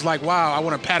at was like, wow, I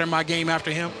want to pattern my game after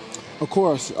him? Of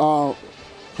course.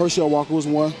 Herschel Walker was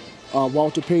one,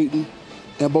 Walter Payton,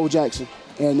 and Bo Jackson.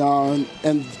 And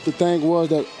the thing was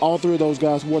that all three of those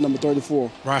guys wore number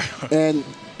 34. Right. And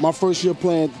my first year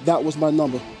playing, that was my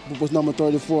number, was number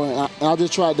 34. And I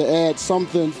just tried to add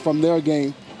something from their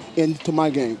game into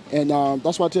my game. And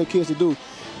that's what I tell kids to do,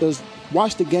 is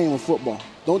watch the game of football.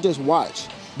 Don't just watch,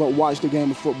 but watch the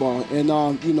game of football.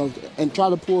 And, you know, and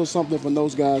try to pull something from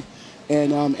those guys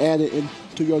and add it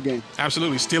into your game.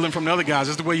 Absolutely. Stealing from the other guys.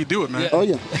 That's the way you do it, man. Yeah. Oh,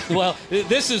 yeah. Well,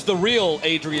 this is the real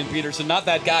Adrian Peterson, not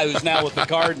that guy who's now with the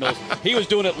Cardinals. He was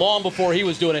doing it long before he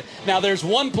was doing it. Now, there's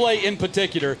one play in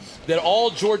particular that all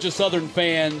Georgia Southern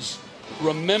fans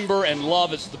remember and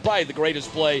love. It's probably the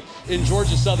greatest play in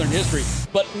Georgia Southern history.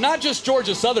 But not just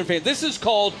Georgia Southern fans. This is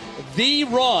called The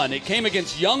Run. It came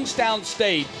against Youngstown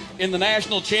State in the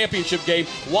national championship game.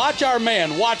 Watch our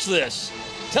man. Watch this.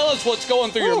 Tell us what's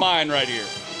going through your mind right here.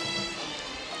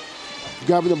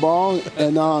 Grabbing the ball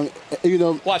and, you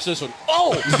know. Watch this one.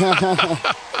 Oh!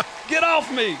 Get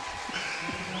off me.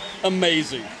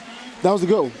 Amazing. That was a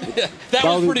good one. that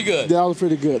was pretty good. That was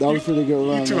pretty good. That was pretty good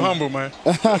run. You're too humble, man.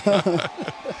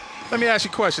 Let me ask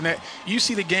you a question. You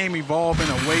see the game evolving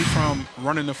away from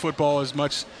running the football as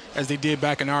much as they did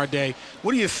back in our day.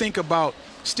 What do you think about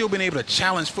still being able to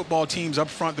challenge football teams up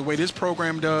front the way this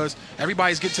program does?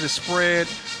 Everybody's getting to the spread.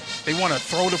 They want to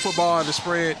throw the football out of the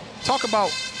spread. Talk about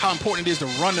how important it is to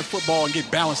run the football and get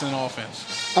balance in an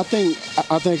offense. I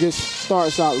think it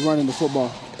starts out running the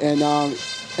football, and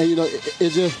you know, it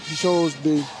just shows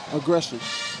the aggression,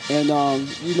 and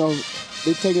you know,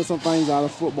 they're taking some things out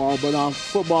of football, but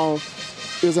football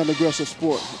is an aggressive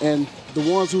sport, and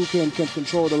the ones who can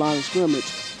control the line of scrimmage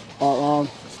are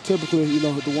typically, you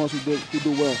know, the ones who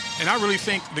do well. And I really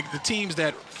think the teams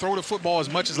that throw the football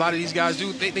as much as a lot of these guys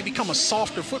do, they become a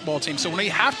softer football team. So when they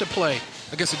have to play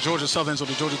against the Georgia Southerns or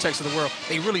the Georgia Techs of the world,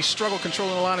 they really struggle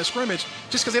controlling the line of scrimmage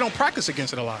just because they don't practice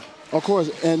against it a lot. Of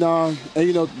course, and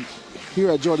you know,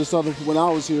 here at Georgia Southern, when I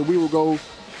was here, we would go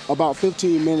about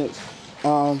 15 minutes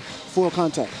full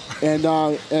contact, and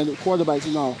quarterbacks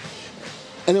and all.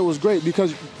 And it was great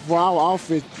because for our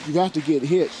offense, you have to get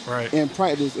hit in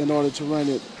practice in order to run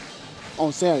it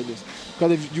on Saturdays.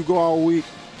 Because if you go all week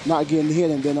not getting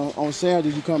hit, and then on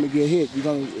Saturday you come and get hit,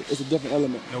 it's a different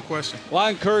element. No question. Well, I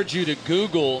encourage you to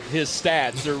Google his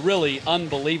stats. They're really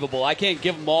unbelievable. I can't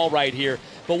give them all right here,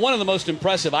 but one of the most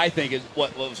impressive, I think, is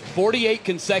what was 48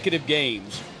 consecutive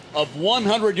games of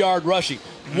 100-yard rushing.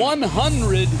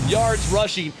 100 yards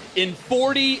rushing in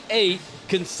 48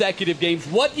 consecutive games.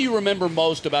 What do you remember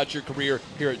most about your career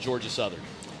here at Georgia Southern?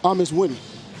 It's winning.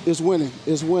 It's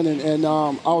winning. And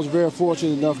I was very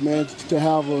fortunate enough, man, to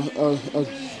have a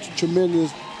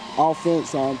tremendous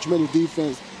offense, tremendous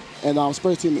defense, and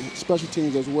special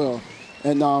teams as well.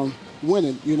 And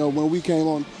winning, you know, when we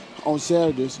came on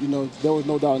Saturdays, you know, there was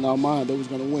no doubt in our mind that we was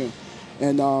going to win.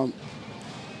 And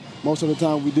most of the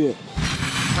time we did.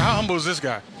 How humble is this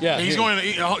guy? Yeah, he's going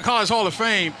to College Hall of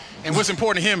Fame, and what's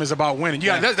important to him is about winning.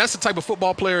 That's the type of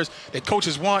football players that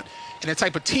coaches want and the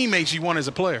type of teammates you want as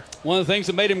a player. One of the things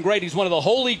that made him great, he's one of the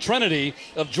holy trinity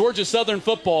of Georgia Southern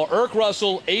football. Irk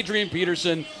Russell, Adrian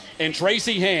Peterson, and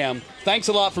Tracy Ham. Thanks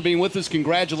a lot for being with us.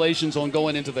 Congratulations on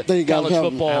going into the College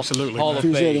Football Hall of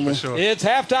Fame. It's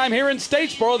halftime here in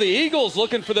Statesboro. The Eagles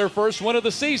looking for their first win of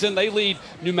the season. They lead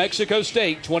New Mexico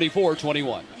State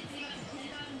 24-21.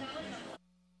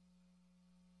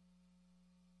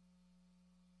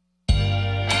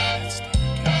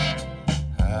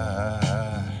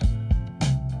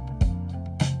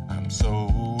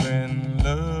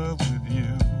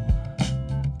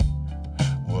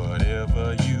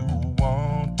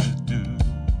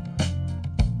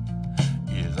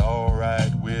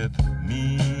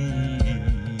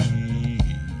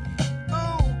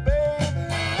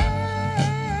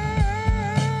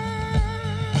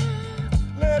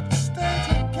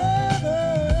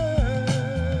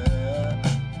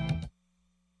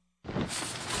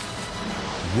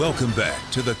 Welcome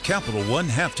back to the Capital One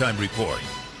Halftime Report.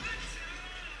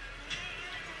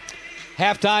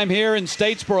 Halftime here in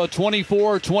Statesboro,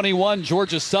 24-21.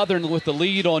 Georgia Southern with the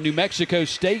lead on New Mexico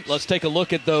State. Let's take a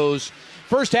look at those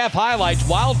first half highlights.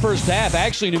 Wild first half.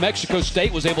 Actually, New Mexico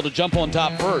State was able to jump on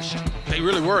top first. They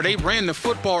really were. They ran the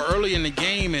football early in the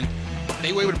game, and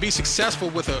they were able to be successful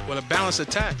with a balanced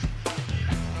attack.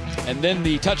 And then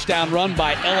the touchdown run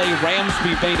by L.A.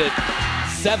 Ramsby made it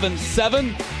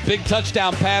 7-7. Big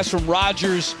touchdown pass from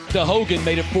Rogers to Hogan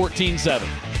made it 14-7.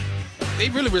 They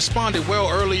really responded well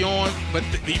early on, but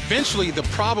eventually the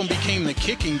problem became the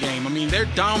kicking game. I mean, they're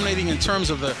dominating in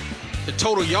terms of the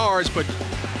total yards, but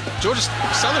Georgia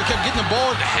Southern kept getting the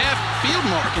ball at the half-field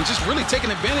mark and just really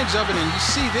taking advantage of it. And you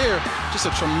see there just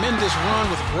a tremendous run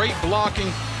with great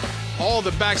blocking. All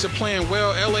the backs are playing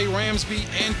well. L.A. Ramsby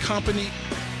and company.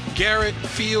 Garrett,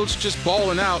 Fields just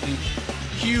balling out. And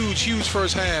huge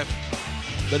first half.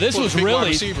 But this was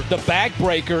really the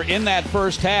backbreaker in that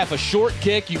first half. A short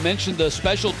kick. You mentioned the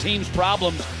special teams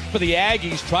problems for the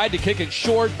Aggies. Tried to kick it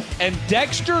short. And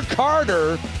Dexter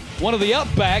Carter, one of the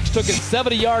up-backs, took it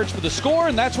 70 yards for the score.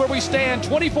 And that's where we stand,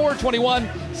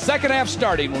 24-21. Second half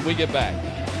starting when we get back.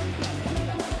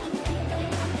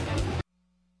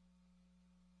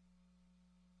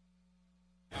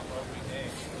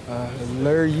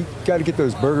 Larry, you got to get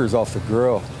those burgers off the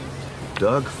grill.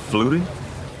 Doug Flutie?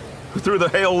 Who threw the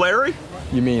Hail Larry?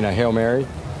 You mean a Hail Mary?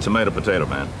 Tomato, potato,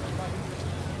 man.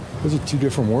 Those are two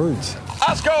different words.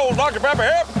 Let's go, Dr. Pepper,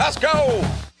 hip! Let's go!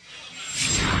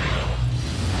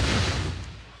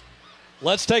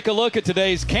 Let's take a look at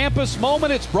today's campus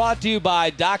moment. It's brought to you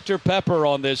by Dr. Pepper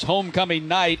on this homecoming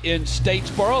night in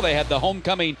Statesboro. They had the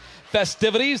homecoming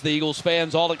festivities. The Eagles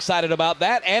fans all excited about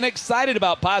that and excited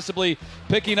about possibly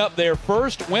picking up their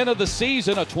first win of the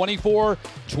season, a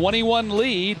 24-21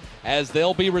 lead, as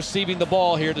they'll be receiving the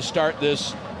ball here to start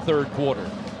this third quarter.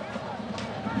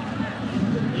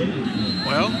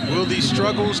 Well, will these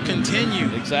struggles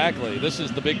continue? Exactly. This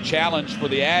is the big challenge for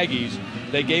the Aggies.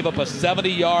 They gave up a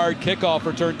 70-yard kickoff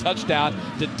return touchdown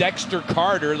to Dexter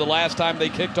Carter the last time they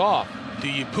kicked off. Do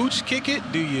you pooch kick it?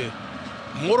 Do you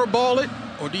mortar ball it?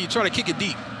 Or do you try to kick it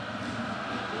deep?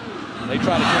 They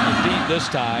try to kick it deep this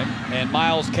time. And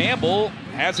Miles Campbell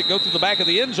has it go through the back of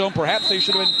the end zone. Perhaps they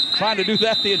should have been trying to do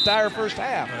that the entire first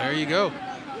half. There you go.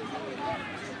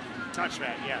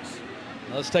 Touchback, yes.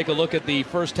 Let's take a look at the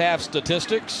first half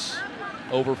statistics.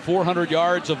 Over 400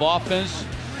 yards of offense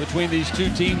between these two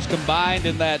teams combined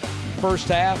in that first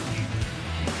half.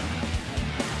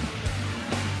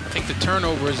 I think the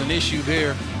turnover is an issue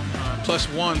there.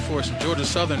 +1 for Georgia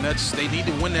Southern. They need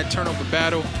to win that turnover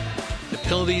battle. The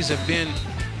penalties have been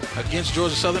against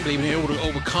Georgia Southern, but they've been able to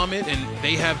overcome it, and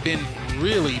they have been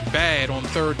really bad on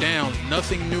third down.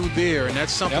 Nothing new there, and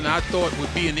that's something I thought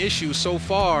would be an issue. So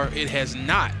far, it has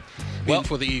not been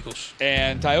for the Eagles.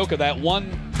 And Tioka, that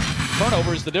one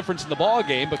turnover is the difference in the ball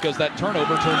game, because that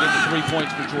turnover turned into 3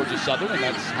 points for Georgia Southern, and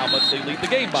that's how much they lead the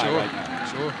game by right now.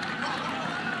 Sure.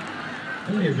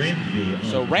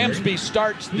 So Ramsby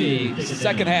starts the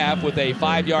second half with a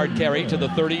 5-yard carry to the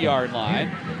 30-yard line.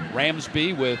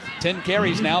 Ramsby with 10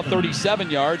 carries now, 37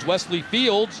 yards. Wesley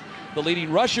Fields, the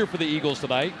leading rusher for the Eagles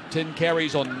tonight, 10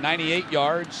 carries on 98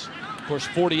 yards. Of course,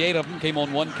 48 of them came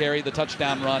on one carry, the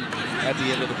touchdown run at the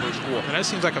end of the first quarter. And that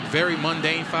seems like a very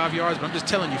mundane 5 yards, but I'm just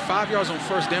telling you, 5 yards on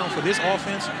first down for this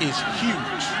offense is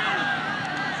huge.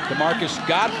 DeMarcus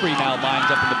Godfrey now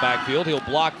lines up in the backfield. He'll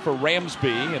block for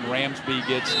Ramsby, and Ramsby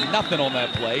gets nothing on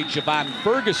that play. Javon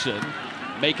Ferguson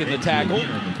making the tackle.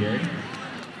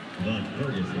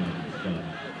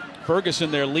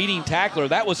 Ferguson, their leading tackler.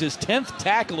 That was his 10th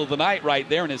tackle of the night right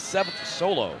there, and his 7th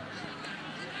solo.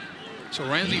 So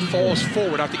Ramsby falls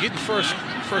forward after getting first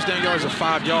down yards of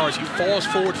 5 yards. He falls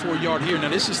forward for a yard here.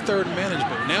 Now this is third and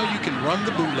manageable. Now you can run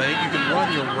the bootleg. You can run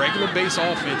your regular base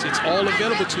offense. It's all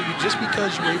available to you just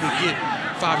because you were able to get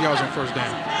 5 yards on first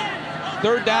down.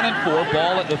 Third down and 4.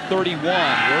 Ball at the 31.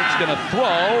 Wirt's going to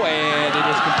throw, and it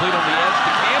is complete on the edge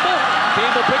to Campbell.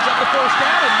 Campbell picks up the first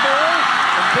down and more.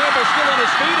 And Campbell still on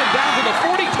his feet and down to the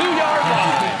 42-yard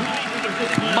line.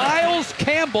 Miles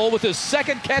Campbell with his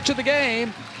second catch of the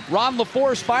game. Ron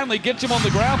LaForce finally gets him on the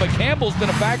ground, but Campbell's been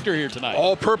a factor here tonight.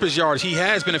 All-purpose yards. He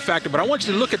has been a factor, but I want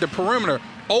you to look at the perimeter.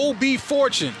 O.B.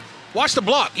 Fortune. Watch the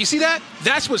block. You see that?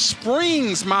 That's what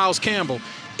springs Miles Campbell.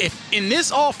 If in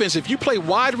this offense, if you play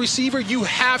wide receiver, you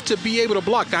have to be able to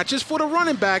block, not just for the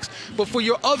running backs, but for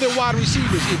your other wide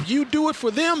receivers. If you do it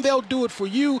for them, they'll do it for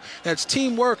you. That's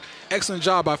teamwork. Excellent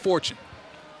job by Fortune.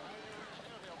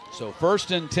 So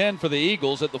 1st and 10 for the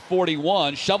Eagles at the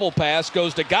 41. Shovel pass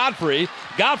goes to Godfrey.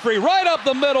 Godfrey right up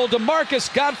the middle.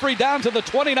 DeMarcus Godfrey down to the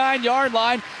 29-yard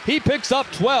line. He picks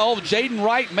up 12. Jaden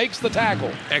Wright makes the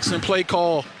tackle. Excellent play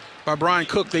call by Brian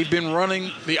Cook. They've been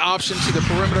running the option to the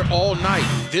perimeter all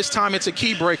night. This time it's a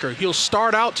key breaker. He'll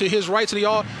start out to his right to the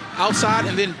outside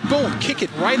and then, boom, kick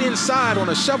it right inside on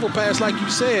a shovel pass like you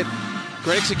said.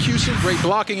 Great execution, great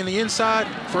blocking in the inside.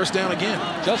 First down again.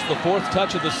 Just the 4th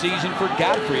touch of the season for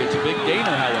Godfrey. It's a big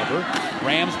gainer, however.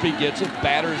 Ramsby gets it,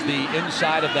 batters the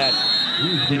inside of that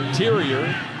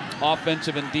interior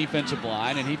offensive and defensive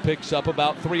line, and he picks up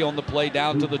about 3 on the play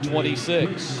down to the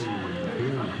 26.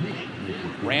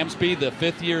 Ramsby, the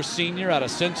 5th-year senior out of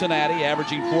Cincinnati,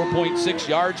 averaging 4.6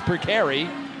 yards per carry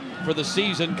for the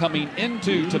season coming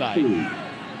into tonight.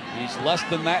 He's less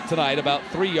than that tonight, about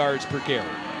 3 yards per carry.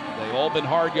 They've all been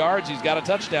hard yards. He's got a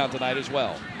touchdown tonight as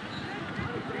well.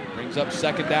 Brings up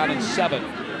 2nd down and 7.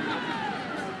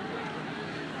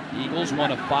 Eagles,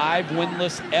 one of 5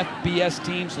 winless FBS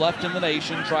teams left in the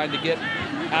nation, trying to get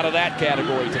out of that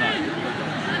category tonight.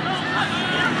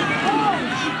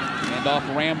 And off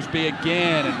Ramsby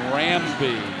again, and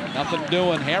Ramsby, nothing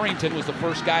doing. Harrington was the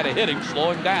first guy to hit him, slow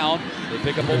him down. They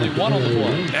pick up only 1 on the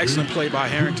play. Excellent play by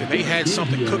Harrington. They had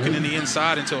something cooking in the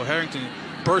inside until Harrington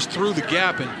burst through the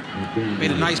gap and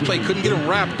made a nice play. Couldn't get him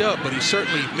wrapped up, but he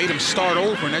certainly made him start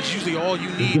over, and that's usually all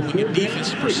you need when your defense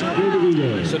is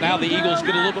pursuing. So now the Eagles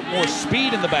get a little bit more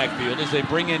speed in the backfield as they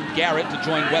bring in Garrett to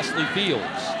join Wesley Fields.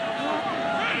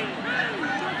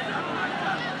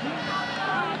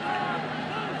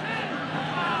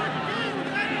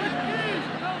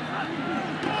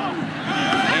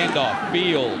 Handoff,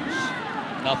 Fields.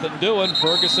 Nothing doing.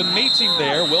 Ferguson meets him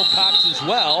there. Wilcox as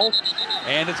well.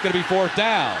 And it's going to be 4th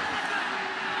down.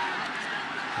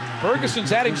 Ferguson's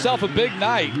had himself a big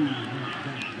night.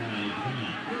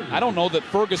 I don't know that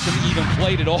Ferguson even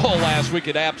played at all last week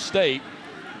at App State.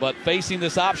 But facing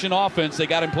this option offense, they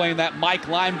got him playing that Mike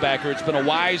linebacker. It's been a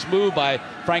wise move by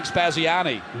Frank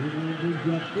Spaziani.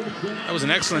 That was an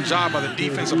excellent job by the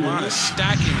defensive line of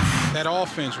stacking that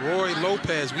offense. Roy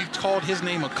Lopez, we've called his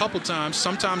name a couple times,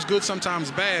 sometimes good,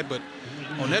 sometimes bad, but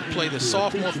on that play, the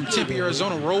sophomore from Tempe,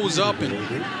 Arizona rose up and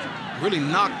really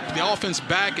knocked the offense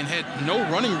back and had no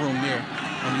running room there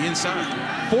on the inside.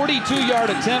 42-yard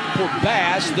attempt for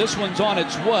Bass. This one's on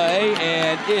its way,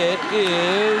 and it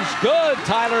is good.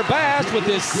 Tyler Bass with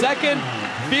his second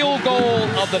field goal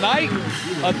of the night,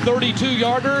 a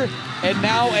 32-yarder, and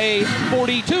now a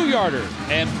 42-yarder.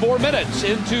 And 4 minutes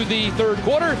into the third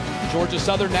quarter, Georgia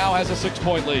Southern now has a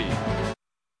 6-point lead.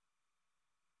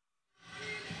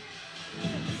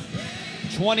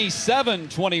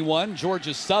 27-21,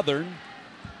 Georgia Southern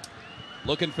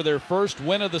looking for their first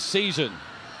win of the season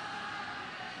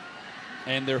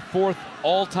and their fourth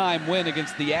all-time win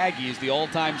against the Aggies, the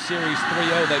all-time series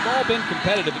 3-0. They've all been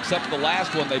competitive except for the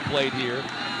last one they played here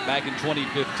back in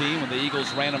 2015 when the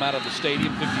Eagles ran them out of the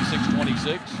stadium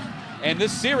 56-26. And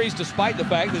this series, despite the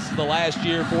fact this is the last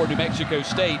year for New Mexico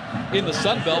State in the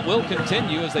Sun Belt, will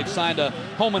continue as they've signed a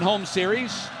home-and-home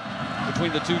series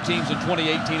between the two teams in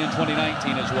 2018 and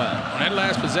 2019 as well. On that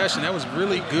last possession, that was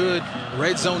really good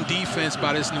red zone defense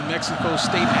by this New Mexico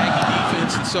State Aggie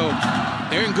defense. And so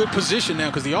they're in good position now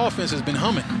because the offense has been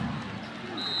humming.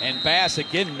 And Bass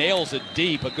again nails it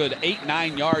deep, a good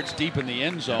 8-9 yards deep in the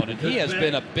end zone. And he has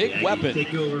been a big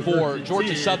weapon for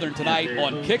Georgia Southern tonight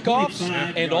on kickoffs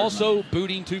and also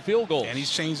booting 2 field goals. And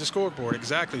he's changed the scoreboard,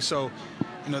 exactly. So,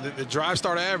 you know, the drive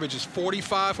start average is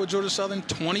 45 for Georgia Southern,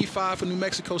 25 for New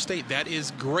Mexico State. That is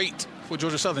great for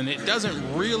Georgia Southern. It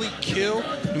doesn't really kill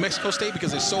New Mexico State because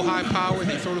they're so high powered.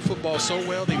 They throw the football so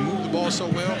well. They move the ball so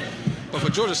well. But for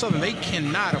Georgia Southern, they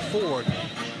cannot afford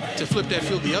to flip that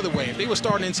field the other way. If they were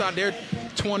starting inside their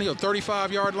 20 or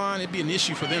 35-yard line, it'd be an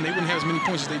issue for them. They wouldn't have as many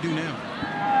points as they do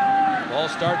now. Ball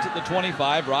starts at the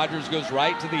 25. Rogers goes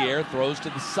right to the air, throws to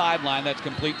the sideline. That's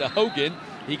complete to Hogan.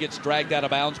 He gets dragged out of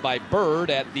bounds by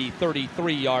Bird at the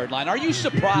 33-yard line. Are you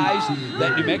surprised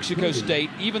that New Mexico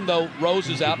State, even though Rose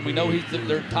is out and we know he's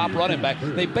their top running back,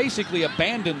 they basically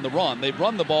abandoned the run? They've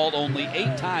run the ball only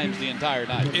 8 times the entire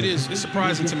night. It's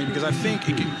surprising to me because I think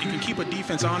it can keep a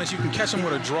defense honest. You can catch them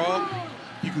with a draw.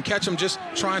 You can catch them just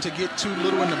trying to get too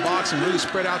little in the box and really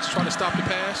spread out to try to stop the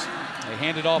pass. They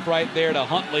hand it off right there to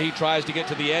Huntley. He tries to get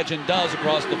to the edge and does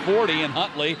across the 40, and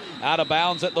Huntley out of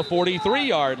bounds at the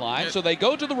 43-yard line. So they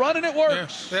go to the run, and it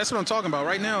works. Yeah, that's what I'm talking about.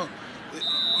 Right now,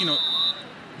 you know,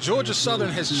 Georgia Southern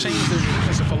has changed their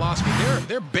defensive philosophy.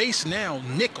 They're based now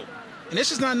nickel. And there's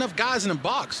just not enough guys in the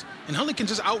box. And Huntley can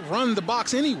just outrun the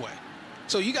box anyway.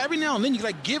 So you every now and then you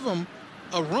like give them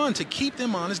a run to keep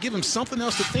them honest, give them something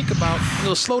else to think about, and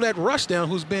it'll slow that rush down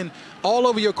who's been all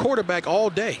over your quarterback all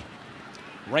day.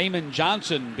 Raymond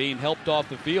Johnson being helped off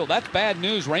the field. That's bad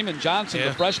news. Raymond Johnson,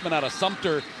 the freshman out of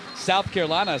Sumter, South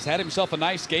Carolina, has had himself a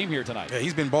nice game here tonight. Yeah,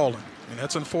 he's been balling. And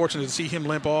that's unfortunate to see him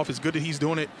limp off. It's good that he's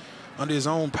doing it under his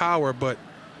own power, but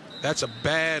that's a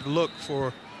bad look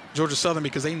for Georgia Southern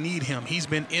because they need him. He's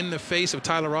been in the face of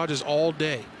Tyler Rogers all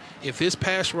day. If this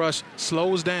pass rush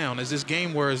slows down as this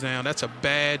game wears down, that's a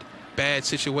bad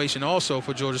situation also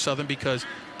for Georgia Southern because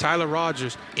Tyler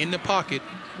Rogers in the pocket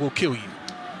will kill you.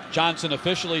 Johnson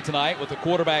officially tonight with a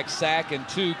quarterback sack and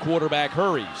 2 quarterback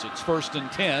hurries. It's 1st and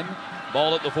 10.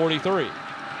 Ball at the 43. They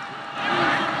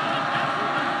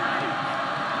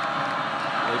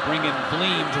bring in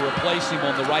Gleam to replace him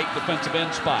on the right defensive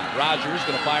end spot. Rogers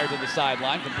going to fire to the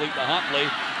sideline, complete to Huntley.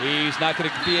 He's not going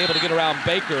to be able to get around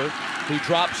Baker, who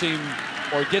drops him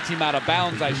or gets him out of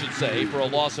bounds, I should say, for a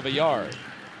loss of a yard.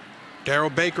 Darrell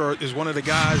Baker is one of the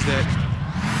guys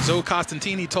that Zoe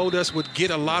Costantini told us would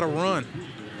get a lot of run.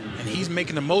 And he's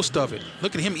making the most of it.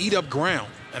 Look at him eat up ground.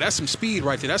 Now that's some speed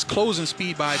right there. That's closing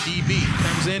speed by a DB.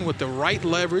 Comes in with the right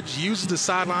leverage, uses the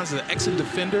sidelines as an excellent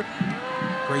defender.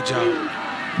 Great job.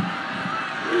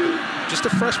 Just a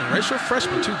freshman, redshirt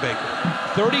freshman too, Baker.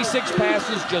 36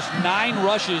 passes, just 9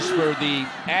 rushes for the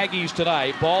Aggies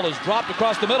tonight. Ball is dropped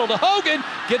across the middle to Hogan.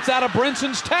 Gets out of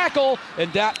Brinson's tackle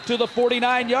and down to the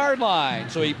 49-yard line.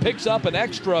 So he picks up an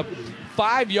extra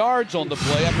 5 yards on the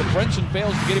play after Brinson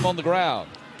fails to get him on the ground.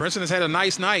 Brinson has had a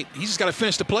nice night. He's just got to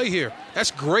finish the play here.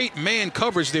 That's great man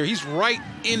coverage there. He's right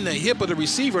in the hip of the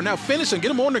receiver. Now finish and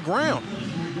get him on the ground.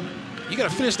 You got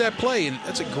to finish that play, and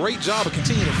that's a great job of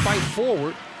continuing to fight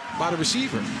forward by the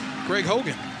receiver, Greg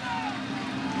Hogan.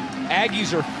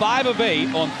 Aggies are 5 of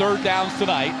 8 on 3rd downs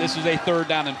tonight. This is a 3rd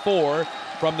down and 4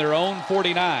 from their own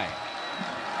 49.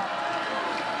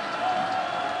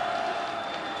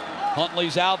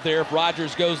 Huntley's out there if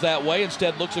Rogers goes that way.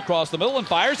 Instead looks across the middle and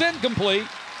fires incomplete.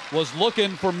 was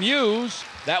looking for Muse.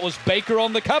 That was Baker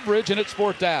on the coverage, and it's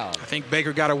 4th down. I think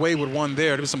Baker got away with one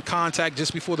there. There was some contact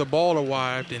just before the ball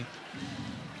arrived, and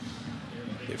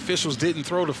the officials didn't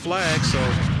throw the flag, so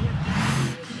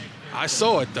I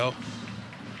saw it, though.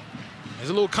 There's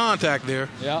a little contact there.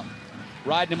 Yeah,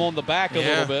 riding him on the back a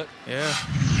little bit. Yeah.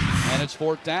 And it's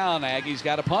 4th down. Aggies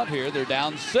got a punt here. They're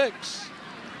down 6.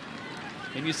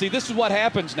 And you see, this is what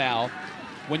happens now.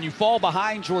 When you fall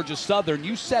behind Georgia Southern,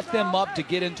 you set them up to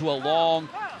get into a long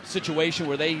situation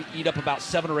where they eat up about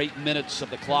 7 or 8 minutes of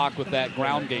the clock with that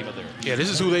ground game of theirs. Yeah, this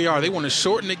is who they are. They want to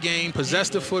shorten the game, possess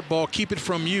the football, keep it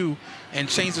from you, and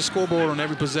change the scoreboard on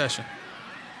every possession.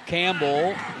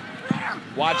 Campbell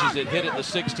watches it hit at the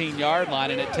 16-yard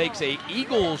line, and it takes a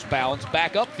Eagles bounce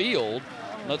back upfield.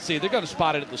 Let's see, they're going to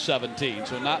spot it at the 17,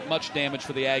 so not much damage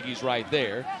for the Aggies right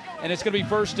there. And it's going to be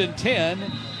 1st and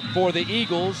 10 for the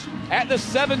Eagles at the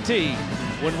 17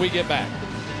 when we get back.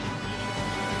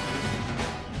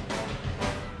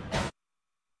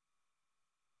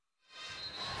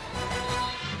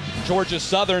 Georgia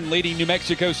Southern leading New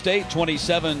Mexico State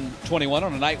 27-21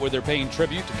 on a night where they're paying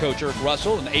tribute to Coach Irk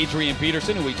Russell and Adrian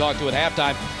Peterson, who we talked to at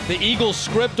halftime. The Eagles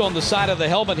script on the side of the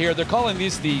helmet here, they're calling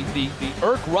these the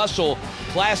Irk Russell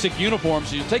classic uniforms.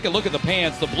 So you take a look at the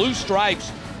pants. The blue stripes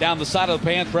down the side of the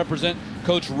pants represent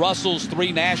Coach Russell's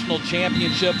 3 national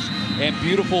championships and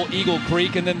beautiful Eagle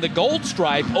Creek. And then the gold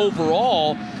stripe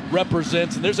overall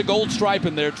represents, and there's a gold stripe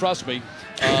in there, trust me,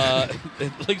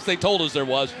 at least they told us there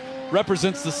was,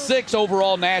 represents the 6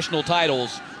 overall national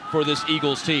titles for this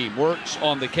Eagles team. Works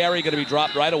on the carry, going to be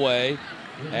dropped right away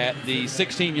at the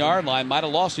 16-yard line. Might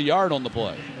have lost a yard on the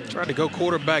play. Tried to go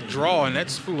quarterback draw, and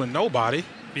that's fooling nobody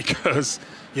because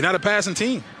you're not a passing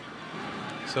team.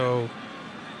 So,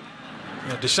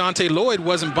 Deshaunte Lloyd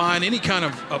wasn't buying any kind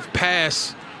of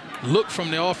pass look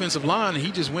from the offensive line, and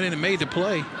he just went in and made the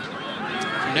play.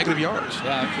 Negative yards.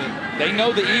 Yeah, they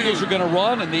know the Eagles are going to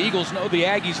run, and the Eagles know the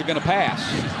Aggies are going to pass.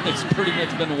 It's pretty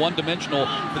much been one-dimensional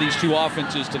for these two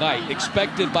offenses tonight.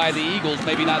 Expected by the Eagles,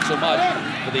 maybe not so much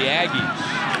for the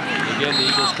Aggies. Again, the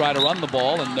Eagles try to run the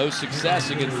ball, and no success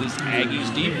against this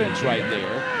Aggies defense right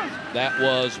there. That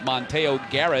was Monteo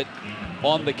Garrett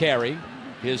on the carry,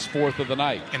 his 4th of the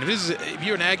night. And if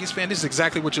you're an Aggies fan, this is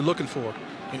exactly what you're looking for.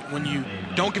 When you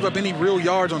don't give up any real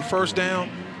yards on 1st down,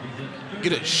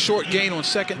 get a short gain on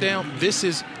 2nd down, this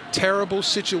is terrible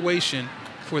situation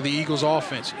for the Eagles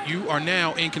offense. You are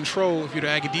now in control if you're the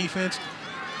Aggie defense.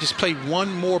 Just play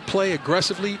one more play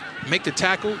aggressively, make the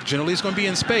tackle. Generally, it's going to be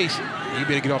in space. You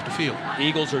better get off the field.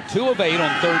 Eagles are 2 of 8 on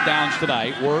 3rd downs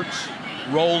tonight. Works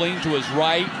rolling to his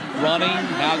right, running,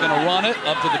 now going to run it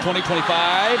up to the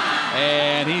 20-25,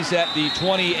 and he's at the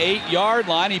 28-yard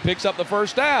line. He picks up the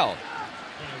 1st down.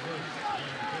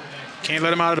 Can't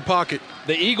let him out of the pocket.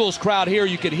 The Eagles crowd here,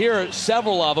 you could hear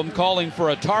several of them calling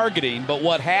for a targeting, but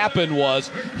what happened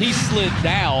was he slid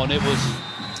down.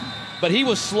 But he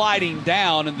was sliding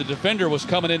down, and the defender was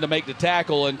coming in to make the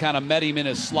tackle and kind of met him in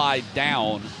his slide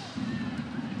down.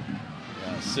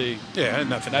 Yeah, see? Yeah,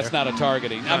 nothing. That's there. not a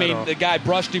targeting. Not I mean, the guy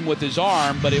brushed him with his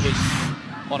arm, but it was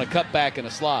on a cutback and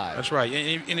a slide. That's right.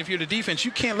 And if you're the defense,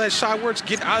 you can't let Shy Works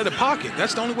get out of the pocket.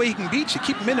 That's the only way he can beat you.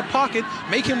 Keep him in the pocket,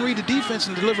 make him read the defense,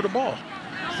 and deliver the ball.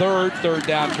 Third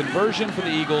down conversion for the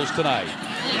Eagles tonight.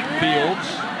 Fields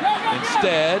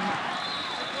instead.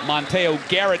 Monteo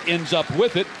Garrett ends up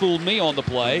with it. Fooled me on the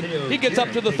play. He gets up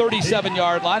to the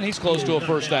 37-yard line. He's close to a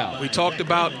 1st down. We talked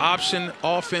about option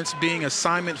offense being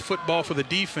assignment football for the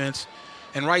defense.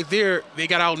 And right there, they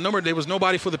got outnumbered. There was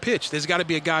nobody for the pitch. There's got to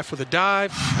be a guy for the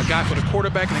dive, a guy for the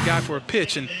quarterback, and a guy for a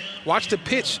pitch. And watch the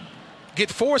pitch get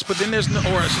forced, but then there's no,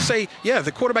 or I should say, yeah,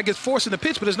 the quarterback gets forced in the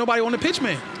pitch, but there's nobody on the pitch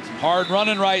man. Hard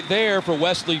running right there for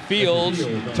Wesley Fields.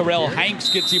 Terrell Hanks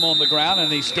gets him on the ground,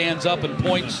 and he stands up and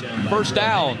points 1st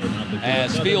down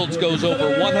as Fields goes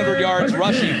over 100 yards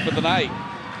rushing for the night.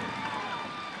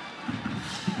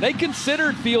 They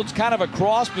considered Fields kind of a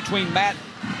cross between Matt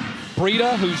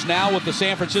Breida, who's now with the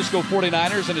San Francisco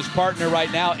 49ers, and his partner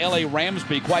right now, L.A.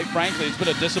 Ramsby. Quite frankly, it's been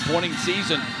a disappointing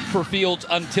season for Fields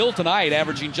until tonight,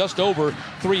 averaging just over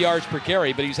 3 yards per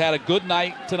carry, but he's had a good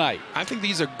night tonight. I think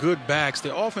these are good backs.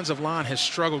 The offensive line has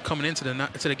struggled coming into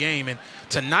the game, and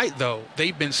tonight, though,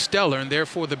 they've been stellar, and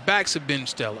therefore the backs have been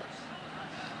stellar.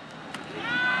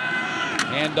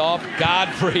 Handoff,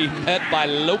 Godfrey met by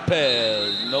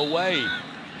Lopez. No way.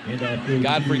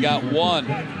 Godfrey got one.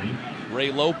 Ray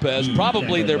Lopez,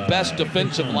 probably their best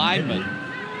defensive lineman.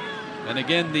 And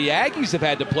again, the Aggies have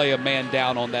had to play a man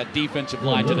down on that defensive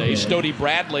line today. Stody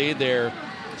Bradley, their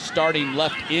starting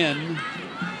left end,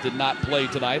 did not play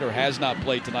tonight or has not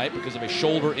played tonight because of a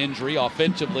shoulder injury.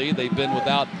 Offensively, they've been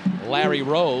without Larry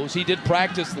Rose. He did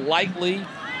practice lightly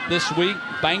this week,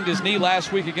 banged his knee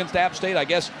last week against App State. I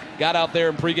guess got out there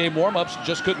in pregame warm-ups,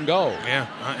 just couldn't go. Yeah,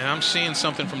 and I'm seeing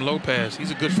something from Lopez.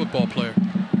 He's a good football player.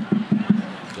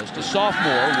 Just a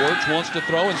sophomore. Wirtz wants to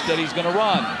throw. Instead, he's going to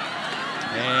run.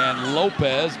 And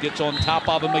Lopez gets on top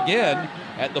of him again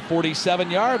at the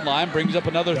 47-yard line, brings up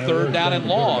another 3rd down and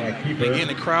long. Again,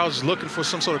 the crowd's looking for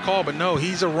some sort of call, but no,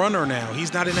 he's a runner now.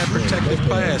 He's not in that protective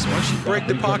pass. Once you break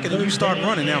the pocket and you start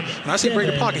running. Now, when I say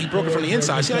break the pocket, he broke it from the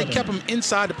inside. See how he kept him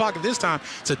inside the pocket this time?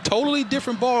 It's a totally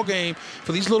different ball game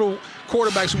for these little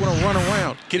quarterbacks who want to run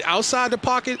around. Get outside the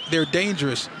pocket, they're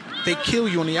dangerous. They kill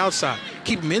you on the outside.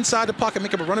 Keep them inside the pocket,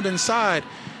 make up a run up inside.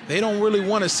 They don't really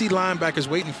want to see linebackers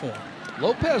waiting for him.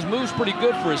 Lopez moves pretty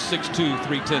good for his 6'2",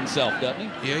 310 self, doesn't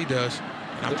he? Yeah, he does.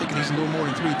 And I'm thinking he's a little more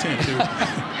than 310, too.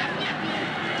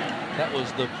 That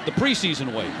was the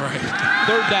preseason weight. Right.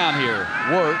 3rd down here.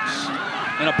 Wirtz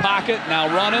in a pocket,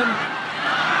 now running,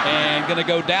 and going to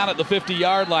go down at the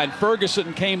 50-yard line.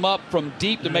 Ferguson came up from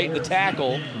deep to make the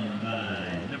tackle,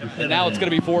 and now it's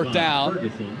going to be 4th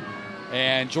down.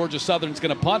 And Georgia Southern's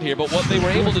going to punt here. But what they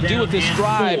were able to do with this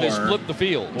drive is flip the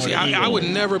field. See, I would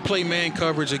never play man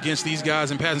coverage against these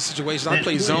guys in passing situations. I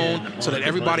play zone so that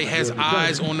everybody has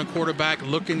eyes on the quarterback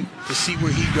looking to see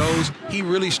where he goes. He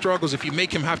really struggles if you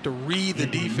make him have to read the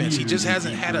defense. He just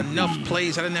hasn't had enough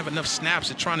plays, hasn't have enough snaps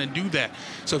at trying to do that.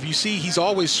 So if you see, he's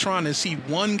always trying to see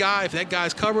one guy. If that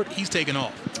guy's covered, he's taking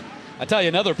off. I tell you,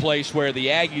 another place where the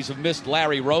Aggies have missed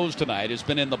Larry Rose tonight has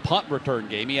been in the punt return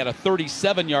game. He had a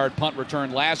 37-yard punt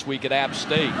return last week at App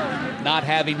State. Not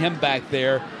having him back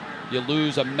there, you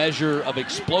lose a measure of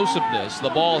explosiveness.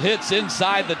 The ball hits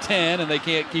inside the 10, and they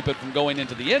can't keep it from going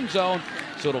into the end zone,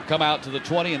 so it'll come out to the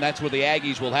 20, and that's where the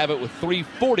Aggies will have it with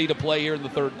 3:40 to play here in the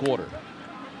 3rd quarter.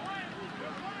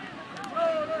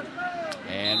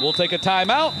 And we'll take a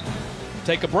timeout,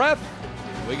 take a breath.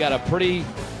 We got a pretty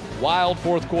wild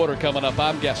 4th quarter coming up,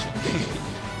 I'm guessing.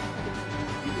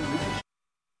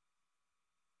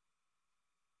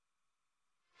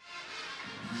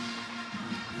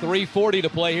 3:40 to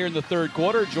play here in the 3rd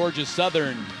quarter. Georgia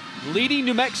Southern leading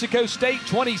New Mexico State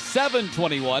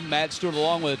 27-21. Matt Stewart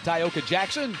along with Tyoka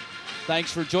Jackson.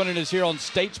 Thanks for joining us here on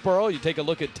Statesboro. You take a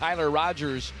look at Tyler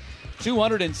Rogers.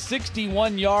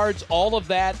 261 yards, all of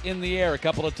that in the air. A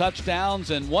couple of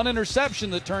touchdowns and one interception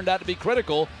that turned out to be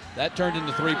critical. That turned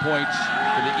into 3 points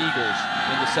for the Eagles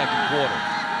in the 2nd quarter.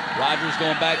 Rogers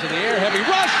going back to the air. Heavy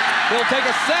rush. He'll take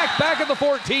a sack back at the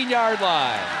 14-yard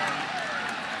line.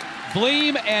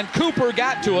 Vleem and Cooper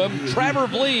got to him. Trevor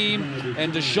Vleem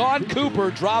and Deshaun Cooper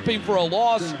dropping for a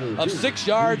loss of 6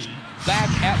 yards back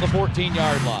at the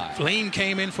 14-yard line. Vleem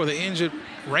came in for the injured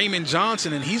Raymond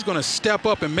Johnson, and he's going to step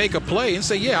up and make a play and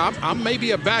say, yeah, I'm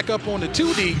maybe a backup on the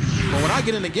 2D, but when I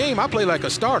get in the game, I play like a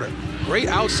starter. Great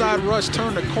outside rush,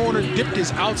 turned the corner, dipped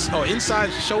his inside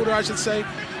shoulder, I should say,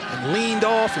 and leaned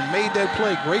off and made that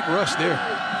play. Great rush there.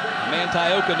 Man,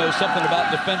 Tyoka knows something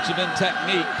about defensive end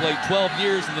technique. Played 12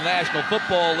 years in the National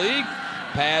Football League.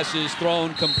 Pass is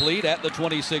thrown complete at the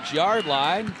 26-yard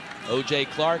line. O.J.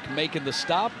 Clark making the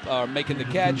stop, making the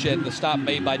catch, and the stop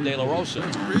made by De La Rosa.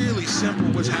 It's really simple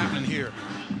what's happening here.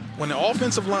 When the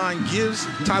offensive line gives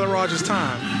Tyler Rogers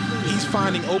time, he's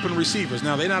finding open receivers.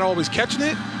 Now, they're not always catching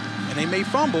it, and they may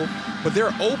fumble, but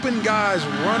they're open guys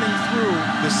running through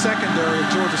the secondary of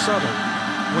Georgia Southern.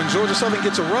 When Georgia Southern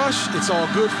gets a rush, it's all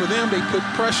good for them. They put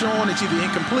pressure on. It's either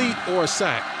incomplete or a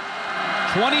sack.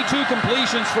 22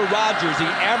 completions for Rogers. He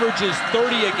averages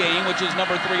 30 a game, which is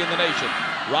number 3 in the nation.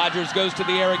 Rogers goes to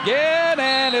the air again,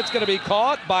 and it's going to be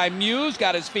caught by Muse.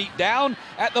 Got his feet down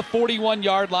at the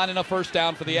 41-yard line and a 1st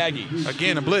down for the Aggies.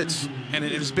 Again, a blitz, and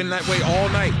it's been that way all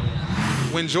night.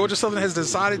 When Georgia Southern has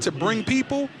decided to bring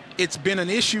people, it's been an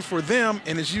issue for them,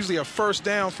 and it's usually a 1st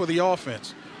down for the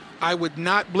offense. I would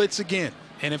not blitz again.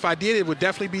 And if I did, it would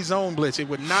definitely be zone blitz. It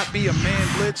would not be a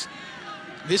man blitz.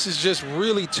 This is just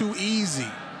really too easy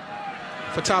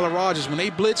for Tyler Rogers. When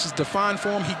they blitz, it's defined for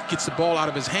him. He gets the ball out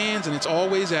of his hands, and it's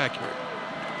always accurate.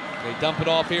 They dump it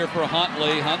off here for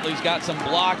Huntley. Huntley's got some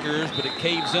blockers, but it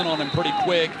caves in on him pretty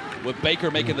quick with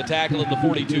Baker making the tackle at the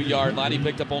 42-yard line. He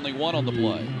picked up only 1 on the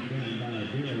play.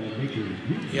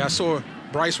 Yeah, I saw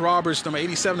Bryce Roberts, number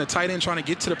 87, the tight end, trying to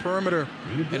get to the perimeter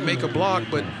and make a block,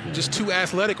 but just too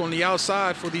athletic on the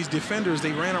outside for these defenders.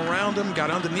 They ran around him,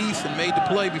 got underneath, and made the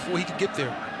play before he could get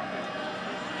there.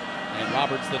 And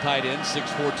Roberts, the tight end,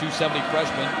 6'4", 270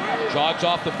 freshman, jogs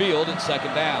off the field at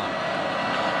 2nd down.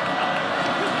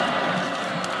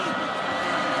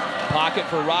 Pocket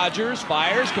for Rogers,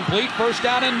 fires, complete, 1st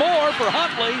down and more for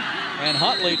Huntley. And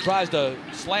Huntley tries to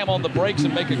slam on the brakes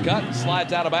and make a cut and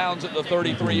slides out of bounds at the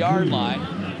 33-yard line.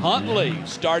 Huntley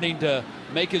starting to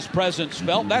make his presence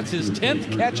felt. That's his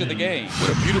 10th catch of the game.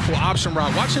 What a beautiful option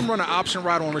route. Watch him run an option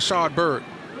route on Rashad Byrd.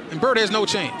 And Byrd has no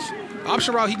change.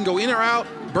 Option route, he can go in or out.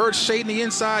 Bird's shading the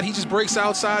inside. He just breaks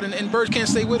outside, and Bird can't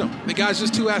stay with him. The guy's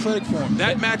just too athletic for him.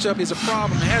 That matchup is a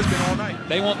problem. It has been all night.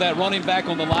 They want that running back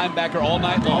on the linebacker all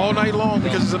night long. All night long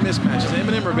because it's a mismatch. It's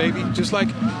M&M'er, baby, just like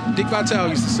Dick Vitale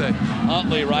used to say.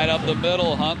 Huntley right up the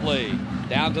middle. Huntley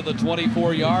down to the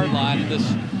 24-yard line.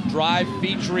 This drive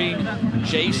featuring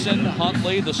Jason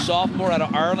Huntley, the sophomore out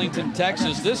of Arlington,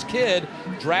 Texas. This kid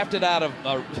recruited out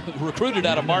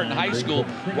of Martin High School.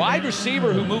 Wide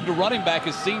receiver who moved to running back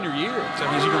his senior year. So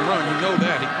that means you can run. You know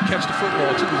that. He can catch the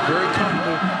football, too. He's very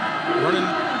comfortable running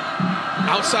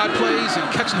outside plays and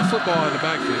catching the football in the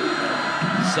backfield.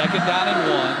 Second down and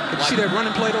 1. Did you see that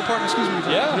running play, though, partner? Excuse me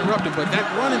for interrupting, but that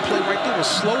running play right there will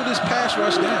slow this pass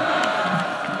rush down.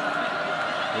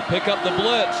 They pick up the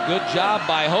blitz. Good job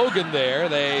by Hogan there.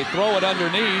 They throw it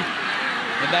underneath.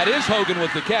 And that is Hogan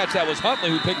with the catch. That was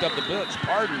Huntley who picked up the blitz.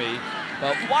 Pardon me.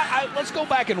 Let's go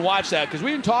back and watch that, because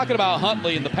we've been talking about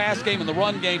Huntley in the pass game and the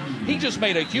run game. He just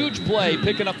made a huge play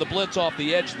picking up the blitz off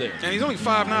the edge there. And he's only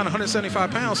 5'9",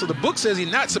 175 pounds, so the book says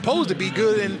he's not supposed to be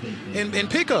good in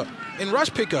pickup, in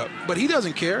rush pickup. But he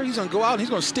doesn't care. He's going to go out and he's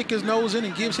going to stick his nose in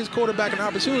and gives his quarterback an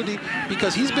opportunity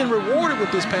because he's been rewarded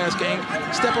with this pass game.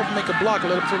 Step up and make a block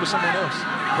and let him throw to someone else.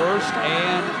 1st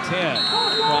and 10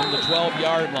 from the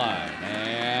 12-yard line.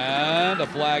 And a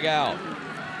flag out.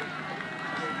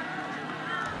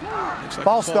 Like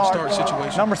False start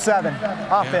situation. Number 7,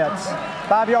 offense.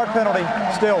 5-yard penalty,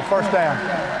 still first down.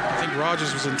 I think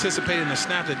Rogers was anticipating the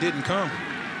snap that didn't come.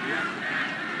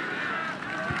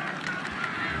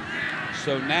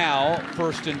 So now,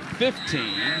 1st and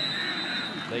 15.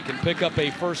 They can pick up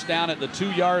a first down at the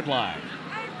 2-yard line.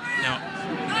 Now,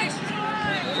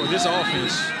 for this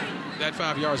offense, that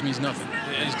 5 yards means nothing.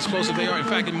 As explosive they are, in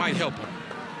fact, it might help them.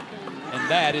 And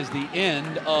that is the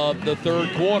end of the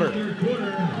 3rd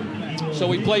quarter. So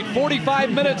we played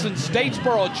 45 minutes in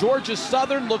Statesboro. Georgia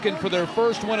Southern looking for their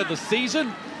first win of the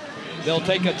season. They'll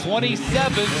take a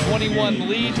 27-21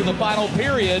 lead to the final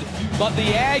period, but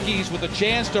the Aggies with a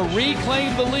chance to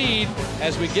reclaim the lead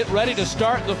as we get ready to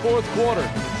start the 4th quarter.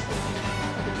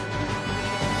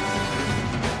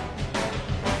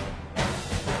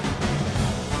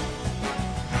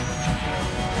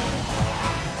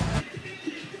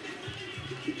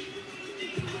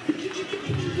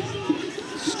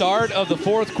 Start of the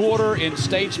 4th quarter in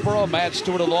Statesboro. Matt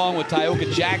Stewart along with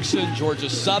Tioka Jackson. Georgia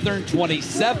Southern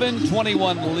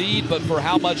 27-21 lead, but for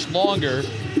how much longer,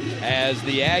 as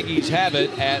the Aggies have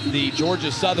it at the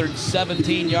Georgia Southern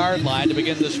 17-yard line to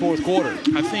begin this 4th quarter.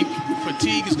 I think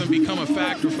fatigue is going to become a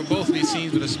factor for both of these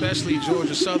teams, but especially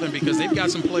Georgia Southern, because they've got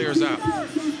some players out.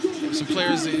 Some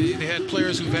players, they had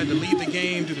players who've had to leave the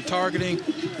game due to targeting.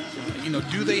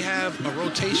 Do they have a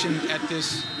rotation at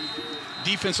this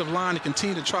defensive line to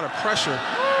continue to try to pressure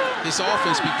this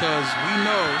offense, because we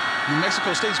know New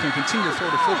Mexico State's going to continue to throw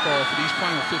the football for these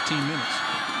final 15 minutes.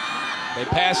 They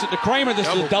pass it to Kramer. This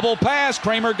is a double pass.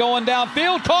 Kramer going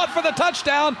downfield, caught for the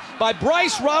touchdown by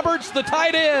Bryce Roberts, the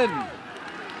tight end.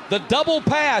 The double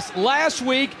pass. Last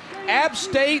week, App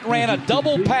State ran a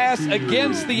double pass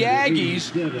against the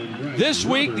Aggies. This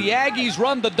week, the Aggies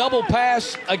run the double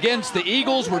pass against the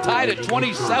Eagles. We're tied at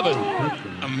 27.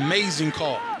 Amazing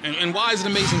call. And why is it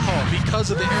an amazing call? Because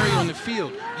of the area on the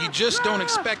field. You just don't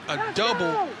expect a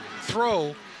double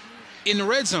throw in the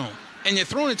red zone. And you're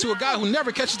throwing it to a guy who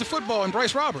never catches the football in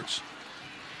Bryce Roberts.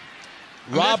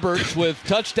 Roberts with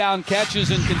touchdown catches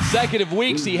in consecutive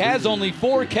weeks. He has only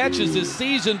 4 catches this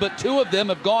season, but 2 of them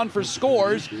have gone for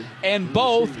scores, and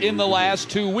both in the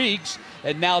last 2 weeks.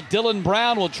 And now Dylan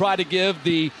Brown will try to give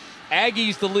the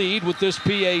Aggies the lead with this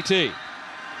PAT.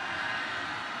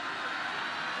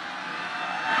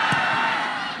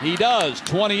 He does.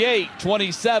 28-27,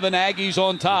 Aggies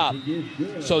on top.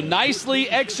 So nicely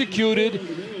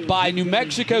executed by New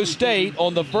Mexico State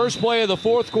on the first play of the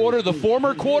 4th quarter. The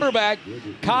former quarterback,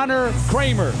 Connor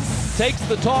Kramer, takes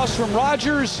the toss from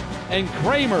Rogers, and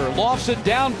Kramer lofts it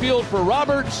downfield for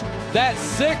Roberts. That's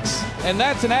 6, and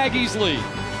that's an Aggies lead.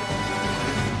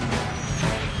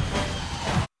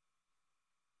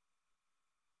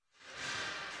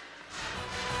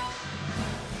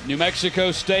 New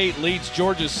Mexico State leads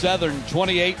Georgia Southern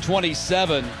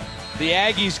 28-27. The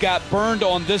Aggies got burned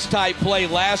on this type play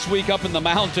last week up in the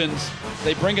mountains.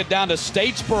 They bring it down to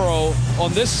Statesboro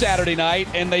on this Saturday night,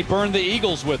 and they burn the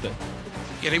Eagles with it.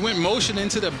 Yeah, they went motion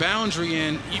into the boundary,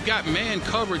 and you've got man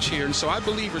coverage here. And so I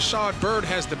believe Rashad Byrd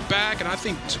has the back, and I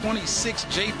think 26,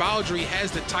 Jay Baldry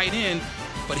has the tight end.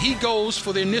 But he goes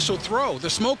for the initial throw, the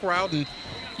smoke route, and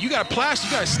You got to plaster.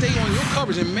 You got to stay on your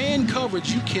coverage. In man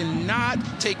coverage, you cannot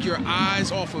take your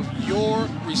eyes off of your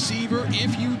receiver.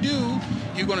 If you do,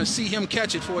 you're going to see him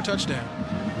catch it for a touchdown.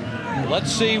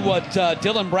 Let's see what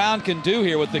Dylan Brown can do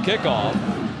here with the kickoff.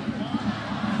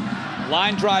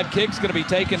 Line drive kick's going to be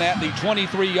taken at the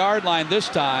 23-yard line this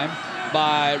time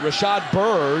by Rashad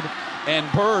Byrd, and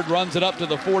Byrd runs it up to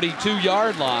the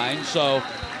 42-yard line. So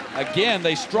again,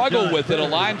 they struggle with it. A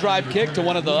line drive kick to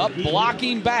one of the up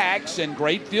blocking backs and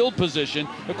great field position.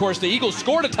 Of course, the Eagles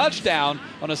scored a touchdown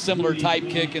on a similar type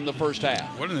kick in the first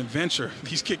half. What an adventure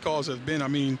these kickoffs have been. I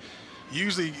mean,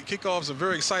 usually kickoffs are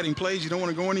very exciting plays. You don't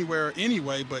want to go anywhere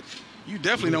anyway, but you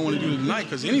definitely don't want to do it tonight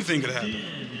because anything could happen.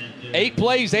 8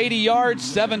 plays, 80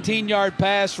 yards, 17-yard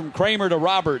pass from Kramer to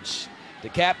Roberts to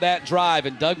cap that drive.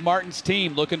 And Doug Martin's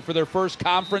team looking for their first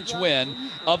conference win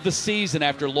of the season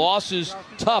after losses,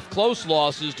 tough, close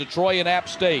losses to Troy and App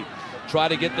State. Try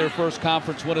to get their first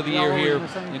conference win of the year here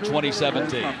in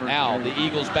 2017. Now the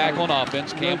Eagles back on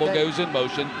offense. Campbell goes in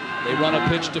motion. They run a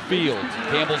pitch to Fields.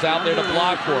 Campbell's out there to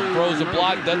block for him. Throws a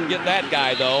block, doesn't get that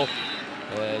guy though,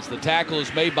 as the tackle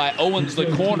is made by Owens, the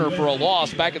corner, for a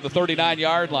loss back at the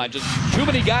 39-yard line. Just too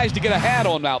many guys to get a hat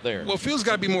on out there. Well, Fields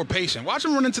got to be more patient. Watch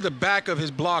him run into the back of his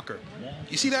blocker.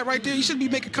 You see that right there? You should be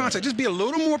making contact. Just be a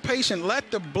little more patient. Let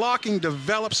the blocking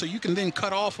develop so you can then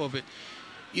cut off of it.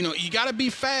 You know, you got to be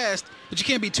fast, but you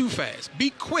can't be too fast.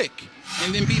 Be quick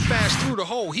and then be fast through the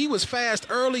hole. He was fast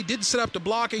early, didn't set up the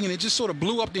blocking, and it just sort of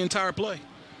blew up the entire play.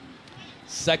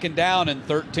 2nd down and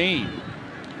 13.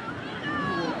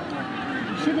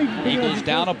 Eagles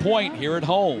down a point here at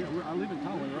home.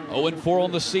 0-4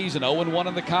 on the season, 0-1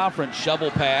 in the conference.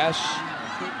 Shovel pass.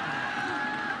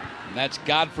 And that's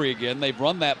Godfrey again. They've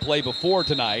run that play before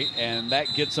tonight, and that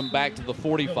gets them back to the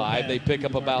 45. They pick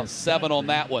up about 7 on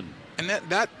that one. And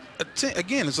that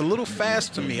again, is a little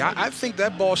fast to me. I think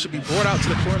that ball should be brought out to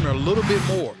the perimeter a little bit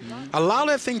more. Allow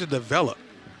that thing to develop.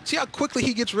 See how quickly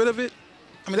he gets rid of it?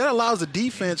 I mean, that allows the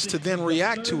defense to then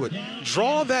react to it.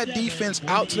 Draw that defense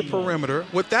out to the perimeter.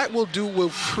 What that will do will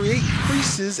create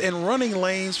creases and running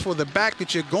lanes for the back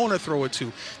that you're going to throw it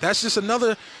to. That's just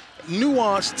another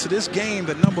nuance to this game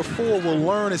that number 4 will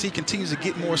learn as he continues to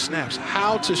get more snaps.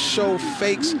 How to show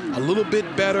fakes a little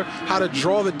bit better, how to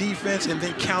draw the defense and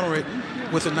then counter it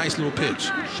with a nice little pitch.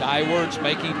 Shy Words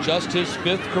making just his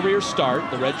 5th career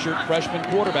start, the redshirt freshman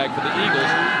quarterback for the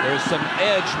Eagles. There's some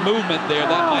edge movement there.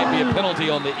 That might be a penalty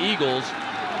on the Eagles.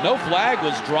 No flag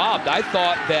was dropped. I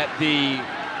thought that the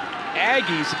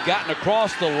Aggies had gotten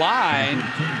across the line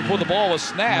before the ball was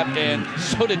snapped, and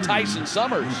so did Tyson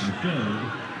Summers.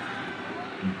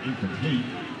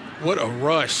 What a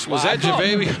rush. Was that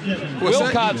JaVavian?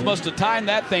 Wilcox must have timed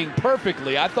that thing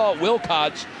perfectly. I thought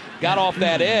Wilcox got off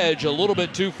that edge a little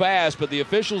bit too fast, but the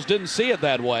officials didn't see it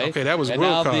that way. Okay, that was and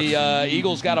Wilcox. Now the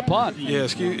Eagles got a punt. Yeah,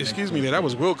 excuse me, that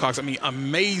was Wilcox. I mean,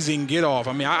 amazing get off.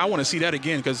 I mean, I want to see that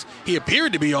again because he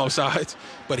appeared to be offsides,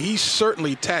 but he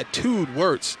certainly tattooed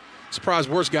Wirtz. Surprised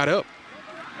Wirtz got up.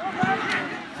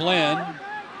 Flynn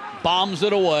bombs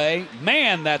it away.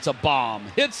 Man, that's a bomb.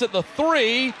 Hits at the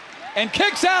 3 and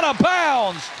kicks out of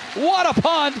bounds. What a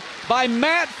punt by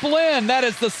Matt Flynn. That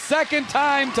is the 2nd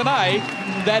time tonight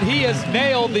that he has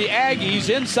nailed the Aggies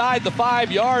inside the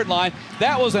 5-yard line.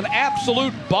 That was an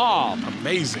absolute bomb.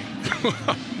 Amazing.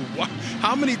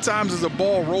 How many times does a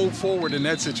ball roll forward in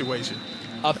that situation?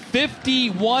 A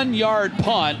 51-yard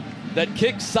punt that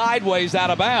kicks sideways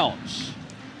out of bounds.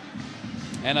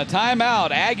 And a timeout.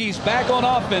 Aggies back on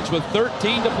offense with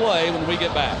 13 to play when we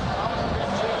get back.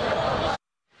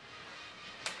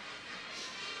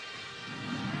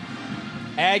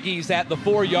 Aggies at the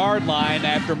 4-yard line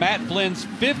after Matt Flynn's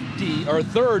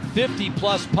 3rd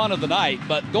 50-plus punt of the night.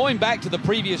 But going back to the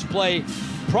previous play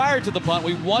prior to the punt,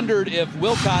 we wondered if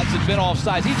Wilcox had been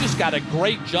offsides. He just got a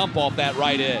great jump off that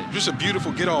right edge. Just a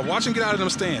beautiful get off. Watch him get out of them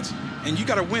stands. And you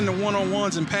got to win the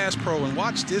one-on-ones in pass pro, and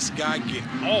watch this guy get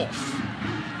off.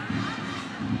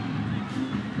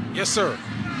 Yes, sir.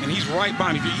 And he's right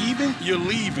behind. If you're even, you're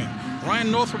leaving.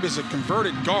 Ryan Northrup is a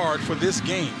converted guard for this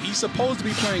game. He's supposed to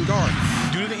be playing guard.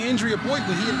 Due to the injury of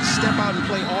Boykin, he had to step out and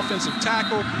play offensive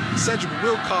tackle. Cedric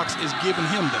Wilcox is giving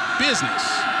him the business.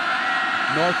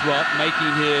 Northrup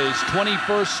making his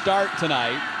 21st start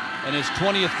tonight and his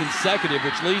 20th consecutive,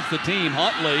 which leads the team.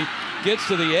 Huntley gets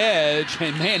to the edge,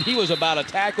 and man, he was about a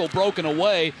tackle broken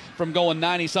away from going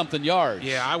 90-something yards.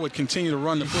 Yeah, I would continue to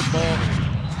run the football.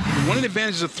 One of the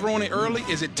advantages of throwing it early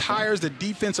is it tires the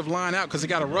defensive line out because they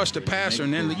got to rush the passer.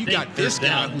 And then you got this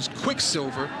guy who's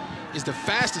Quicksilver, is the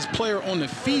fastest player on the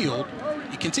field.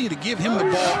 You continue to give him the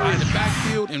ball out of the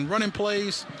backfield and running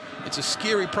plays. It's a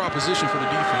scary proposition for the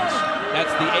defense.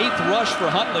 That's the 8th rush for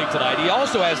Huntley tonight. He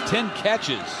also has 10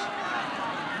 catches.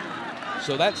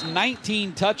 So that's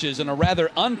 19 touches in a rather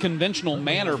unconventional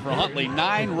manner for Huntley.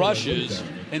 9 rushes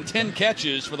and 10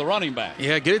 catches for the running back.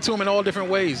 Yeah, get it to him in all different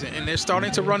ways. And they're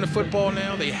starting to run the football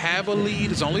now. They have a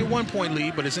lead. It's only a 1-point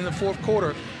lead, but it's in the 4th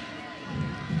quarter.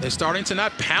 They're starting to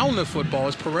not pound the football.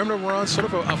 It's perimeter runs, sort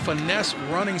of a finesse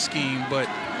running scheme. But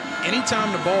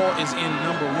anytime the ball is in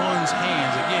number 1's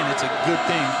hands, again, it's a good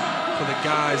thing for the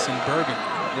guys in Bergen.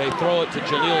 They throw it to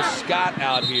Jaleel Scott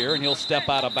out here, and he'll step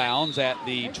out of bounds at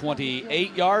the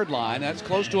 28-yard line. That's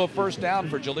close to a first down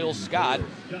for Jaleel Scott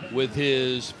with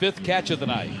his 5th catch of the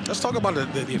night. Let's talk about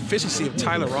the efficiency of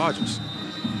Tyler Rogers.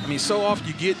 I mean, so often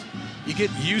you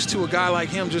get used to a guy like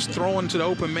him just throwing to the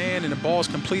open man and the ball's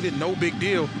completed, no big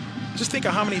deal. Just think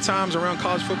of how many times around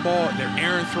college football they're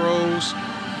errant throws,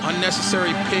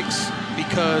 unnecessary picks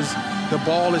because the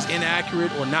ball is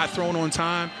inaccurate or not thrown on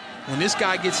time. When this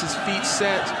guy gets his feet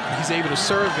set, he's able to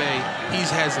survey, he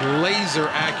has laser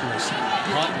accuracy.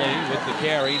 Huntley with the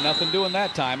carry. Nothing doing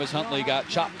that time as Huntley got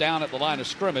chopped down at the line of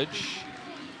scrimmage.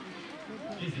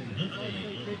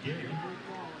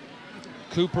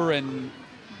 Cooper and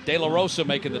De La Rosa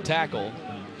making the tackle.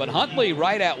 But Huntley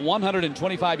right at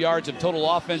 125 yards of total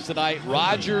offense tonight.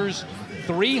 Rogers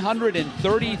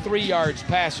 333 yards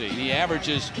passing. He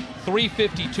averages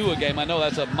 352 a game. I know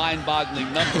that's a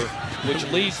mind-boggling number, which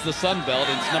leads the Sun Belt.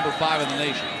 It's number 5 in the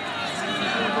nation.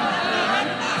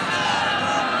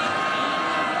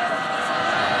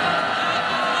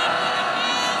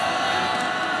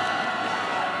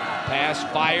 Pass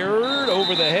fired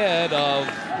over the head of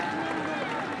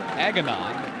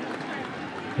Aganon.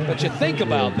 But you think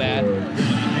about that,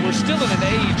 we're still in an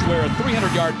age where a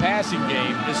 300-yard passing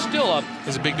game is still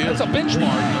it's a big deal. It's a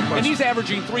benchmark, and he's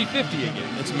averaging 350 a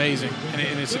game. It's amazing,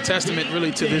 and it's a testament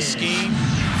really to this scheme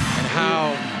and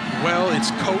how well it's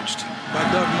coached by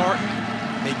Doug Martin.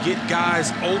 They get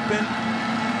guys open,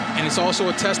 and it's also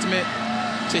a testament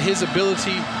to his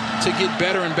ability to get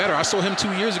better and better. I saw him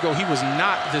 2 years ago. He was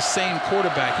not the same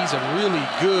quarterback. He's a really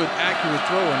good, accurate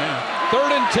thrower now.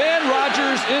 3rd and 10,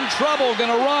 Rogers in trouble,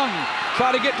 gonna run,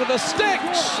 try to get to the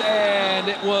sticks, and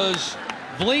it was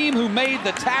Vleem who made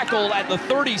the tackle at the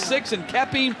 36 and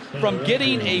kept him from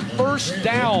getting a first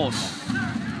down.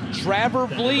 Trevor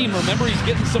Vleem, remember he's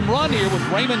getting some run here with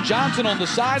Raymond Johnson on the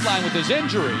sideline with his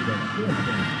injury.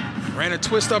 Ran a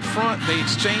twist up front, they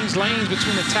exchanged lanes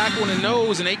between the tackle and the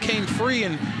nose, and they came free,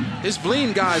 and this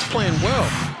Vleem guy is playing well.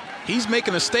 He's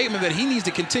making a statement that he needs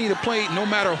to continue to play no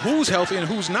matter who's healthy and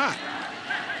who's not.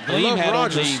 Vleem had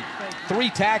only 3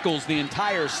 tackles the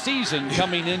entire season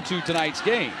coming into tonight's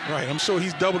game. Right, I'm sure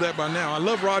he's doubled that by now. I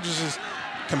love Rogers'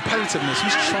 competitiveness.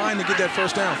 He's trying to get that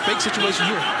first down. Fake situation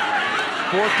here.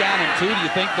 4th down and 2, do you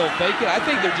think they'll fake it? I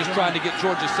think they're just trying to get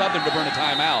Georgia Southern to burn a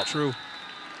timeout. True.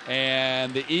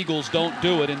 And the Eagles don't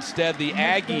do it. Instead, the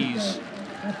Aggies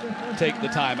take the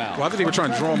timeout. Well, I think they were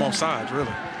trying to draw him off sides,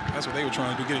 really. That's what they were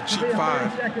trying to do, get a cheap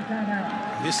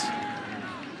 5.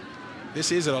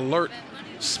 This is an alert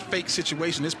fake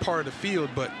situation. It's part of the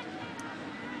field, but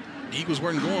the Eagles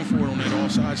weren't going for it on that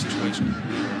offside situation.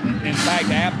 In fact,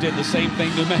 App did the same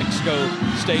thing New Mexico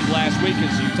State last week.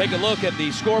 As you take a look at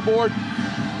the scoreboard,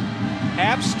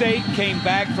 App State came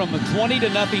back from a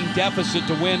 20-0 deficit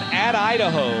to win at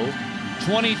Idaho,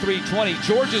 23-20.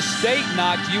 Georgia State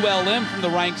knocked ULM from the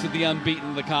ranks of the unbeaten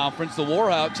in the conference. The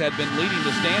Warhawks had been leading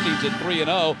the standings at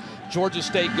 3-0. Georgia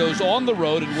State goes on the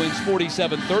road and wins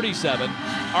 47-37.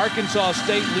 Arkansas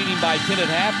State leading by 10 at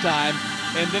halftime.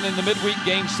 And then in the midweek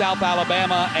game, South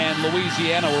Alabama and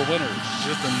Louisiana were winners.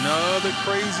 Just another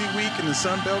crazy week in the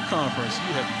Sun Belt Conference.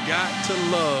 You have got to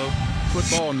love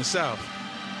football in the South.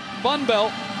 Fun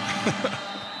Belt.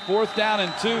 4th down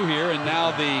and 2 here, and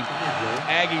now the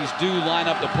Aggies do line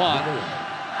up the punt.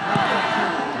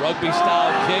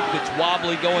 Rugby-style kick that's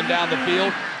wobbly going down the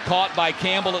field. Caught by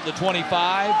Campbell at the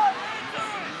 25.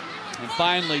 And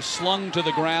finally slung to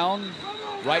the ground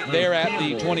right there at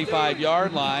the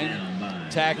 25-yard line.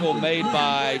 Tackle made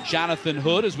by Jonathan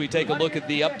Hood as we take a look at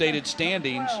the updated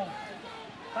standings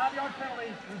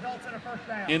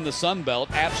in the Sun Belt.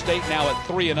 App State now at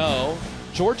 3-0.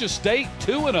 Georgia State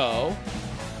 2-0.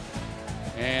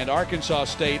 And Arkansas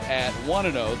State at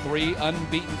 1-0. 3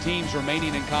 unbeaten teams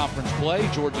remaining in conference play.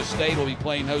 Georgia State will be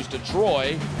playing host to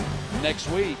Troy next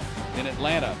week in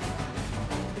Atlanta.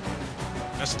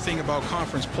 That's the thing about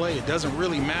conference play. It doesn't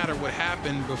really matter what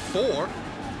happened before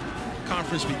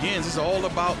conference begins. It's all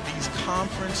about these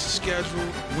conference schedule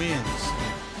wins.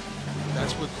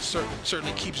 That's what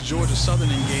certainly keeps Georgia Southern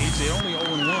engaged. They're only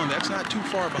 0-1. That's not too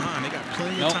far behind. They got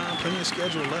plenty of time, plenty of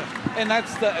schedule left. And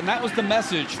that was the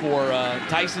message for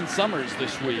Tyson Summers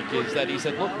this week, is that he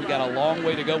said, look, we got a long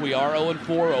way to go. We are 0-4,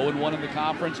 0-1 in the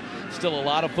conference. Still a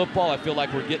lot of football. I feel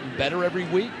like we're getting better every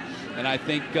week. And I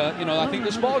think, I think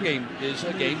this ball game is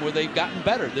a game where they've gotten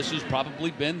better. This has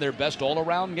probably been their best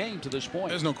all-around game to this point.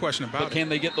 There's no question about it. But can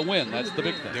they get the win? That's the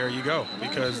big thing. There you go.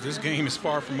 Because this game is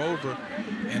far from over,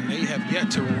 and they have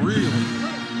yet to really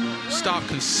stop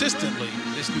consistently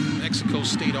this New Mexico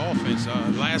State offense.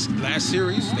 Last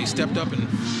series, they stepped up and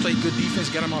played good defense,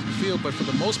 got them off the field. But for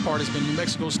the most part, it's been New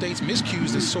Mexico State's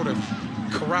miscues that sort of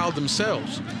corralled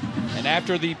themselves. And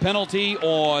after the penalty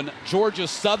on Georgia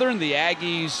Southern, the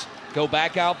Aggies go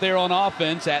back out there on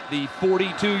offense at the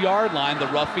 42-yard line, the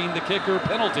roughing the kicker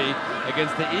penalty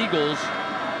against the Eagles.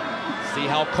 See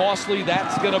how costly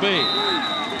that's going to be.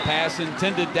 Pass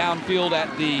intended downfield at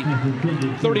the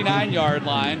 39-yard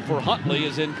line for Huntley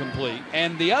is incomplete.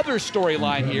 And the other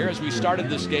storyline here, as we started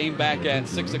this game back at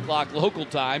 6 o'clock local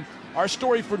time, our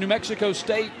story for New Mexico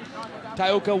State,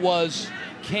 Taoka, was,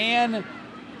 can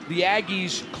the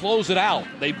Aggies close it out?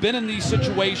 They've been in these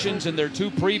situations in their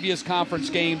two previous conference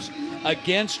games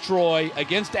against Troy,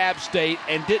 against App State,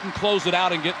 and didn't close it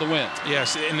out and get the win.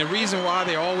 Yes, and the reason why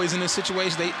they're always in this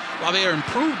situation, while they are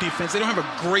improved defense, they don't have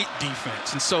a great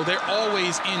defense. And so they're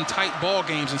always in tight ball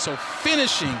games. And so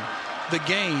finishing the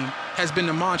game has been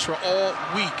the mantra all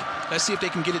week. Let's see if they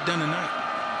can get it done tonight.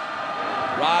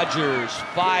 Rogers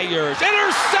fires,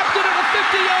 intercepted at the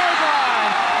 50-yard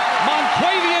line.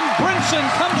 Monquavian Brinson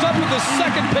comes up with the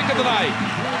second pick of the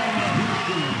night.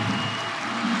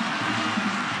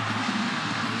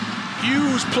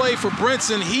 Huge play for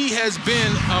Brinson. He has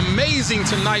been amazing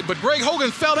tonight, but Greg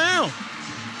Hogan fell down.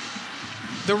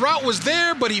 The route was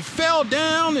there, but he fell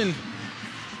down and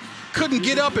couldn't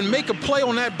get up and make a play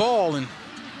on that ball, and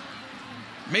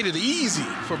made it easy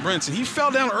for Brinson. He fell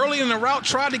down early in the route,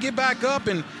 tried to get back up,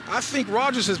 and I think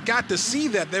Rogers has got to see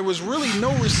that. There was really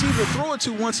no receiver to throw it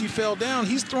to once he fell down.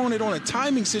 He's throwing it on a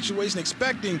timing situation,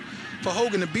 expecting for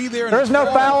Hogan to be there. There's no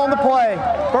foul on the play.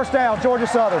 First down, Georgia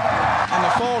Southern. And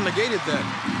the fall negated that.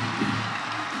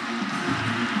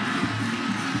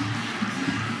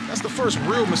 That's the first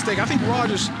real mistake. I think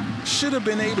Rogers should have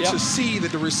been able to see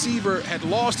that the receiver had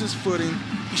lost his footing.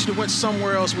 He should have went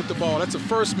somewhere else with the ball. That's the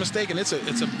first mistake, and it's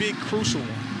a big, crucial one.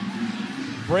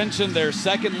 Brinson, their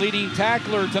second leading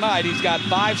tackler tonight. He's got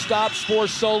 5 stops, 4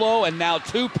 solo, and now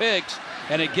 2 picks.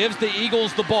 And it gives the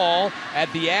Eagles the ball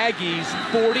at the Aggies'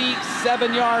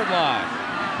 47-yard line.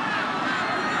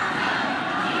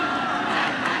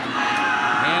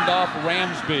 Handoff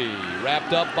Ramsby,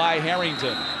 wrapped up by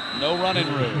Harrington. No running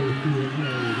room.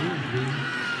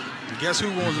 Guess who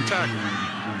won the tackle?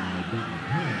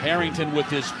 Harrington with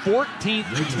his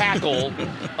 14th tackle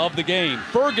of the game.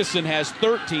 Ferguson has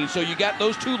 13, so you got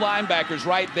those two linebackers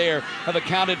right there have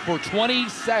accounted for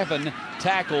 27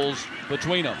 tackles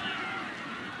between them.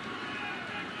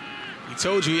 He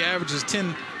told you he averages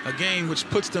 10 a game, which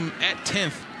puts them at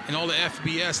 10th in all the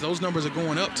FBS. Those numbers are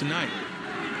going up tonight.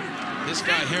 This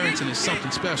guy Harrington is something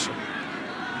special.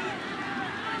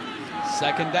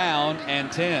 Second down and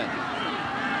 10.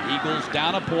 Eagles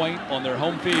down a point on their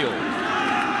home field.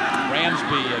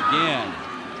 Ramsby again.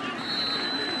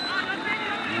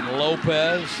 And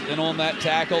Lopez in on that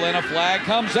tackle, and a flag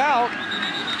comes out.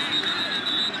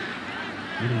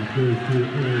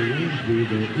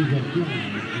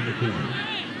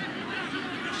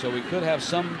 So we could have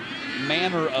some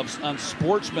manner of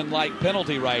unsportsmanlike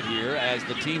penalty right here, as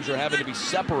the teams are having to be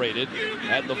separated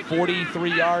at the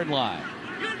 43-yard line.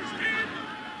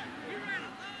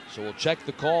 So we'll check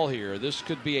the call here. This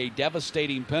could be a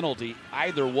devastating penalty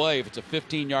either way if it's a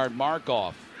 15-yard mark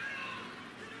off.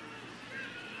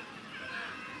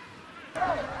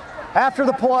 After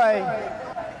the play,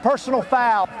 personal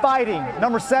foul, fighting,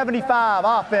 number 75,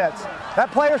 offense.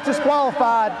 That player's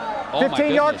disqualified.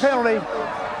 15-yard penalty,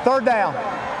 third down.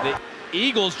 The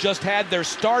Eagles just had their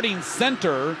starting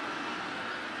center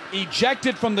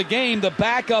ejected from the game. The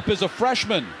backup is a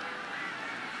freshman.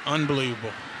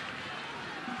 Unbelievable.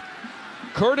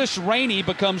 Curtis Rainey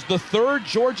becomes the third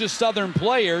Georgia Southern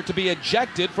player to be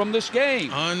ejected from this game.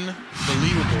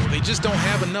 Unbelievable. They just don't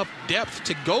have enough depth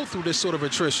to go through this sort of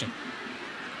attrition.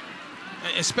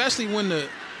 Especially when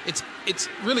it's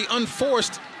really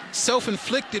unforced,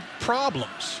 self-inflicted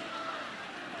problems.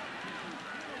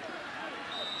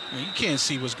 I mean, you can't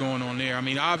see what's going on there. I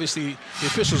mean, obviously, the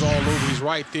official's all over. He's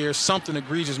right there. Something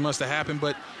egregious must have happened.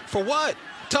 But for what?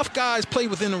 Tough guys play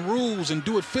within the rules and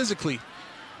do it physically.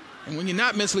 And when you're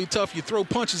not mentally tough, you throw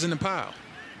punches in the pile.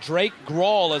 Drake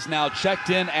Grawl is now checked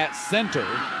in at center.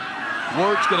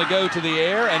 Wirt's going to go to the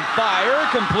air and fire,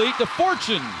 complete to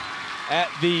Fortune at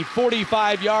the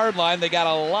 45-yard line. They got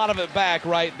a lot of it back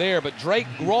right there, but Drake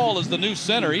Grawl is the new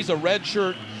center. He's a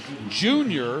redshirt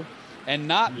junior and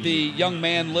not the young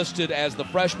man listed as the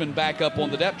freshman backup on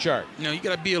the depth chart. You know, you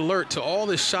got to be alert to all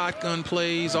the shotgun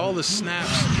plays, all the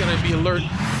snaps. You got to be alert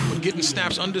when getting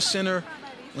snaps under center.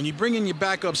 When you bring in your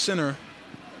backup center,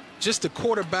 just the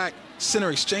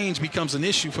quarterback-center exchange becomes an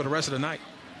issue for the rest of the night.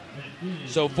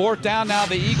 So 4th down now,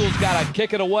 the Eagles got to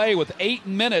kick it away with 8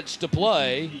 minutes to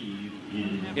play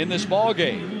in this ball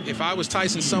game. If I was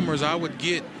Tyson Summers, I would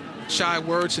get Shy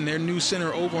Wirtz and their new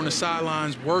center over on the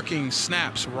sidelines working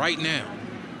snaps right now.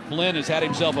 Flynn has had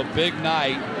himself a big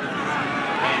night.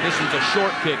 And this was a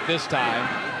short kick this time.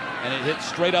 And it hit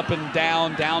straight up and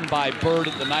down by Bird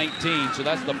at the 19. So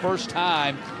that's the first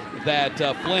time that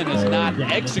Flynn has not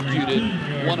executed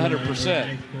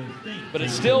 100%. But it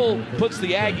still puts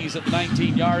the Aggies at the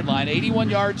 19-yard line, 81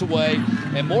 yards away.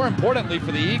 And more importantly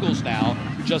for the Eagles now,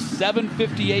 just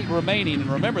 7:58 remaining. And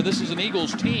remember, this is an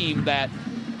Eagles team that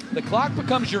the clock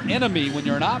becomes your enemy when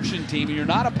you're an option team and you're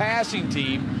not a passing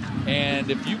team. And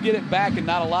if you get it back and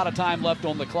not a lot of time left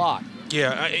on the clock.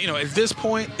 Yeah, you know, at this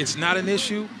point, it's not an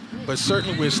issue. But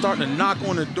certainly we're starting to knock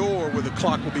on the door where the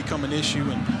clock will become an issue.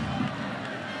 And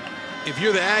if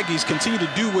you're the Aggies, continue to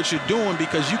do what you're doing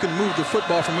because you can move the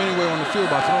football from anywhere on the field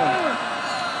by throwing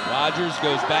it. Rodgers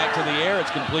goes back to the air. It's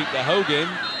complete to Hogan.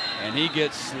 And he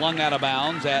gets slung out of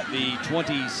bounds at the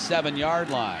 27-yard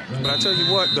line. But I tell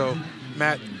you what, though,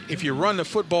 Matt, if you run the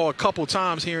football a couple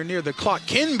times here and there, the clock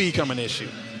can become an issue.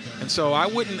 And so I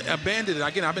wouldn't abandon it.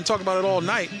 Again, I've been talking about it all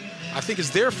night. I think it's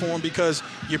there for him because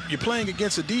you're playing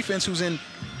against a defense who's in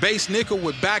base nickel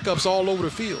with backups all over the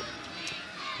field.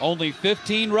 Only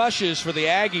 15 rushes for the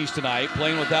Aggies tonight,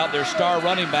 playing without their star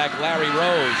running back, Larry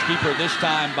Rose. Keeper this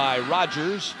time by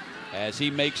Rodgers as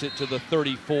he makes it to the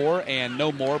 34 and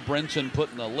no more. Brinson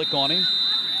putting a lick on him.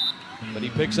 But he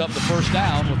picks up the first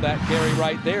down with that carry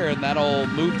right there, and that'll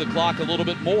move the clock a little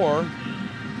bit more.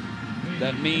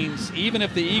 That means even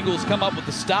if the Eagles come up with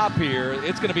the stop here,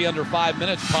 it's going to be under 5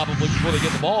 minutes probably before they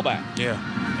get the ball back. Yeah,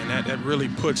 and that really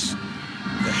puts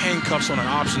the handcuffs on an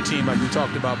option team like we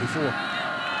talked about before.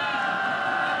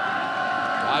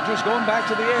 Rodgers going back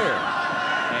to the air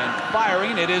and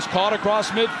firing. It is caught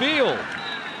across midfield.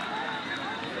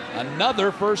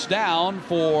 Another first down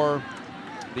for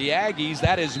the Aggies.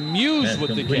 That is Muse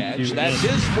with the catch. That's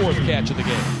his 4th catch of the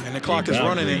game. And the clock is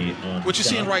running. And what you're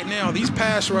seeing right now, these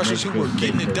pass rushers who were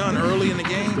getting it done early in the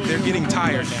game, they're getting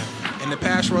tired now. And the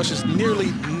pass rush is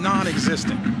nearly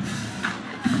non-existent.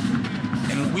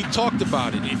 And we talked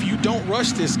about it. If you don't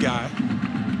rush this guy,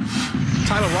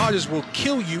 Tyler Rodgers will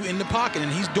kill you in the pocket,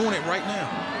 and he's doing it right now.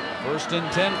 1st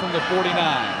and 10 from the 49.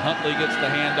 Huntley gets the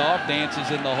handoff, dances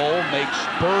in the hole, makes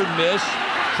Bird miss,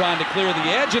 trying to clear the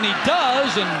edge, and he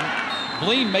does, and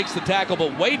Bleen makes the tackle,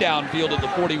 but way downfield at the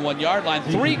 41-yard line.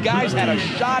 3 guys had a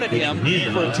shot at him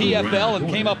for a TFL and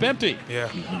came up empty. Yeah,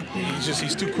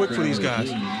 he's too quick for these guys.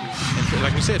 And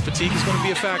like we said, fatigue is going to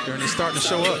be a factor, and it's starting to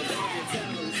show up.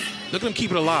 Look at him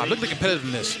keep it alive. Look at the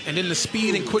competitiveness, and then the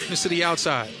speed and quickness to the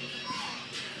outside.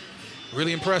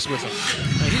 Really impressed with him.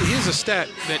 Now, here's a stat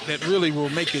that really will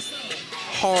make it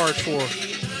hard for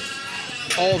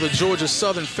all the Georgia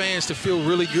Southern fans to feel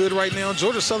really good right now.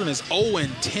 Georgia Southern is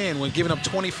 0-10 when giving up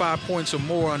 25 points or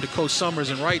more under Coach Summers,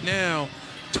 and right now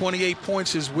 28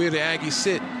 points is where the Aggies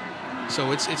sit.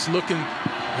 So it's looking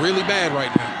really bad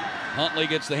right now. Huntley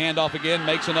gets the handoff again,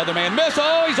 makes another man miss.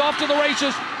 Oh, he's off to the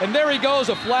races, and there he goes.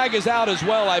 A flag is out as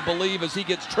well, I believe, as he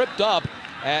gets tripped up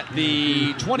at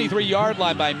the 23-yard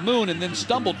line by Moon and then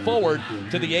stumbled forward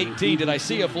to the 18. Did I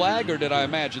see a flag or did I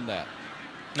imagine that?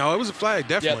 No, it was a flag,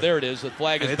 definitely. Yeah, there it is. The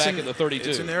flag is back at the 32.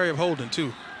 It's an area of holding,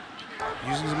 too.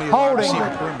 Using as many holding.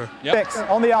 receiver perimeter. Yep. 6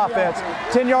 on the offense.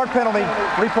 10-yard penalty.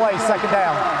 Replay, 2nd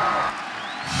down.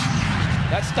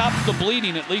 That stops the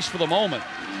bleeding, at least for the moment.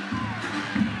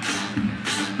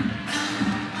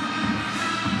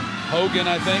 Hogan,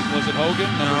 I think. Was it Hogan,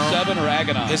 number 7, or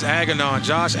Aganon? It's Aganon.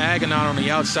 Josh Aganon on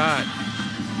the outside.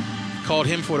 Called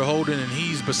him for the holding, and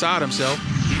he's beside himself.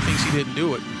 He thinks he didn't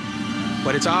do it.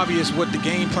 But it's obvious what the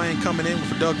game plan coming in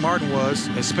for Doug Martin was,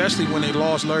 especially when they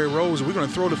lost Larry Rose. We're going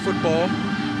to throw the football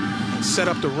and set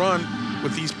up the run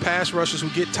with these pass rushers who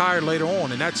get tired later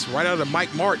on. And that's right out of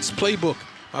Mike Mart's playbook,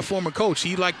 my former coach.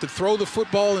 He liked to throw the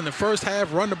football in the first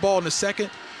half, run the ball in the second,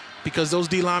 because those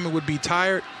D linemen would be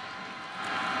tired.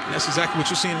 And that's exactly what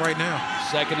you're seeing right now.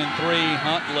 2nd and 3.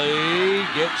 Huntley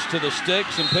gets to the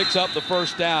sticks and picks up the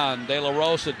first down. De La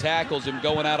Rosa tackles him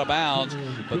going out of bounds,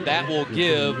 but that will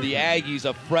give the Aggies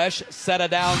a fresh set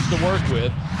of downs to work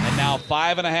with. And now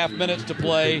 5.5 minutes to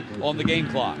play on the game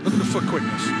clock. Look at the foot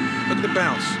quickness. Look at the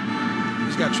bounce.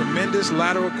 He's got tremendous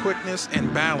lateral quickness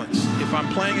and balance. If I'm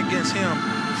playing against him,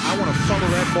 I want to funnel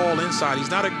that ball inside. He's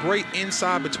not a great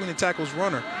inside between the tackles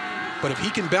runner, but if he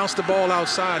can bounce the ball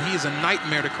outside, he is a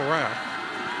nightmare to corral.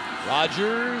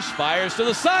 Rodgers fires to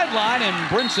the sideline, and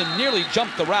Brinson nearly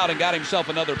jumped the route and got himself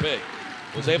another pick.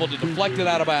 Was able to deflect it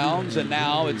out of bounds, and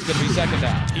now it's going to be 2nd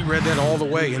down. He read that all the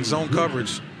way in zone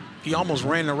coverage. He almost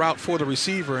ran the route for the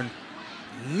receiver and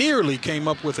nearly came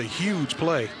up with a huge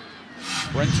play.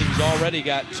 Brinson's already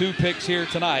got 2 picks here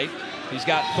tonight. He's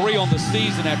got 3 on the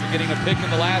season after getting a pick in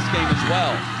the last game as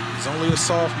well. He's only a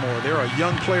sophomore. There are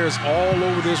young players all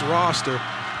over this roster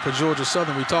for Georgia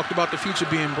Southern. We talked about the future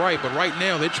being bright, but right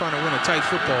now they're trying to win a tight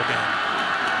football game.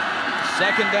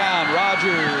 2nd down,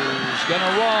 Rodgers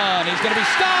gonna run. He's gonna be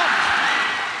stopped.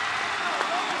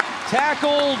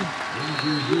 Tackled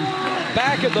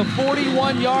back at the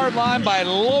 41-yard line by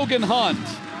Logan Hunt.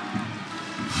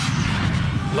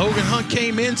 Logan Hunt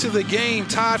came into the game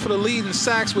tied for the lead in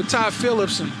sacks with Ty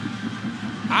Phillips, and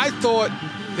I thought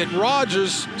that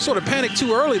Rodgers sort of panicked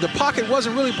too early. The pocket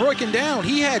wasn't really broken down.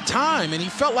 He had time, and he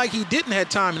felt like he didn't have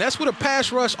time, and that's what a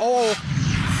pass rush all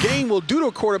game will do to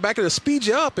a quarterback. It'll speed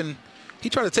you up, and he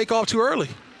tried to take off too early.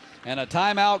 And a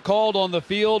timeout called on the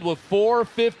field with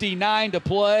 4:59 to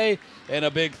play, and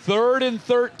a big 3rd and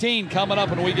 13 coming up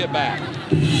when we get back.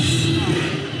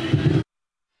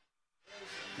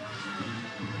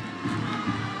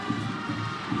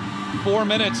 4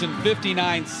 minutes and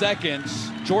 59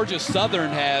 seconds. Georgia Southern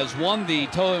has won the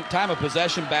time of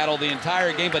possession battle the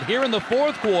entire game, but here in the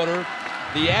 4th quarter,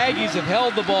 the Aggies have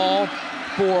held the ball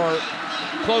for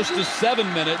close to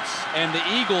 7 minutes, and the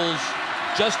Eagles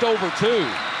just over 2.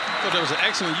 I thought that was an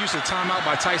excellent use of timeout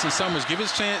by Tyson Summers. Give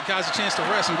his guys a chance to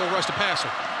rest and go rush the passer.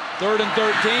 3rd and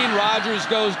 13, Rodgers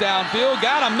goes downfield,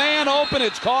 got a man open,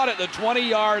 it's caught at the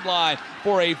 20-yard line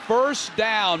for a first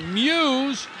down.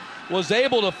 Muse was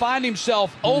able to find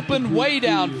himself open way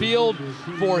downfield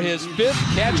for his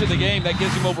 5th catch of the game. That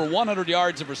gives him over 100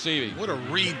 yards of receiving. What a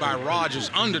read by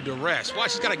Rodgers under duress.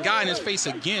 Watch, he's got a guy in his face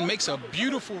again, makes a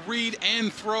beautiful read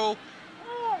and throw.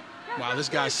 Wow, this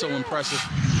guy's so impressive.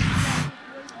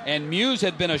 And Muse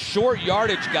had been a short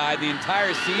yardage guy the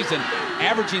entire season,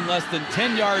 averaging less than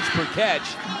 10 yards per catch.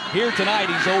 Here tonight,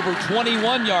 he's over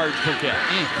 21 yards per catch.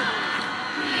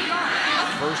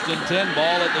 1st and 10, ball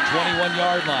at the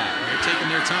 21-yard line. They're taking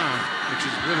their time, which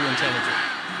is really intelligent.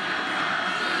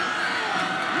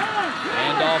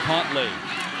 Handoff Huntley.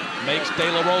 Makes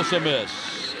De La Rosa miss.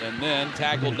 And then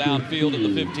tackled downfield at the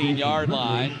 15-yard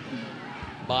line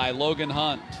by Logan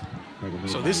Hunt.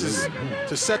 So this is,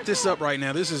 to set this up right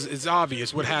now, it's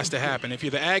obvious what has to happen. If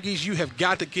you're the Aggies, you have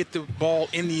got to get the ball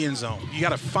in the end zone. You got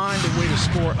to find a way to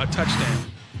score a touchdown.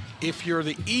 If you're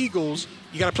the Eagles,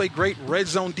 you got to play great red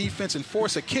zone defense and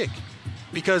force a kick,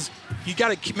 because you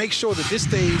got to make sure that this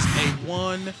stays a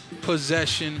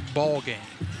 1-possession ball game.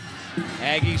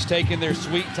 Aggies taking their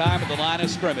sweet time at the line of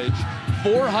scrimmage.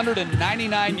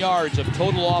 499 yards of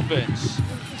total offense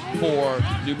for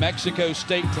New Mexico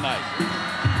State tonight.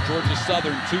 Georgia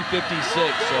Southern 256,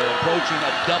 so approaching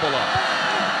a double up.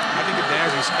 I think if the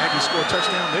Aggies score a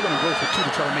touchdown, they're going to go for 2 to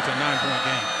try to make it a 9-point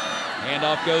game.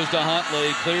 Handoff goes to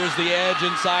Huntley, clears the edge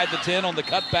inside the 10 on the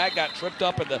cutback, got tripped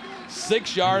up at the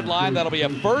 6-yard line. That'll be a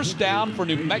first down for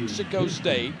New Mexico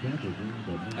State.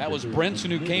 That was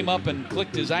Brinson who came up and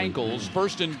clicked his ankles.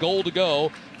 1st and goal to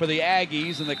go for the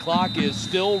Aggies, and the clock is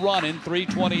still running,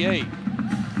 3:28.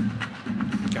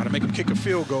 Got to make them kick a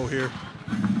field goal here.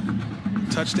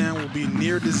 Touchdown will be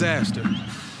near disaster.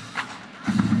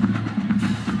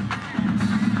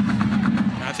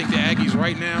 I think the Aggies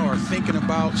right now are thinking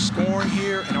about scoring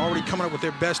here and already coming up with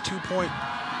their best 2-point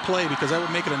play, because that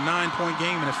would make it a 9-point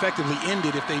game and effectively end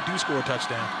it if they do score a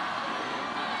touchdown.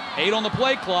 8 on the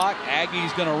play clock.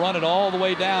 Aggies going to run it all the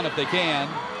way down if they can.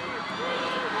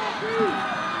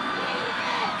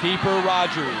 Keeper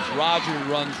Rodgers. Rodgers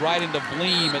runs right into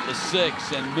Bleem at the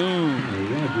 6, and Moon.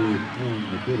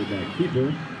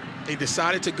 They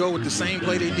decided to go with the same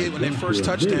play they did when they first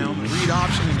touchdown. Read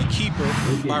option and the keeper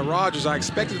by Rodgers. I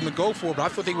expected them to go for it, but I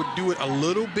thought they would do it a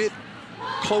little bit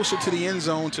closer to the end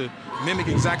zone to mimic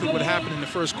exactly what happened in the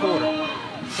first quarter.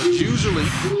 But usually,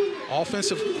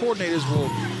 offensive coordinators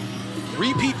will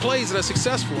repeat plays that are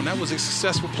successful, and that was a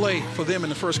successful play for them in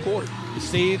the first quarter. You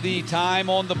see the time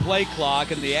on the play clock,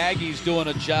 and the Aggies doing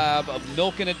a job of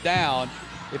milking it down.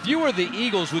 If you were the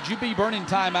Eagles, would you be burning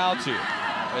timeouts here?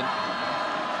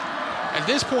 At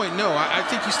this point, no. I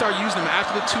think you start using them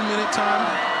after the 2-minute time.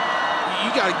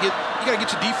 You got to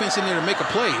get your defense in there to make a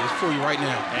play for you right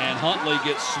now. And Huntley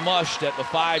gets smushed at the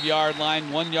 5-yard line.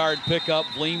 1-yard pickup.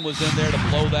 Bleem was in there to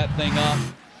blow that thing up.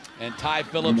 And Ty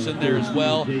Phillips in there as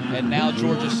well. And now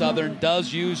Georgia Southern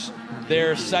does use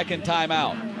their second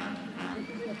timeout.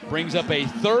 Brings up a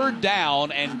 3rd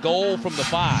down and goal from the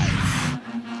 5.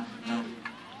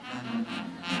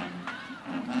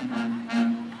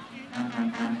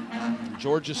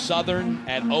 Georgia Southern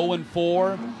at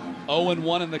 0-4,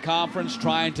 0-1 in the conference,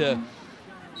 trying to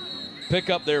pick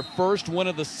up their first win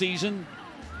of the season.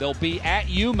 They'll be at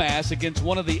UMass against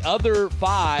one of the other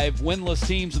 5 winless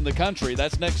teams in the country.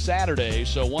 That's next Saturday,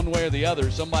 so one way or the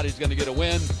other, somebody's going to get a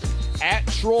win. At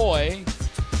Troy,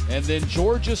 and then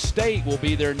Georgia State will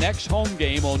be their next home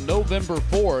game on November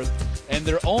 4th, and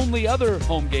their only other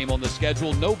home game on the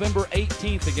schedule, November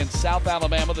 18th against South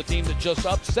Alabama, the team that just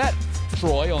upset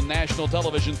Troy on national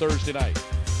television Thursday night.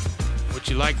 What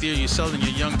you like there, you're selling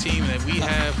your young team that we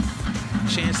have a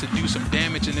chance to do some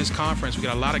damage in this conference. We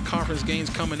got a lot of conference games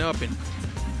coming up, and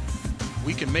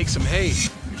we can make some hay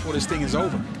before this thing is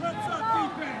over.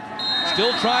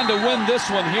 Still trying to win this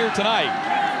one here tonight.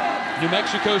 New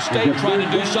Mexico State trying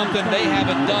to do something they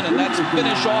haven't done, and that's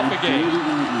finish off a game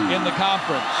in the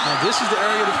conference. Now, this is the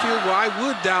area of the field where I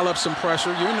would dial up some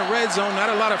pressure. You're in the red zone, not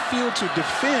a lot of field to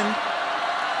defend.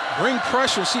 Bring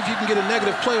pressure, see if you can get a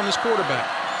negative play on this quarterback.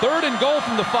 3rd and goal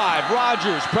from the 5.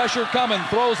 Rogers, pressure coming,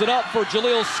 throws it up for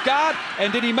Jaleel Scott.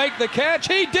 And did he make the catch?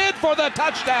 He did for the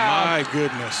touchdown. My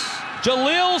goodness.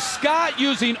 Jaleel Scott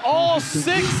using all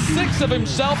 6 of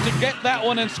himself to get that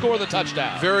one and score the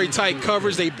touchdown. Very tight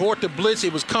coverage. They bought the blitz.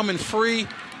 It was coming free.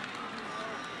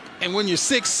 And when you're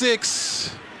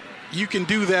 6'6", you can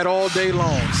do that all day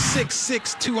long.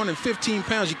 6'6", 215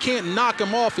 pounds. You can't knock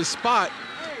him off his spot.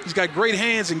 He's got great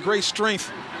hands and great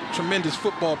strength. Tremendous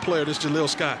football player, this Jaleel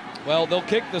Scott. Well, they'll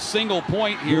kick the single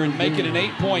point here and make it an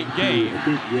 8-point game.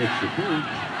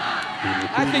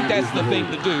 I think that's the thing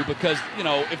to do because, you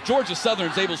know, if Georgia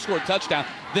Southern's able to score a touchdown,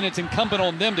 then it's incumbent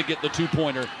on them to get the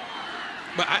 2-pointer.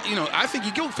 But, I think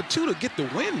you go for 2 to get the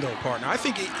win, though, partner. I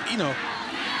think, Well,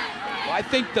 I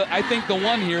think the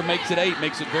one here makes it 8,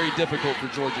 makes it very difficult for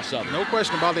Georgia Southern. No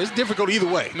question about it. It's difficult either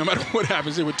way, no matter what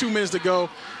happens. With 2 minutes to go,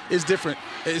 it's different.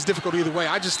 It's difficult either way.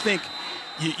 I just think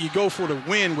you go for the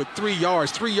win with 3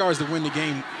 yards. 3 yards to win the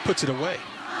game puts it away.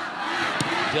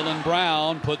 Dylan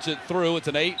Brown puts it through. It's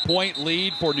an 8-point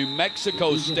lead for New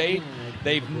Mexico State.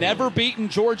 They've never beaten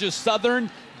Georgia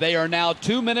Southern. They are now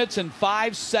 2 minutes and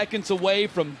 5 seconds away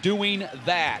from doing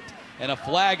that. And a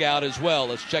flag out as well.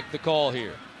 Let's check the call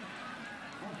here.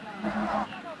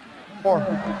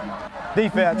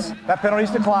 Defense. That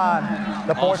penalty's declined.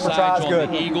 The point for try is good.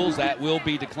 On the Eagles. That will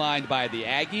be declined by the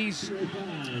Aggies.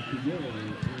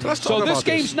 So this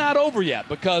game's not over yet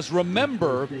because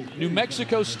remember, New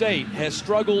Mexico State has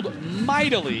struggled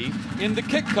mightily in the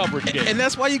kick coverage game. And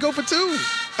that's why you go for 2.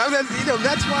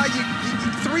 That's why you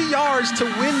 3 yards to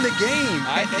win the game.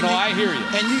 I hear you.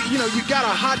 And you got a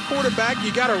hot quarterback,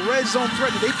 you got a red zone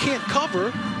threat that they can't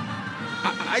cover.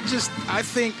 I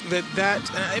think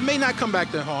that it may not come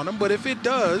back to haunt them, but if it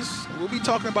does, we'll be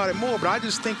talking about it more. But I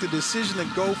just think the decision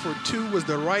to go for 2 was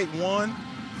the right one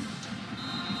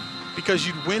because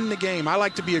you'd win the game. I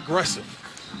like to be aggressive.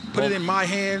 Put it in my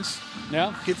hands.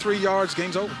 Yeah. Get 3 yards,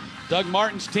 game's over. Doug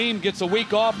Martin's team gets a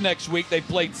week off next week. They've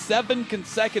played 7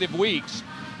 consecutive weeks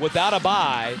without a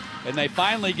bye, and they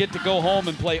finally get to go home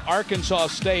and play Arkansas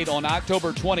State on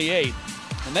October 28th.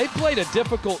 And they've played a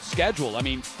difficult schedule. I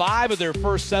mean, 5 of their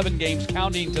first 7 games,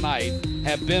 counting tonight,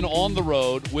 have been on the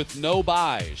road with no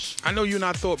byes. I know you and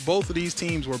I thought both of these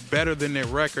teams were better than their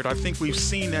record. I think we've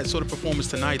seen that sort of performance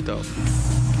tonight, though.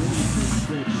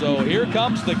 So here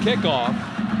comes the kickoff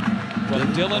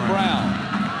from Dylan Brown.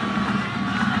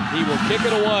 He will kick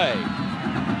it away.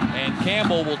 And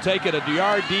Campbell will take it a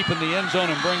yard deep in the end zone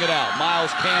and bring it out.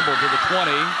 Miles Campbell to the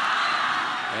 20.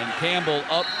 And Campbell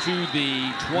up to the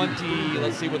 20,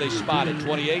 let's see where they spot it,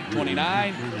 28,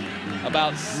 29.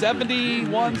 About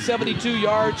 71, 72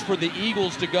 yards for the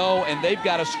Eagles to go, and they've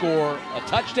got to score a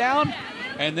touchdown,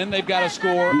 and then they've got to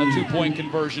score a 2-point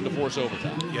conversion to force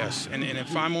overtime. Yes, and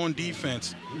if I'm on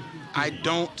defense, I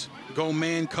don't go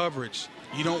man coverage.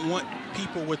 You don't want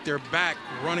people with their back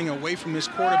running away from this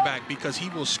quarterback because he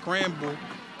will scramble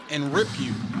and rip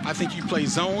you. I think you play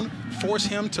zone, force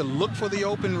him to look for the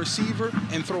open receiver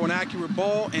and throw an accurate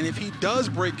ball. And if he does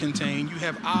break contain, you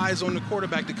have eyes on the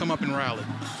quarterback to come up and rally.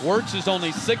 Wirtz is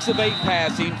only 6 of 8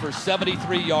 passing for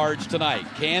 73 yards tonight.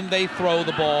 Can they throw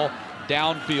the ball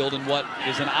downfield in what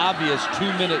is an obvious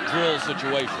 2-minute drill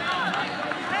situation.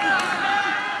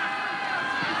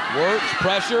 Works,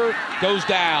 pressure, goes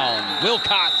down.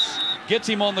 Wilcox gets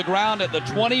him on the ground at the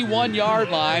 21-yard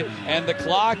line, and the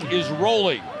clock is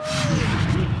rolling.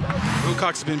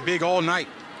 Wilcox has been big all night.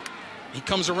 He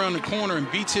comes around the corner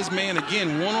and beats his man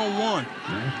again, one-on-one.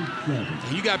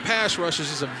 And you got pass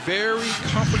rushes. It's a very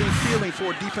comforting feeling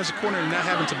for a defensive corner not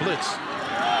having to blitz.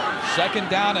 Second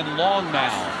down and long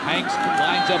now. Hanks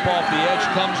lines up off the edge,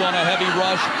 comes on a heavy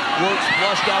rush, works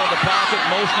flushed out of the pocket,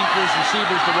 motioning for his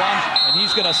receivers to run, and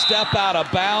he's going to step out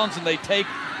of bounds, and they take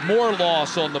more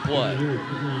loss on the play.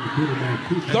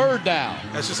 Third down.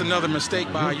 That's just another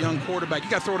mistake by a young quarterback. You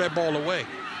got to throw that ball away.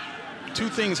 Two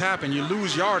things happen. You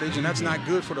lose yardage, and that's not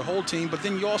good for the whole team, but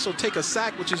then you also take a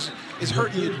sack, which is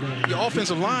hurting your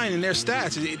offensive line and their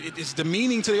stats. It's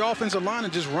demeaning to the offensive line to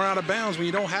just run out of bounds when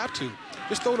you don't have to.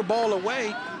 Just throw the ball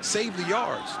away, save the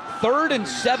yards. 3rd and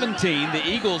 17. The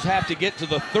Eagles have to get to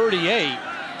the 38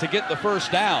 to get the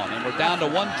first down, and we're down to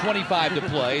 1:25 to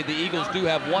play. The Eagles do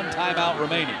have one timeout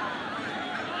remaining.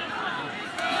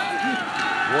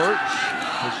 Wirtz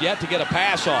has yet to get a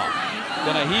pass off.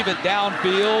 Going to heave it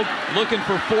downfield, looking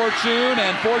for Fortune,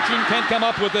 and Fortune can't come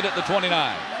up with it at the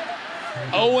 29.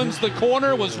 Owens, the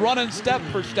corner, was running step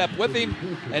for step with him,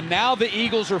 and now the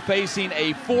Eagles are facing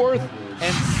a 4th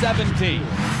and 17.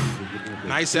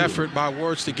 Nice effort by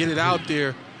Wirtz to get it out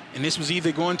there, and this was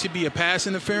either going to be a pass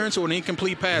interference or an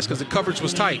incomplete pass because the coverage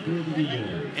was tight.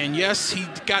 And yes, he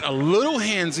got a little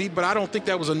handsy, but I don't think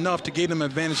that was enough to give him an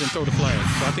advantage and throw the flag.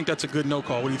 So I think that's a good no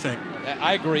call. What do you think?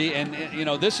 I agree, and you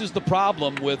know, this is the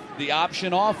problem with the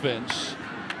option offense.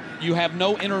 You have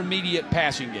no intermediate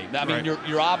passing game. I mean,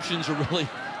 your options are really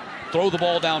throw the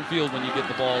ball downfield when you get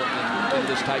the ball in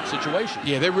this type situation.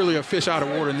 Yeah, they're really a fish out of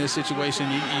water in this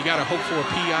situation. You got to hope for a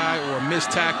PI or a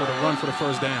missed tackle to run for the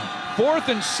first down. 4th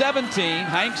and 17.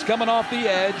 Hanks coming off the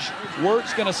edge.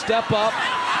 Wirtz going to step up,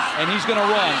 and he's going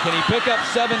to run. Can he pick up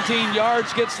 17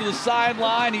 yards, gets to the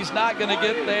sideline? He's not going to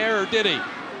get there, or did he?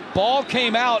 Ball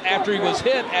came out after he was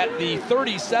hit at the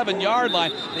 37-yard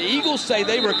line. The Eagles say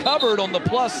they recovered on the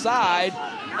plus side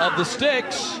of the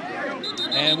sticks,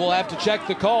 and we'll have to check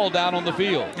the call down on the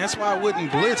field. That's why I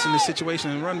wouldn't blitz in this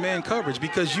situation and run man coverage,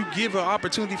 because you give an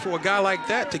opportunity for a guy like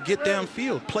that to get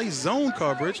downfield, play zone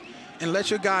coverage, and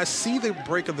let your guys see the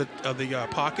break of the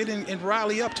pocket and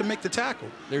rally up to make the tackle.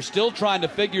 They're still trying to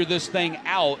figure this thing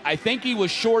out. I think he was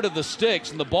short of the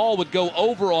sticks, and the ball would go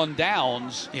over on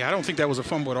downs. Yeah, I don't think that was a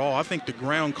fumble at all. I think the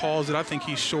ground calls it. I think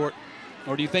he's short.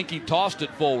 Or do you think he tossed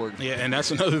it forward? Yeah, and that's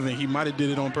another thing. He might have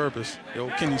did it on purpose. The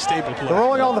old Kenny Stable play. The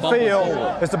ruling on the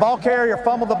field is the ball carrier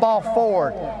fumbled the ball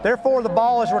forward. Therefore, the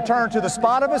ball is returned to the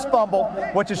spot of his fumble,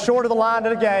 which is short of the line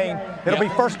of the game. It'll be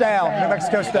first down, New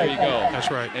Mexico State. There you go.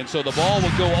 That's right. And so the ball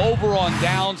will go over on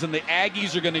downs, and the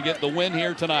Aggies are going to get the win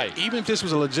here tonight. Even if this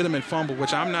was a legitimate fumble,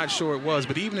 which I'm not sure it was,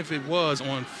 but even if it was,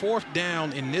 on 4th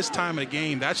down in this time of the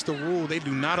game, that's the rule. They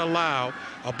do not allow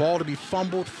a ball to be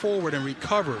fumbled forward and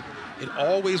recovered. It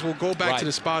always will go back to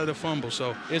the spot of the fumble.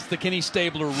 So it's the Kenny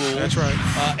Stabler rule. That's right.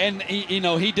 And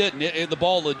he didn't. The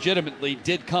ball legitimately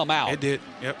did come out. It did.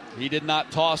 Yep. He did not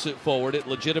toss it forward. It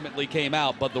legitimately came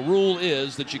out. But the rule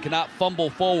is that you cannot fumble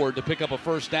forward to pick up a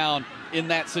first down in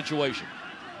that situation.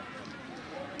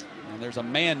 And there's a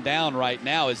man down right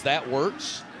now. Is that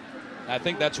Wirtz? I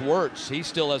think that's Wirtz. He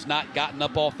still has not gotten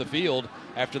up off the field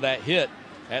after that hit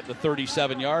at the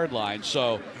 37-yard line.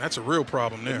 So that's a real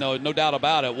problem there. No doubt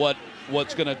about it.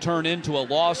 What's going to turn into a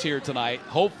loss here tonight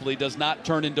hopefully does not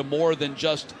turn into more than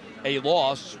just a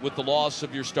loss with the loss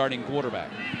of your starting quarterback.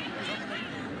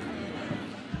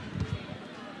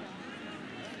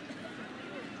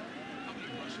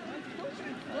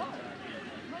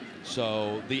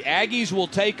 So the Aggies will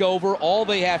take over. All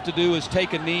they have to do is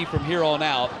take a knee from here on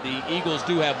out. The Eagles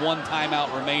do have one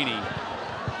timeout remaining,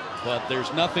 but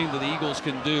there's nothing that the Eagles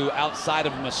can do outside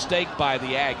of a mistake by the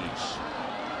Aggies.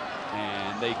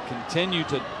 And they continue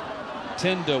to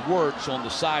tend to Wirtz on the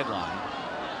sideline.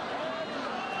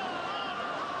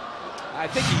 I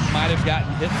think he might have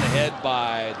gotten hit in the head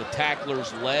by the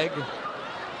tackler's leg.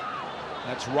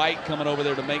 That's Wright coming over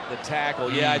there to make the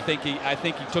tackle. Yeah, I think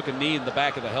he took a knee in the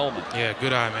back of the helmet. Yeah,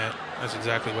 good eye, man. That's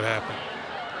exactly what happened.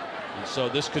 And so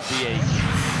this could be a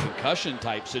concussion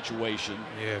type situation.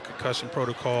 Yeah, concussion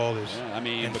protocol is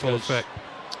in full effect.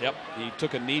 Yep, he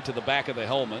took a knee to the back of the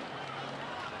helmet.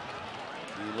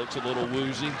 He looks a little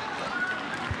woozy.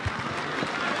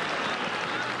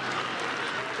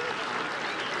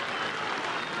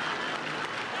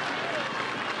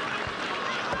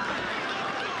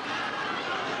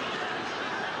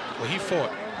 Well, he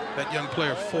fought. That young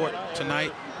player fought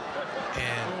tonight,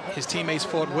 and his teammates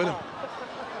fought with him.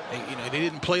 They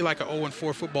didn't play like an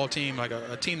 0-4 football team, like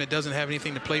a team that doesn't have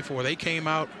anything to play for. They came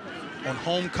out on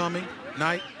homecoming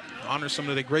night, honor some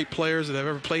of the great players that have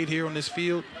ever played here on this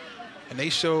field, and they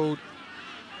showed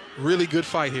really good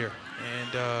fight here.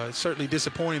 And it's certainly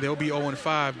disappointing they'll be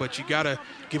 0-5, but you got to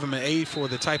give them an A for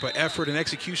the type of effort and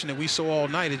execution that we saw all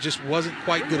night. It just wasn't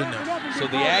quite good enough. So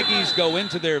the Aggies go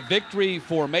into their victory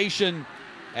formation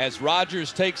as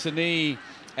Rogers takes a knee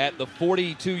at the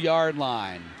 42-yard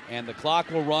line. And the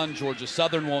clock will run. Georgia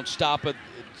Southern won't stop it.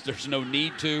 There's no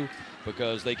need to,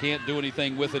 because they can't do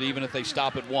anything with it even if they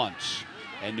stop it once.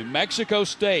 And New Mexico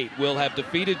State will have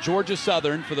defeated Georgia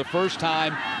Southern for the first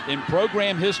time in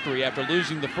program history after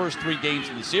losing the first 3 games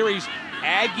in the series.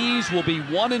 Aggies will be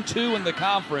 1-2 in the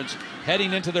conference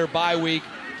heading into their bye week,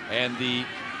 and the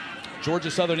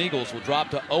Georgia Southern Eagles will drop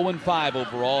to 0-5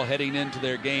 overall heading into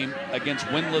their game against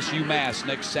winless UMass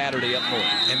next Saturday up north.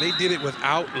 And they did it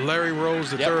without Larry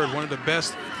Rose III, one of the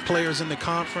best players in the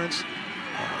conference.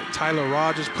 Tyler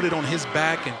Rogers put it on his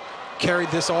back and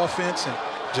carried this offense, and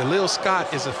Jaleel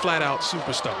Scott is a flat-out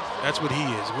superstar. That's what he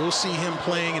is. We'll see him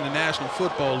playing in the National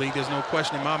Football League. There's no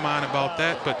question in my mind about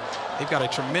that, but they've got a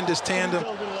tremendous tandem,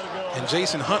 and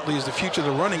Jason Huntley is the future of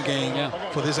the running game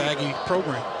for this Aggie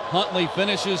program. Huntley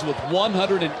finishes with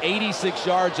 186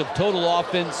 yards of total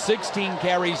offense, 16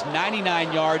 carries,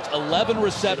 99 yards, 11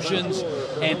 receptions,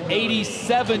 and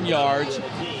 87 yards.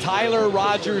 Tyler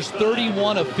Rogers,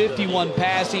 31 of 51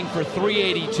 passing for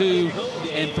 382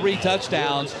 and 3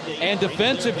 touchdowns. And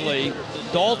defensively,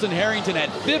 Dalton Harrington had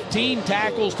 15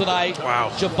 tackles tonight.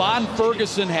 Wow. Javon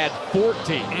Ferguson had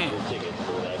 14.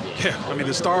 Yeah, I mean,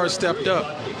 the stars stepped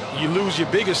up. You lose your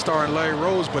biggest star in Larry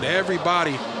Rose, but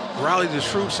everybody rallied the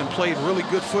troops and played really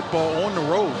good football on the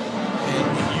road.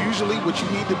 And usually what you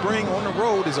need to bring on the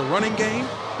road is a running game.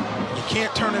 You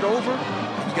can't turn it over.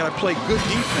 You got to play good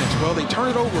defense. Well, they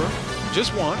turned it over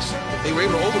just once. They were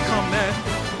able to overcome that,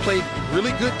 played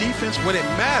really good defense when it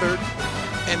mattered,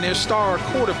 and their star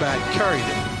quarterback carried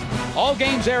it. All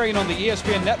games airing on the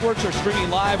ESPN networks are streaming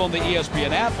live on the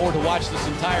ESPN app, or to watch this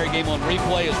entire game on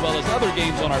replay as well as other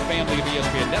games on our family of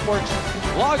ESPN networks.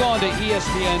 Log on to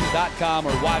ESPN.com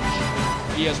or watch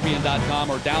ESPN.com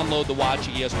or download the Watch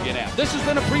ESPN app. This has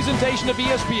been a presentation of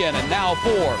ESPN, and now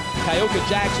for Kyoka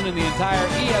Jackson and the entire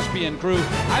ESPN crew,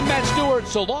 I'm Matt Stewart.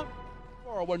 So long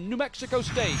where New Mexico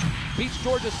State beats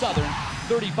Georgia Southern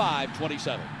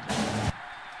 35-27.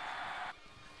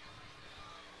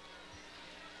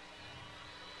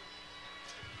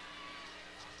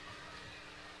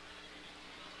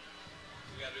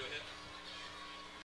 We got to do a hit.